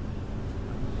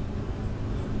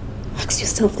 Ask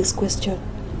yourself this question.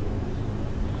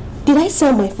 Did I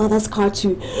sell my father's car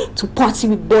to party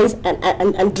with boys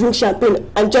and drink champagne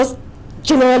and just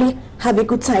generally have a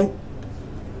good time?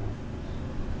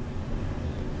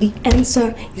 The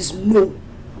answer is no.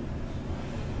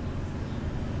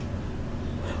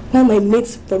 While my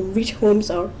mates from rich homes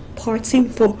are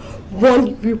partying from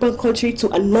one European country to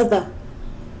another,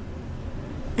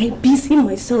 I busy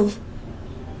myself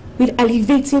with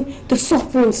alleviating the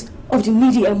sufferings of the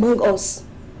needy among us.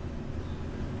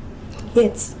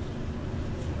 Yet,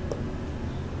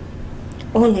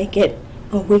 all I get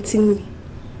awaiting me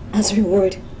as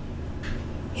reward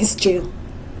is jail.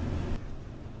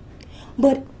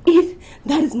 But if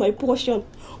that is my portion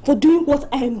for doing what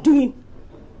I am doing,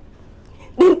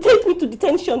 then take me to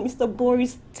detention, Mr.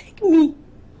 Boris. Take me.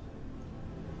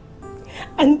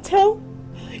 And tell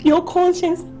your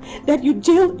conscience that you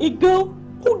jailed a girl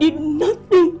who did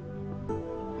nothing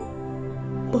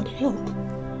but help.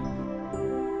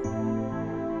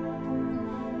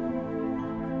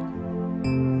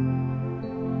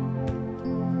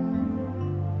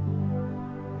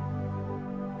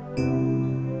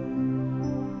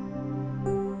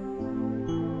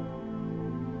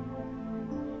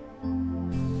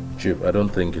 Chief, I don't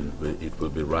think it will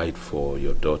be right for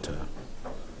your daughter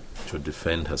to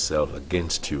defend herself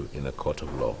against you in a court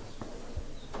of law.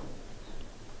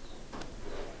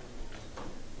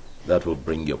 That will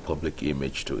bring your public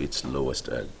image to its lowest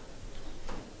ebb.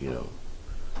 You know,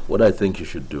 what I think you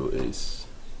should do is,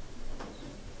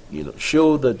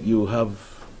 show that you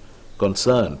have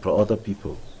concern for other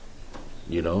people.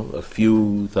 A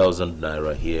few thousand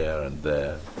naira here and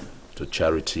there to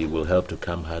charity will help to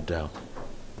calm her down.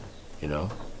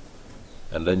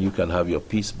 And then you can have your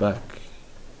peace back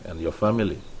and your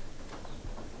family.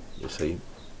 You see,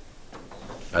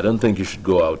 I don't think you should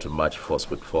go out to match force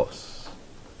with force.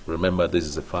 Remember, this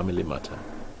is a family matter.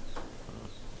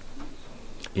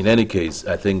 In any case,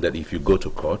 I think that if you go to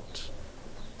court,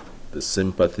 the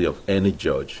sympathy of any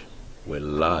judge will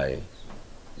lie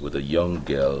with a young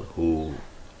girl who,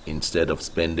 instead of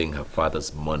spending her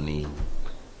father's money,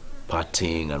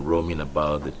 partying and roaming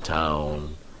about the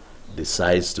town,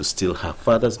 decides to steal her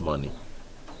father's money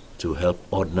to help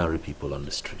ordinary people on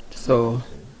the street. So,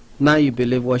 now you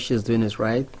believe what she's doing is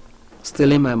right?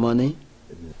 Stealing my money?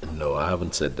 No, I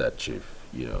haven't said that, Chief.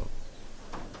 You know,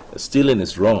 stealing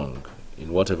is wrong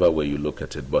in whatever way you look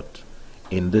at it, but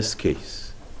in this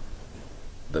case,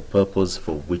 the purpose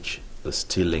for which the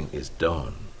stealing is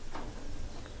done.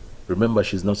 Remember,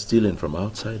 she's not stealing from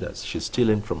outsiders. She's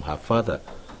stealing from her father,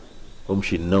 whom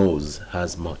she knows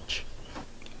has much.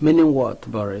 Meaning what,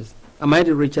 Boris? Am I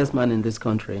the richest man in this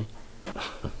country?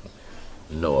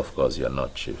 No, of course you're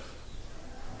not, Chief.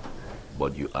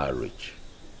 But you are rich.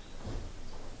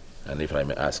 And if I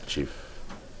may ask, Chief,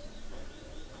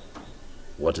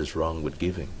 what is wrong with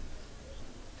giving?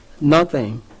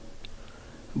 Nothing.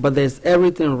 But there's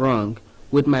everything wrong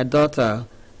with my daughter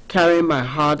carrying my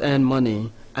hard-earned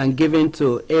money and giving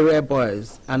to area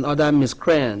boys and other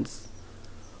miscreants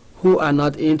who are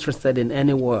not interested in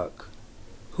any work,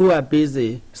 who are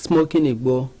busy smoking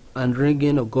igbo and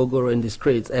drinking ogogoro in the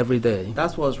streets every day.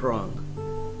 That's what's wrong.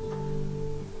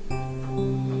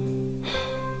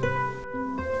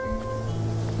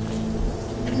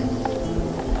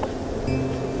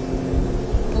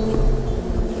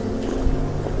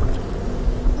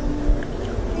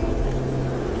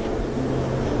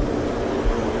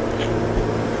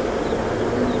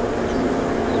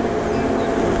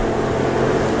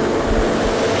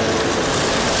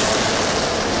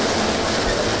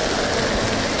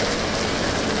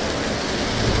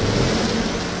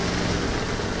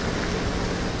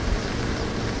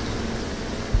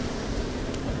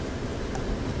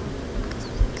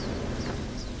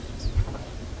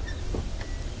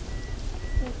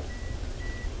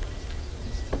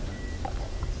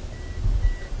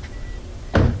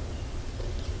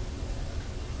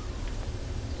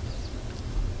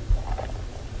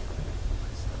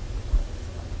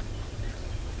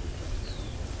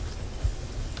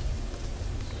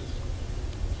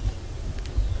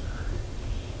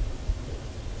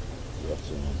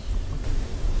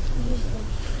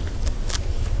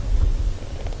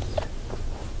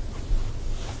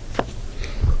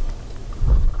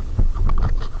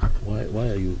 Why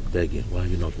are you begging? Why are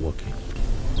you not working?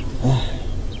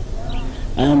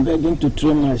 I am begging to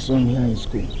train my son here in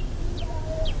school.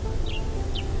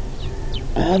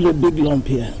 I have a big lump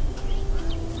here.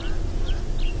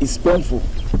 It's painful.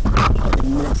 It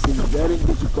makes it very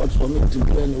difficult for me to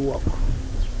do any work.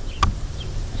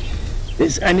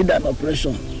 I need an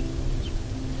operation.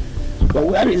 But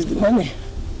where is the money?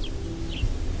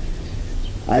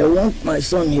 I want my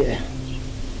son here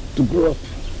to grow up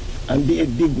and be a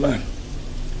big man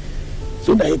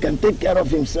so that he can take care of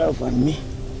himself and me.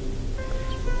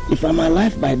 If I'm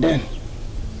alive by then,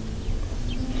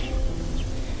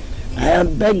 I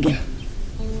am begging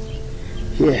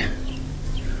here.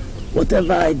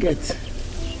 Whatever I get,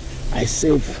 I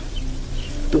save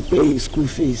to pay his school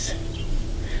fees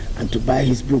and to buy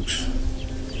his books.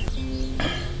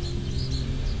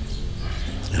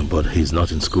 But he's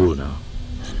not in school now.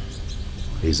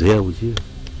 He's here with you.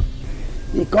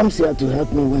 He comes here to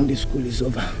help me when the school is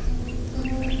over.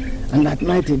 And at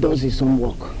night he does his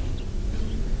homework.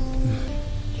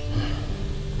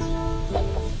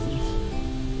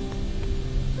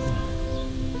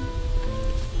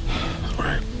 All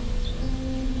right.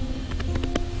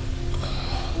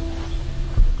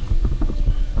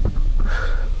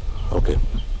 Okay.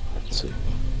 Let's see.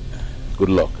 Good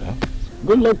luck, huh?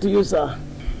 Good luck to you, sir.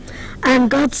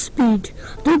 And Godspeed.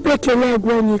 Do break your leg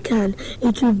when you can.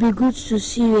 It will be good to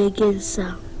see you again,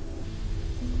 sir.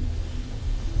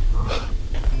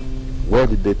 Where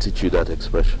did they teach you that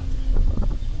expression?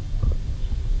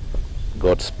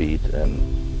 Godspeed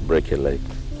and break your leg?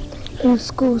 In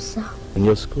school, sir. In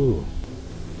your school?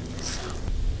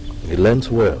 He learns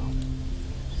well.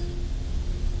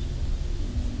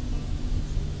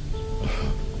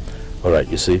 All right,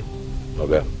 you see,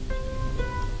 okay.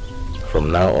 From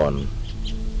now on,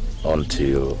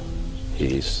 until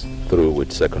he's through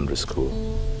with secondary school,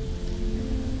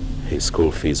 his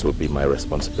school fees will be my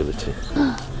responsibility.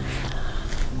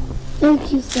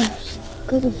 Thank you, sir.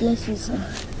 God bless you, sir.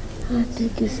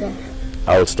 Thank you, sir.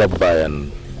 I'll stop by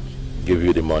and give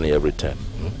you the money every time.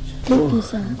 Thank you,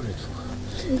 sir. I'm grateful.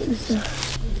 Thank you, sir.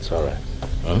 It's all right.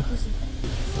 Huh? All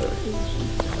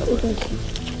right. Thank you.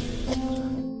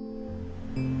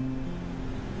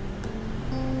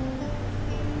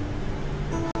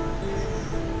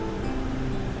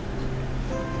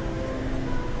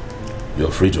 You're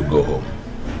free to go home.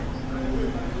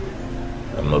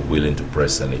 I'm not willing to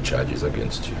press any charges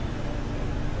against you.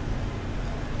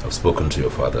 I've spoken to your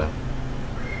father,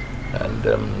 and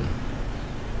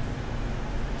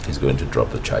he's going to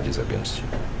drop the charges against you.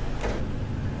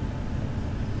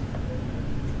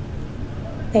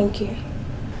 Thank you.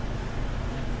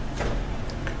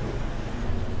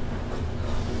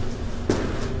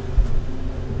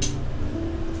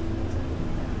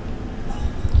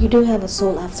 You do have a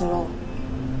soul after all.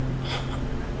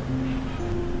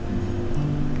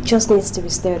 Just needs to be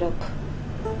stirred up.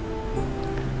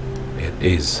 It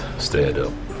is stirred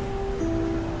up.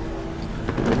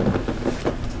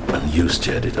 And you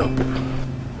stirred it up.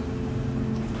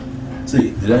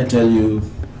 See, did I tell you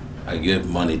I gave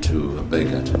money to a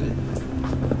beggar today?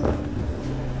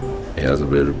 He has a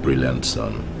very brilliant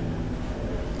son.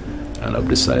 And I've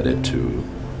decided to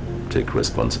take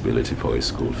responsibility for his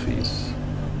school fees.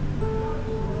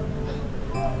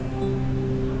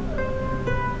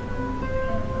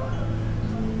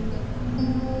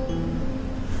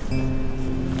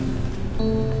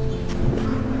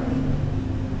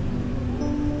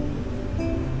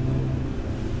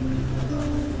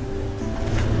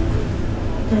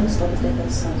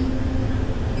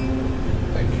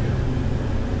 Thank you.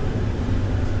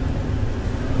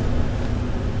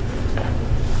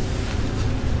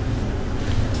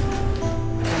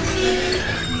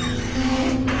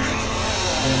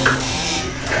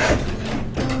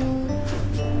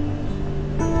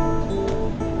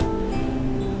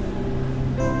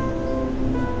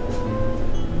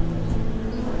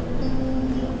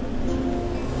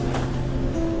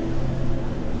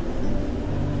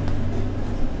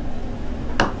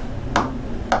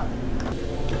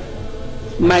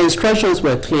 My instructions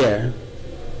were clear.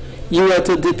 You were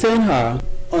to detain her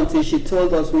until she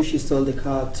told us who she stole the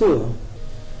car to.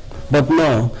 But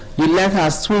no, you let her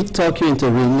sweet talk you into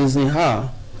releasing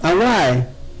her. And why?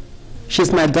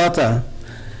 She's my daughter.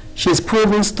 She's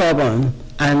proven stubborn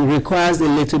and requires a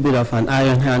little bit of an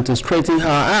iron hand to straighten her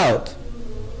out.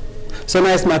 So now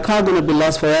is my car going to be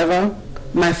lost forever?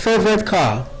 My favorite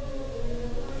car.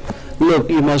 Look,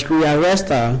 you must rearrest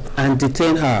her and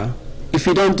detain her. If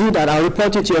you don't do that, I'll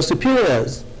report you to your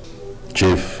superiors.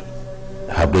 Chief,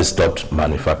 have they stopped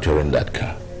manufacturing that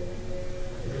car?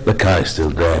 The car is still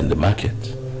there in the market.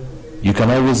 You can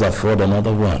always afford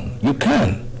another one. You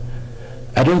can.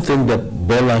 I don't think that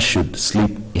Bola should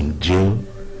sleep in jail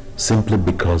simply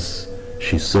because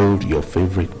she sold your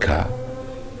favorite car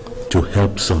to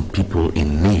help some people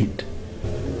in need.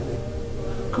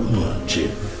 Come on,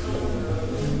 Chief.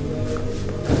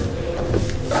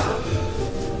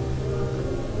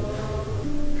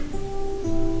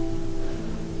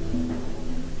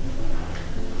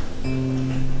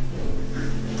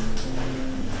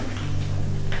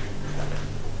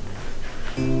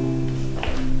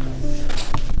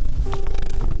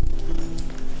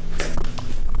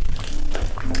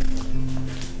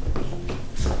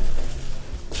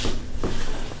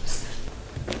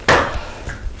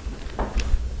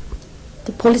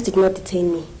 The police did not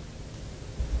detain me.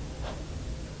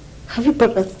 Have you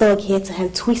brought a thug here to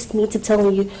hand twist me to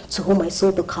telling you to whom I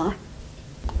sold the car?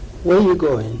 Where are you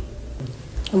going?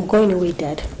 I'm going away,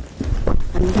 Dad.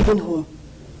 I'm leaving home.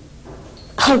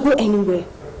 I'll go anywhere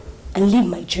and live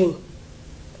my dream.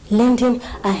 Lending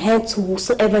a hand to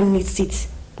whosoever needs it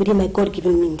within my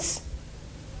God-given means.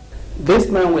 This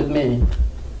man with me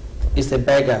is a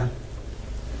beggar.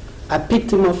 I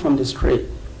picked him up from the street.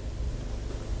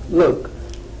 Look,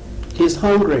 he's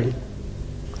hungry.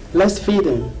 Let's feed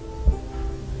him.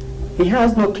 He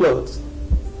has no clothes.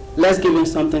 Let's give him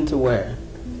something to wear.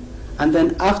 And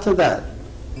then after that,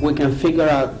 we can figure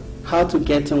out how to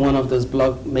get in one of those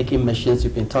block making machines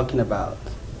you've been talking about.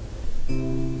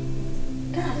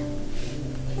 Dad,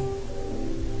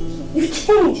 you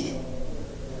changed.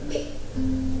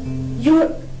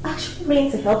 You're actually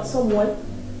willing to help someone.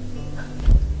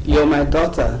 You're my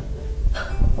daughter.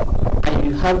 And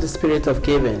you have the spirit of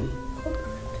giving.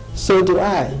 So do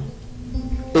I.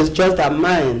 It's just that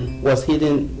mine was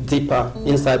hidden deeper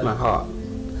inside my heart.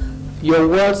 Your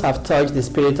words have touched the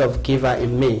spirit of giver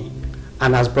in me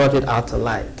and has brought it out to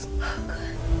light.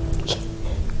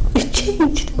 You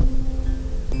changed.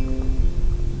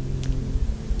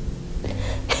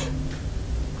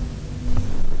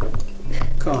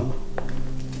 Come.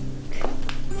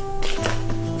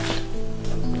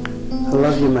 I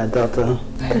love you, my daughter.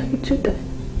 I love you too, Dad.